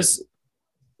 It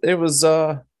was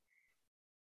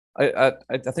I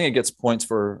think it gets points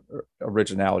for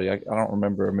originality. I don't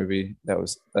remember a movie that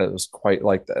was quite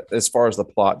like that as far as the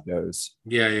plot goes.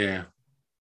 Yeah.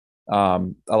 I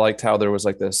liked how there was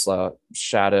like this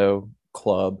shadow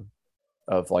club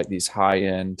of like these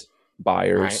high-end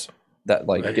buyers that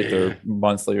like get their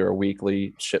monthly or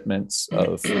weekly shipments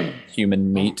of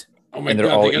human meat. Oh my and they're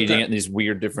God, all eating it in these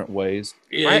weird different ways.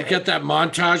 Yeah, you get that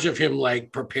montage of him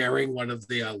like preparing one of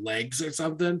the legs or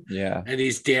something. Yeah. And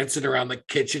he's dancing around the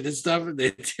kitchen and stuff. And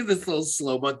they do this little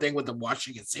slow-mo thing with him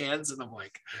washing his hands. And I'm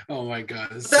like, oh my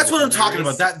God. That's what I'm talking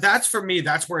about. That's for me,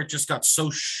 that's where it just got so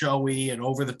showy and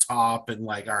over the top and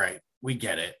like, all right, we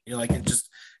get it. You're like, it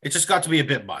just got to be a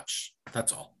bit much.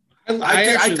 That's all. I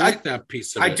actually like that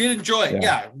piece of it. I did enjoy it.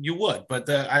 Yeah, you would. But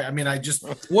I just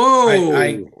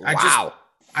whoa.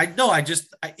 I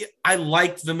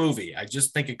liked the movie. I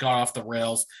just think it got off the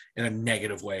rails in a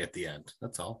negative way at the end.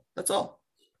 That's all.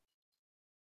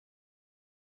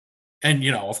 And,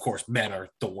 you know, of course, men are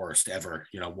the worst ever.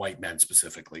 You know, white men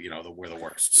specifically, you know, we're the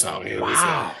worst. So,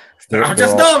 wow. I'm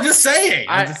just saying.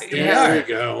 There you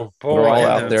go. They're all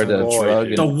out there to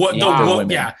drug and women.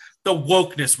 Yeah, the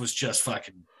wokeness was just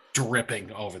fucking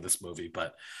dripping over this movie,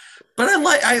 but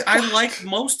I liked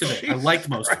most of it. I liked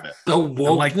most of it. The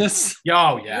wokeness.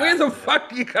 Oh yeah. Where the fuck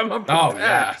do you come up with that?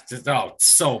 Yeah. It's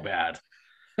so bad.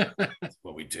 That's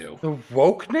what we do. The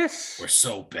wokeness? We're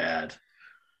so bad.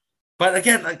 But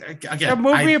again, a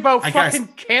movie about fucking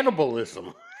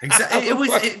cannibalism. Exactly. It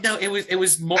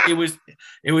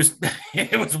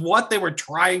was what they were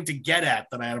trying to get at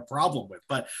that I had a problem with.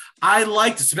 But I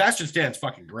liked it. Sebastian Stan's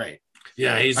fucking great.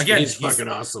 Yeah, he's fucking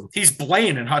awesome. He's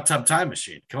Blaine in Hot Tub Time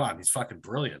Machine. Come on, he's fucking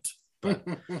brilliant. But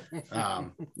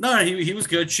no, he was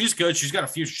good. She's good. She's got a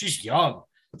few. She's young.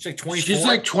 She's like 24. She's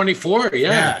like 24.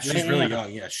 Yeah, she's really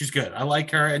young. Yeah, she's good. I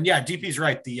like her. And yeah, DP's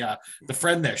right. The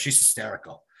friend there, she's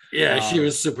hysterical. Yeah, she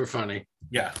was super funny.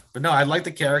 Yeah, but no, I like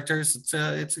the characters. It's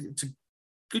a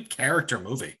good character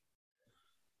movie.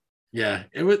 Yeah,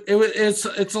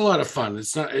 it's a lot of fun.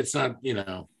 It's not you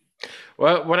know.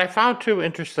 Well, what I found too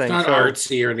interesting. It's not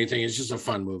artsy or anything. It's just a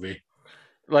fun movie.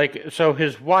 Like, so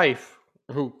his wife,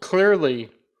 who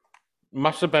clearly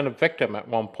must have been a victim at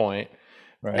one point,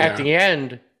 at the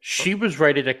end, she was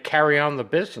ready to carry on the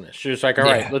business. She was like, all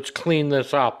right, let's clean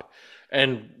this up.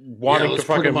 And wanting to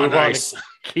fucking move on and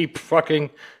keep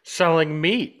fucking selling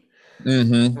meat.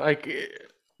 Mm-hmm. Like,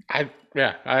 I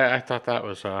thought that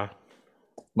was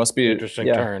must be interesting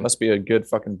turn. Must be a good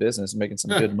fucking business, making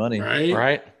some good money,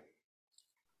 right?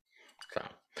 So,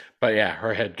 but yeah,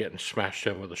 her head getting smashed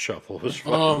in with a shovel was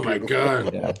fucking oh my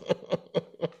God. Yeah.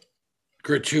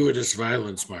 Gratuitous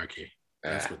violence, Marky.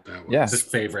 That's what that was. Yeah. His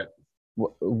favorite.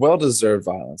 Well-deserved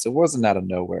violence. It wasn't out of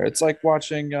nowhere. It's like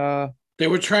watching they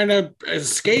were trying to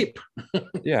escape.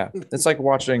 Yeah. It's like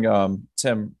watching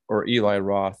Tim or Eli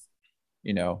Roth,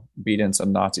 you know, beat in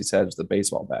some Nazi's heads with a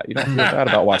baseball bat. You don't feel bad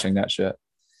about watching that shit.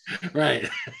 Right.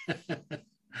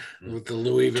 with the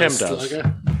Louisville Tim does.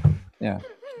 Slugger. Yeah,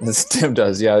 this Tim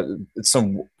does. Yeah, it's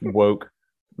some woke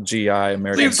GI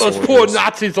American. Leave those soldiers. poor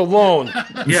Nazis alone.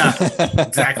 Yeah,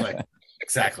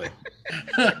 exactly.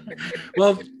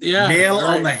 Well, yeah. Nail all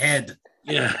on right. the head.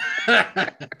 Yeah.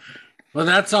 Well,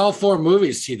 that's all 4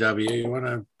 movies, TW. You want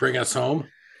to bring us home?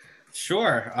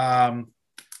 Sure.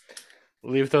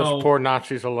 Leave those Oh. poor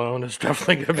Nazis alone is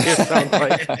definitely going to be a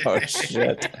soundbite. Oh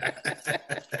shit!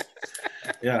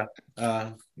 Yeah.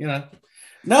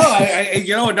 No, I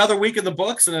another week in the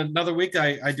books and another week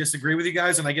I disagree with you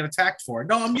guys and I get attacked for it.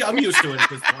 No, I'm used to it at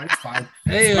this point. It's fine.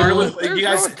 Hey, Scarlet, there's you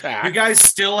no guys, attack. you guys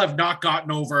still have not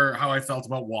gotten over how I felt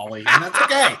about Wally, and that's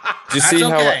okay. Did you That's see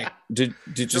okay. how? Did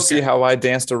you It's see okay. how I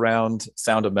danced around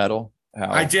Sound of Metal?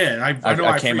 How I did. I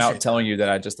came out appreciate telling you that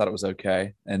I just thought it was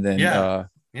okay, and then Yeah.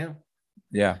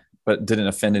 yeah, but didn't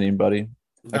offend anybody.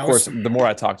 that Of course, was- the more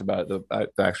I talked about it, the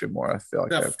actually more I feel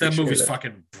like I that appreciate movie's it.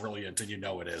 fucking brilliant, and you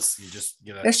know it is. You just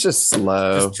It's just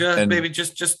slow, just and baby,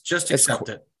 just accept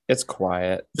it. it's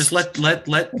quiet. Just let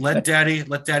daddy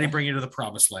bring you to the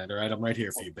promised land. All right, I'm right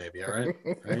here for you, baby. All right.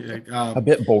 Right? A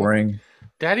bit boring.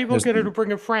 Daddy will get her to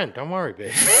bring a friend. Don't worry,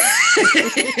 baby.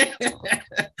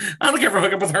 I don't care if I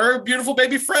hook up with her beautiful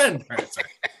baby friend. All right, sorry.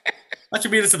 That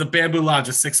should meet us at the Bamboo Lodge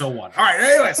at 601. All right,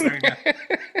 anyways, there we go.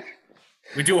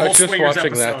 We do a I whole was just swingers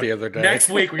watching episode that the other day. Next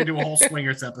week. We can do a whole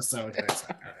swingers episode.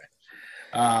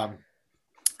 All right.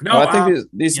 No, Well, I think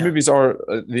these yeah. movies are.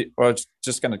 I was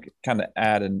just going to kind of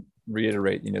add and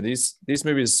reiterate. These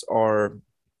movies are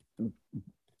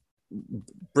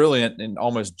brilliant and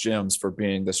almost gems for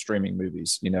being the streaming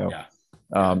movies. Yeah.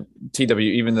 TW,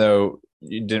 even though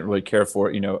you didn't really care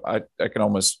for it, I can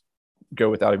almost go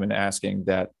without even asking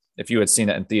that if you had seen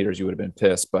it in theaters, you would have been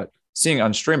pissed. But seeing it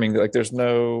on streaming, like there's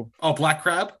no Black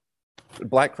Crab.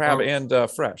 Black Crab Oh. and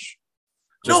Fresh.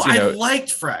 No, Just, I liked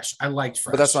Fresh.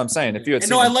 but that's what I'm saying. If you had And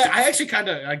seen, no, I actually kind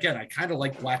of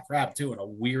like Black Crab too in a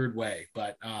weird way.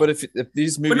 But if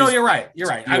these movies, but no, you're right. You're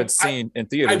right. you had seen in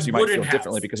theaters, you might feel wouldn't have.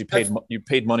 differently because you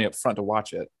paid money up front to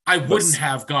watch it. I wouldn't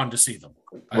have gone to see them.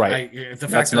 Right. The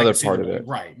fact That's that I another could see part them, of it.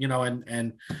 right?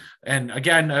 And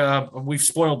again, we've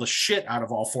spoiled the shit out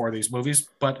of all 4 of these movies,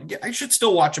 but I should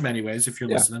still watch them anyways if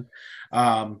you're Yeah. listening,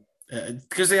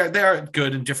 because they are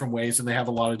good in different ways and they have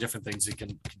a lot of different things you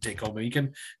can take home. And you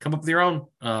can come up with your own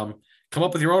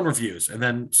reviews and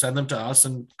then send them to us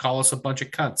and call us a bunch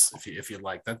of cunts if you'd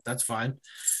like. That's fine.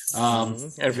 And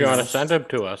if you want to send them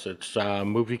to us, it's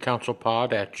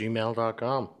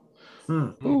moviecouncilpod@gmail.com.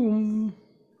 Boom.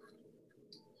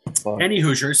 Any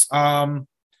Hoosiers.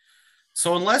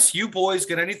 So unless you boys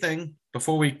get anything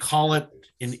before we call it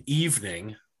an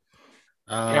evening.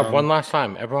 One last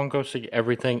time. Everyone go see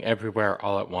Everything Everywhere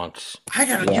All at Once. I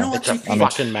gotta, Yeah. you know what? It's a GP?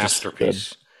 fucking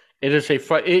masterpiece. It is a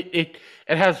it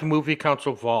has Movie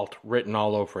Council Vault written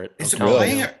all over it. Is it I'm telling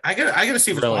playing? you. I gotta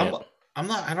see if it's Brilliant.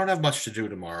 I don't have much to do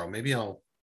tomorrow. Maybe I'll.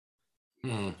 I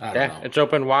don't Yeah, know. it's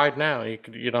open wide now.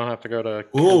 You don't have to go to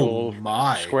Oh Kindle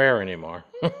my! Square anymore.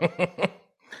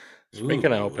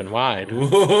 Speaking of open wide, Ooh,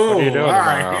 what are you doing all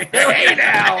tomorrow? right. Hey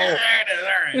now, there it is. All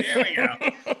right, here we go.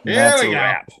 Here That's we a go.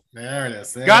 wrap. There it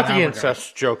is. There, got now the we're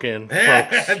incest joke in, going.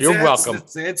 folks. You're welcome.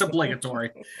 It's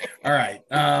obligatory. All right.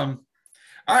 All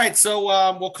right. So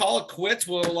we'll call it quits.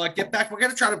 We'll get back. We're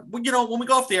gonna try to. When we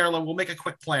go off the air, we'll make a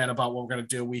quick plan about what we're gonna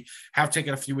do. We have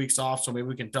taken a few weeks off, so maybe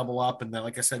we can double up. And then,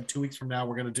 like I said, 2 weeks from now,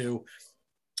 we're gonna do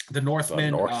the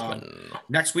Northman.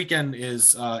 Next weekend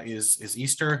is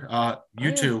Easter.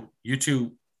 You two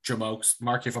Jamokes.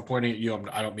 Mark, if I'm pointing at you,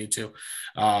 I don't mean to.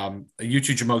 You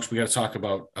two Jamokes, we got to talk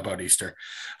about Easter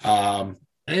when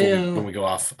we go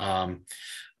off.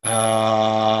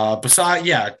 Besides,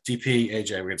 DP,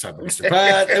 AJ, we're gonna talk about Easter,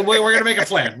 but we're gonna make a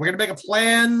plan. We're gonna make a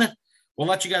plan. We'll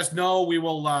let you guys know. We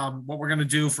will what we're gonna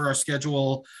do for our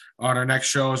schedule on our next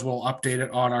show is we'll update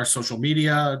it on our social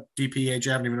media. DP,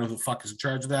 AJ, I don't even know who the fuck is in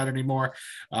charge of that anymore.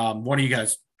 One of you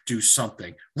guys do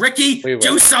something. Ricky, We will.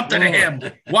 do something to him.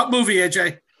 What movie,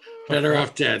 AJ? Better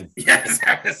off dead. Yes.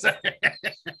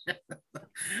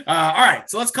 All right,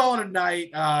 so let's call it a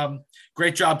night.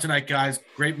 Great job tonight, guys.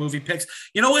 Great movie picks.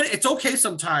 You know what? It's okay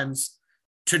sometimes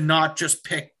to not just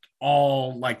pick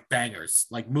all like bangers,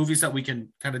 like movies that we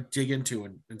can kind of dig into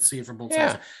and see it from both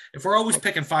sides. If we're always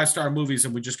picking 5-star movies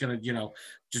and we're just gonna,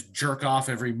 just jerk off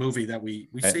every movie that we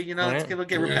see, it's gonna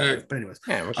get repetitive. But anyways,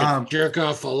 we should Jerk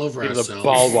off all over be the ourselves.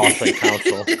 ball washing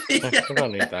council. We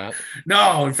don't need that.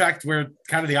 No, in fact, we're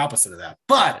kind of the opposite of that.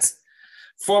 But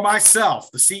for myself,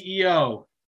 the CEO,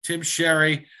 Tim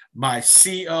Sherry, my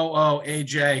COO,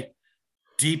 AJ,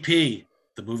 DP,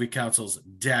 the Movie Council's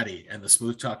daddy, and the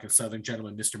smooth talking Southern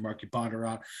gentleman, Mr. Marky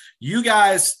Bondurant. You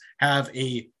guys have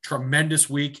a tremendous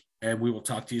week. and we will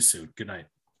talk to you soon. Good night.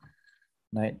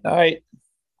 Night, night.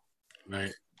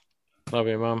 Right. Love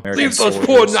you, Mom. American Leave those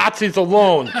poor soldiers. Nazis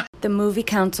alone. The movie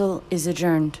council is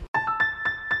adjourned.